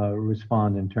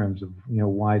respond in terms of, you know,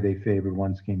 why they favor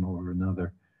one scheme over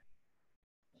another.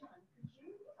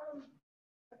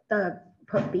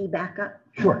 Put B back up.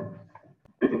 Sure.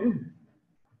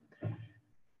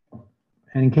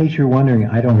 And in case you're wondering,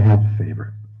 I don't have a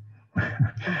favorite.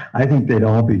 I think they'd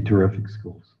all be terrific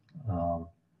schools.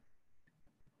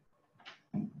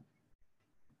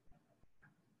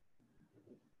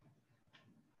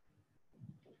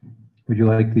 Would you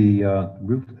like the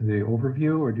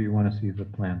overview, or do you want to see the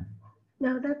plan?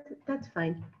 No, that's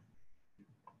fine.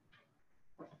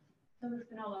 So Ms.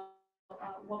 Canola,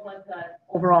 what was the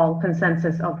overall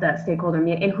consensus of that stakeholder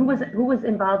meeting, and who was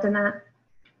involved in that?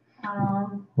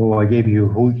 Oh, I gave you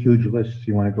a huge list.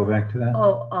 You want to go back to that?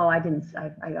 Oh, I didn't.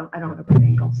 I don't have a good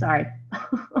angle. Sorry.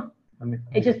 I mean,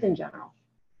 It's just in general.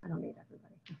 I don't need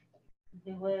everybody.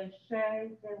 There was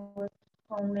Shay, there was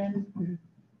Coleman,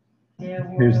 there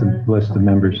was. Here's the list of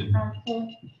members. Council,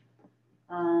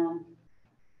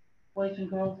 Boys and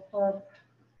Girls Club.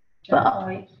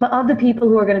 But of the people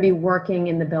who are going to be working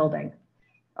in the building,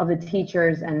 of the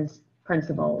teachers and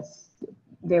principals,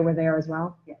 they were there as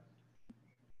well? Yeah.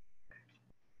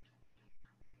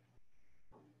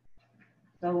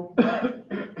 So,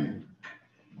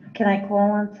 can I call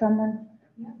on someone?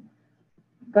 Yeah.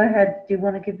 Go ahead, do you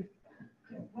want to give?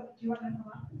 What, do you want to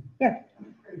know? Yeah.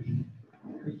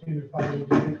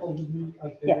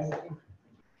 Yes.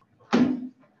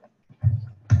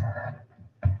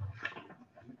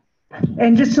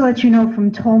 And just to let you know,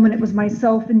 from Tolman, it was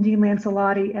myself and Dean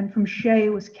Lancelotti, and from Shea,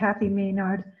 it was Kathy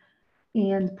Maynard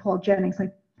and Paul Jennings. I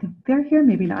think they're here,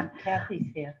 maybe not. Kathy's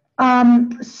here.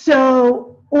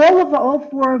 So all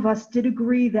 4 of us did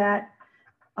agree that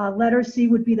letter C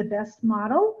would be the best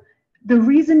model. The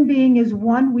reason being is,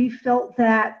 one, we felt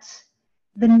that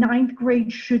the 9th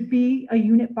grade should be a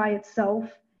unit by itself,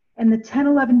 and the 10,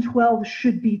 11, 12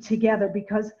 should be together,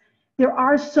 because there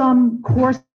are some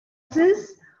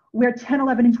courses where 10,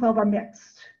 11, and 12 are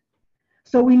mixed.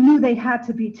 So we knew they had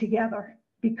to be together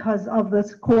because of the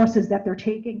courses that they're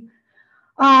taking.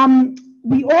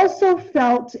 We also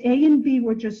felt A and B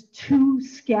were just too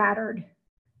scattered.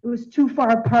 It was too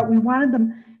far apart. We wanted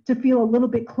them to feel a little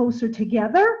bit closer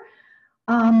together.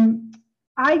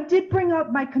 I did bring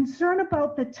up my concern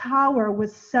about the tower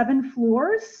was 7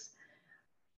 floors,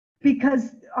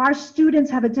 because our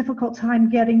students have a difficult time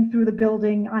getting through the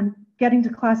building, getting to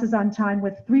classes on time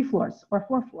with 3 floors or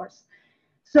 4 floors.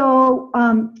 So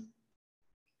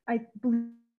I believe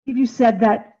you said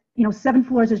that, you know, 7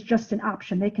 floors is just an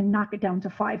option. They can knock it down to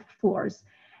 5 floors.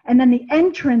 And then the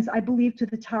entrance, I believe, to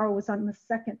the tower was on the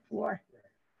 2nd floor.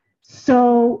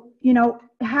 So, you know,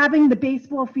 having the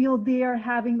baseball field there,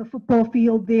 having the football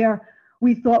field there,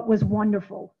 we thought was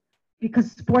wonderful,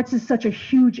 because sports is such a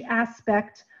huge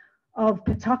aspect of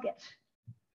Pawtucket.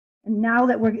 And now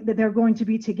that they're going to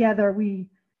be together, we,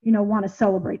 you know, want to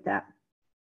celebrate that.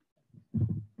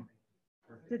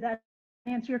 Did that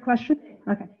answer your question?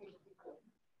 Okay.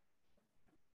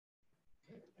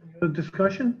 The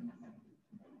discussion?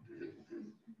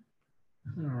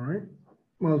 All right.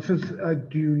 Well, since,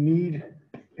 do you need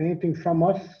anything from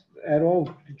us at all,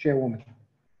 Chairwoman?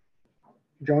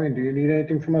 Joanne, do you need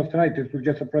anything from us tonight? This was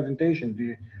just a presentation. Do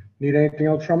you need anything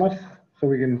else from us so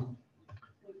we can?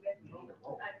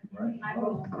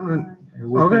 It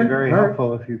would be very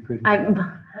helpful if you could.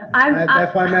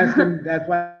 That's why I'm asking. That's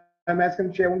why I'm asking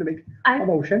the Chairwoman to make a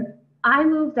motion. I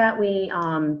move that we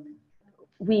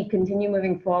we continue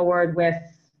moving forward with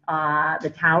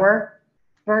the tower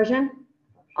version.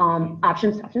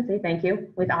 Option C, thank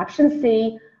you, with option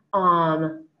C.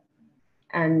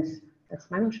 And that's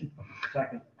my motion.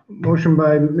 Second. Motion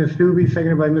by Ms. Doobie,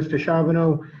 seconded by Mr.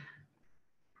 Charbonneau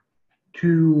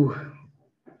to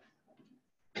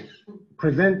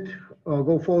present,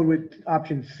 go forward with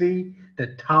option C,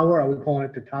 the tower, are we calling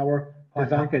it the tower?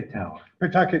 Pawtucket Tower.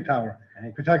 Pawtucket Tower,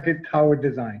 Pawtucket Tower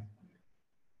design.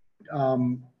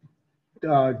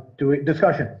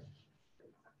 Discussion.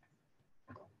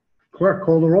 Clerk,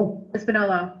 call the roll. Ms.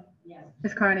 Bonello. Yes.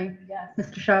 Ms. Carney. Yes.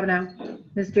 Mr. Charbonneau.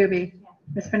 Ms. Doobie.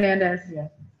 Ms. Fernandez. Yes.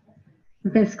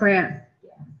 Ms. Grant.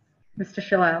 Mr.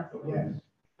 Shalal.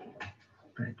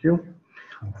 Thank you.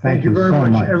 Thank you you very so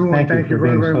much, much. everyone. Thank you Thank you for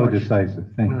very, being very so much. decisive.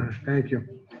 Thank you. Thank you.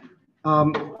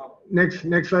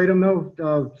 Next item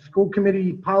though, school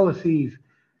committee policies.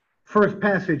 First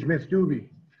passage, Ms. Doobie.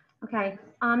 Okay,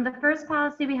 the first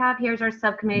policy we have here is our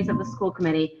subcommittees of the school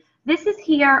committee. This is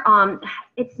here,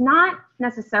 it's not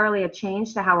necessarily a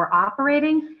change to how we're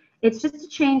operating. It's just a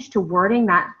change to wording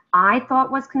that I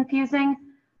thought was confusing.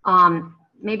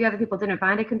 Maybe other people didn't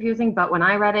find it confusing, but when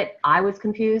I read it, I was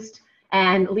confused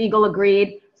and legal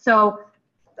agreed. So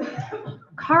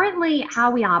currently how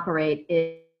we operate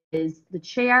is the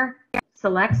chair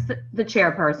selects the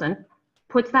chairperson,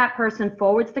 puts that person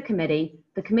forward to the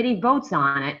committee votes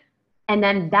on it, and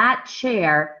then that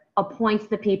chair appoints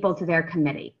the people to their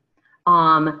committee.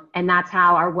 And that's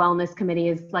how our wellness committee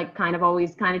is like kind of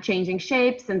always kind of changing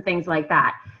shapes and things like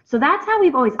that. So that's how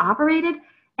we've always operated.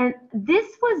 And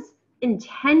this was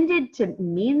intended to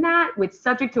mean that with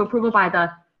subject to approval by the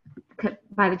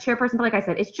chairperson. But like I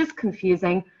said, it's just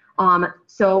confusing.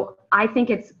 So I think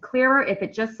it's clearer if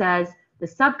it just says the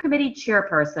subcommittee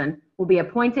chairperson will be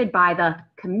appointed by the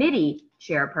committee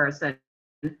chairperson,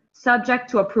 subject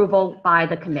to approval by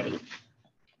the committee,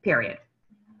 period.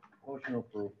 Motion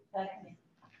approved.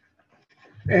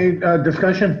 Any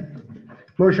discussion?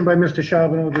 Motion by Mr.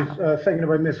 Charbonneau, seconded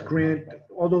by Ms. Grant.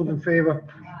 All those in favor?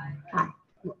 Aye.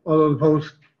 All those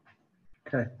opposed?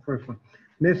 Okay, first one.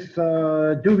 Ms.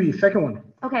 Doobie, second one.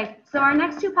 Okay, so our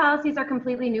next two policies are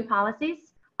completely new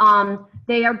policies.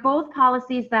 They are both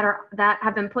policies that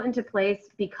have been put into place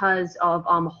because of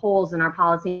holes in our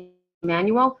policy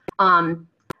manual.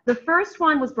 The first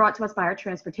one was brought to us by our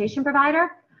transportation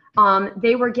provider.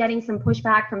 They were getting some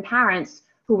pushback from parents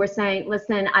who were saying,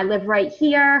 listen, I live right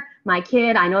here, my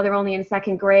kid, I know they're only in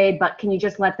second grade, but can you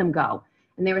just let them go?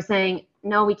 And they were saying,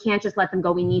 no, we can't just let them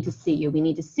go. We need to see you. We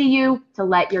need to see you to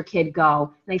let your kid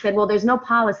go. And they said, well, there's no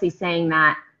policy saying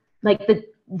that. Like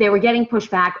they were getting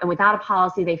pushback, and without a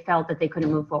policy, they felt that they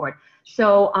couldn't move forward.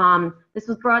 So this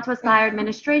was brought to us by our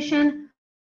administration.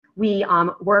 We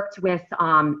worked with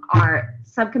our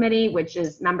subcommittee, which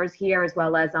is members here, as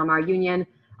well as our union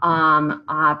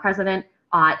president,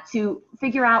 to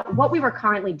figure out what we were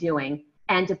currently doing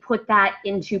and to put that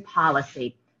into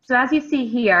policy. So as you see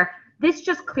here, this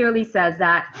just clearly says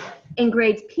that in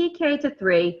grades PK to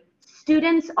 3,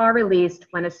 students are released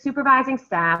when a supervising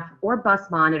staff or bus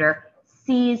monitor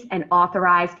sees an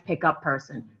authorized pickup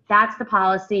person. That's the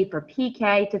policy for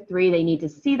PK to 3. They need to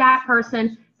see that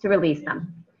person to release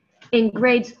them. In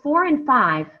grades 4 and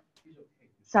 5,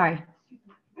 sorry.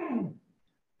 Can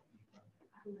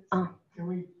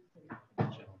we,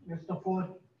 Mr. Ford?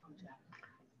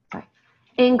 Sorry.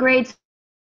 In grades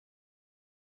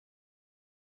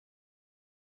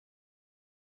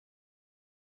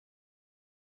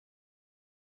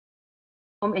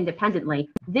independently,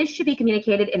 this should be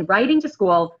communicated in writing to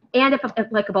school and, if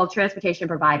applicable, transportation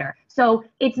provider. So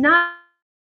it's not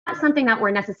something that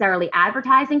we're necessarily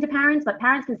advertising to parents, but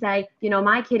parents can say, you know,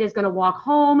 my kid is going to walk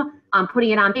home, I'm putting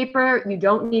it on paper, you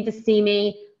don't need to see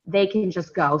me, they can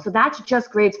just go. So that's just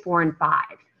grades 4 and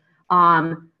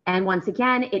 5. And once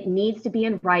again, it needs to be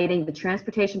in writing. The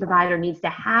transportation provider needs to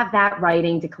have that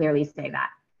writing to clearly say that.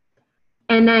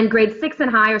 And then grades 6 and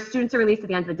higher, students are released at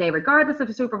the end of the day, regardless of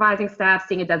the supervising staff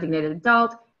seeing a designated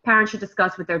adult. Parents should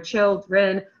discuss with their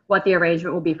children what the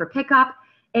arrangement will be for pickup.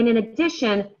 And in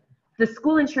addition, the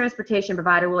school and transportation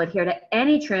provider will adhere to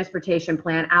any transportation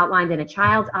plan outlined in a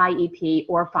child's IEP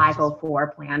or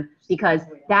 504 plan, because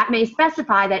that may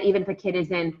specify that even if a kid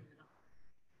is in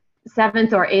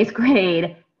 7th or 8th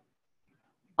grade,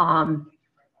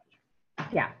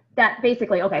 that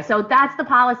basically, okay, so that's the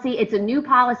policy. It's a new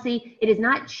policy. It is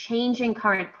not changing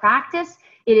current practice.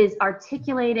 It is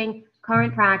articulating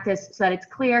current practice so that it's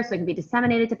clear, so it can be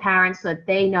disseminated to parents so that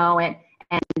they know it,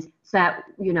 and so that,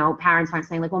 you know, parents aren't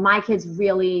saying like, well, my kid's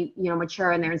really, you know,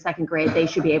 mature and they're in 2nd grade. They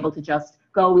should be able to just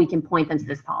go. We can point them to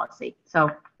this policy.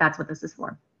 So that's what this is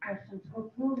for.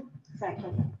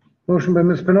 Second. Motion by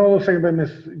Ms. Pinolo, second by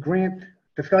Ms. Grant.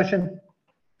 Discussion?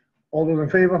 All those in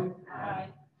favor? Aye.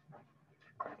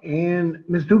 And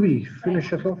Ms. Doobie,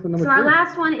 finish us off with number So our three.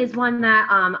 last one is one that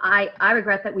I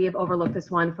regret that we have overlooked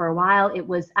this one for a while. It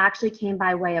was actually came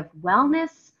by way of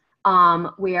wellness,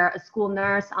 where a school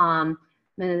nurse,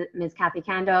 Ms. Kathy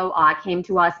Kando, came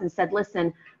to us and said,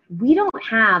 listen, we don't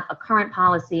have a current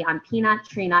policy on peanut,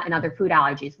 tree nut, and other food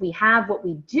allergies. We have what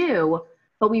we do,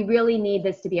 but we really need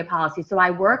this to be a policy. So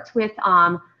I worked with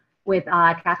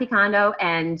Kathy Kondo,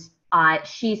 and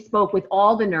she spoke with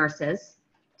all the nurses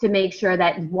to make sure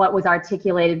that what was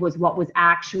articulated was what was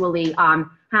actually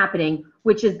happening,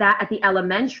 which is that at the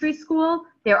elementary school,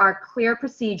 there are clear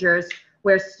procedures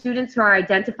where students who are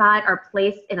identified are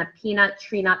placed in a peanut,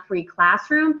 tree nut-free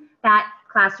classroom. That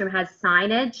classroom has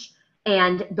signage,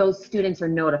 and those students are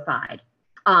notified.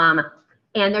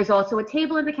 And there's also a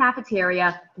table in the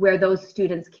cafeteria where those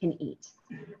students can eat.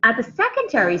 At the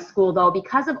secondary school, though,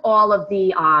 because of all of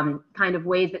the kind of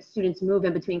ways that students move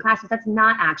in between classes, that's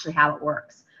not actually how it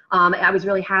works. I was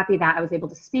really happy that I was able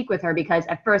to speak with her, because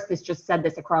at first this just said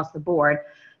this across the board.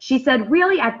 She said,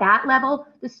 really at that level,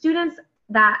 the students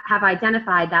that have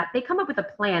identified that, they come up with a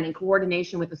plan in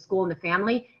coordination with the school and the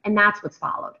family, and that's what's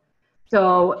followed.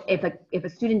 So if a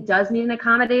student does need an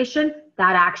accommodation,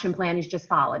 that action plan is just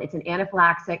followed. It's an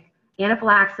anaphylaxis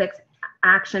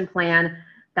action plan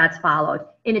that's followed.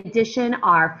 In addition,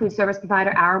 our food service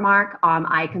provider, Aramark,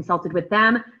 I consulted with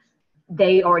them.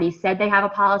 They already said they have a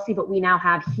policy, but we now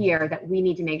have here that we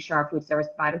need to make sure our food service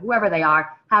provider, whoever they are,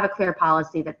 have a clear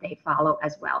policy that they follow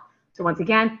as well. So once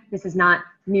again, this is not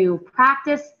new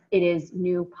practice, it is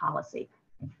new policy.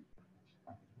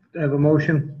 I have a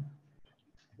motion.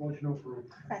 Motion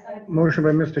approved. Motion by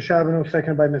Mr. Charbonneau,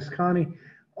 second by Ms. Connie.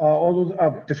 All those,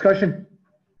 discussion?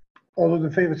 All those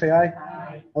in favor say aye.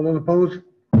 Aye. All those opposed?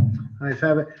 Ayes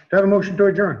have it. Do I have a motion to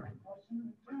adjourn?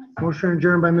 Motion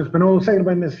adjourned by Ms. Pinolo, second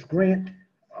by Ms. Grant.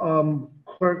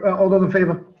 Clerk, all those in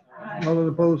favor? Aye. All those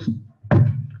opposed?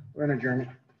 We're in adjournment.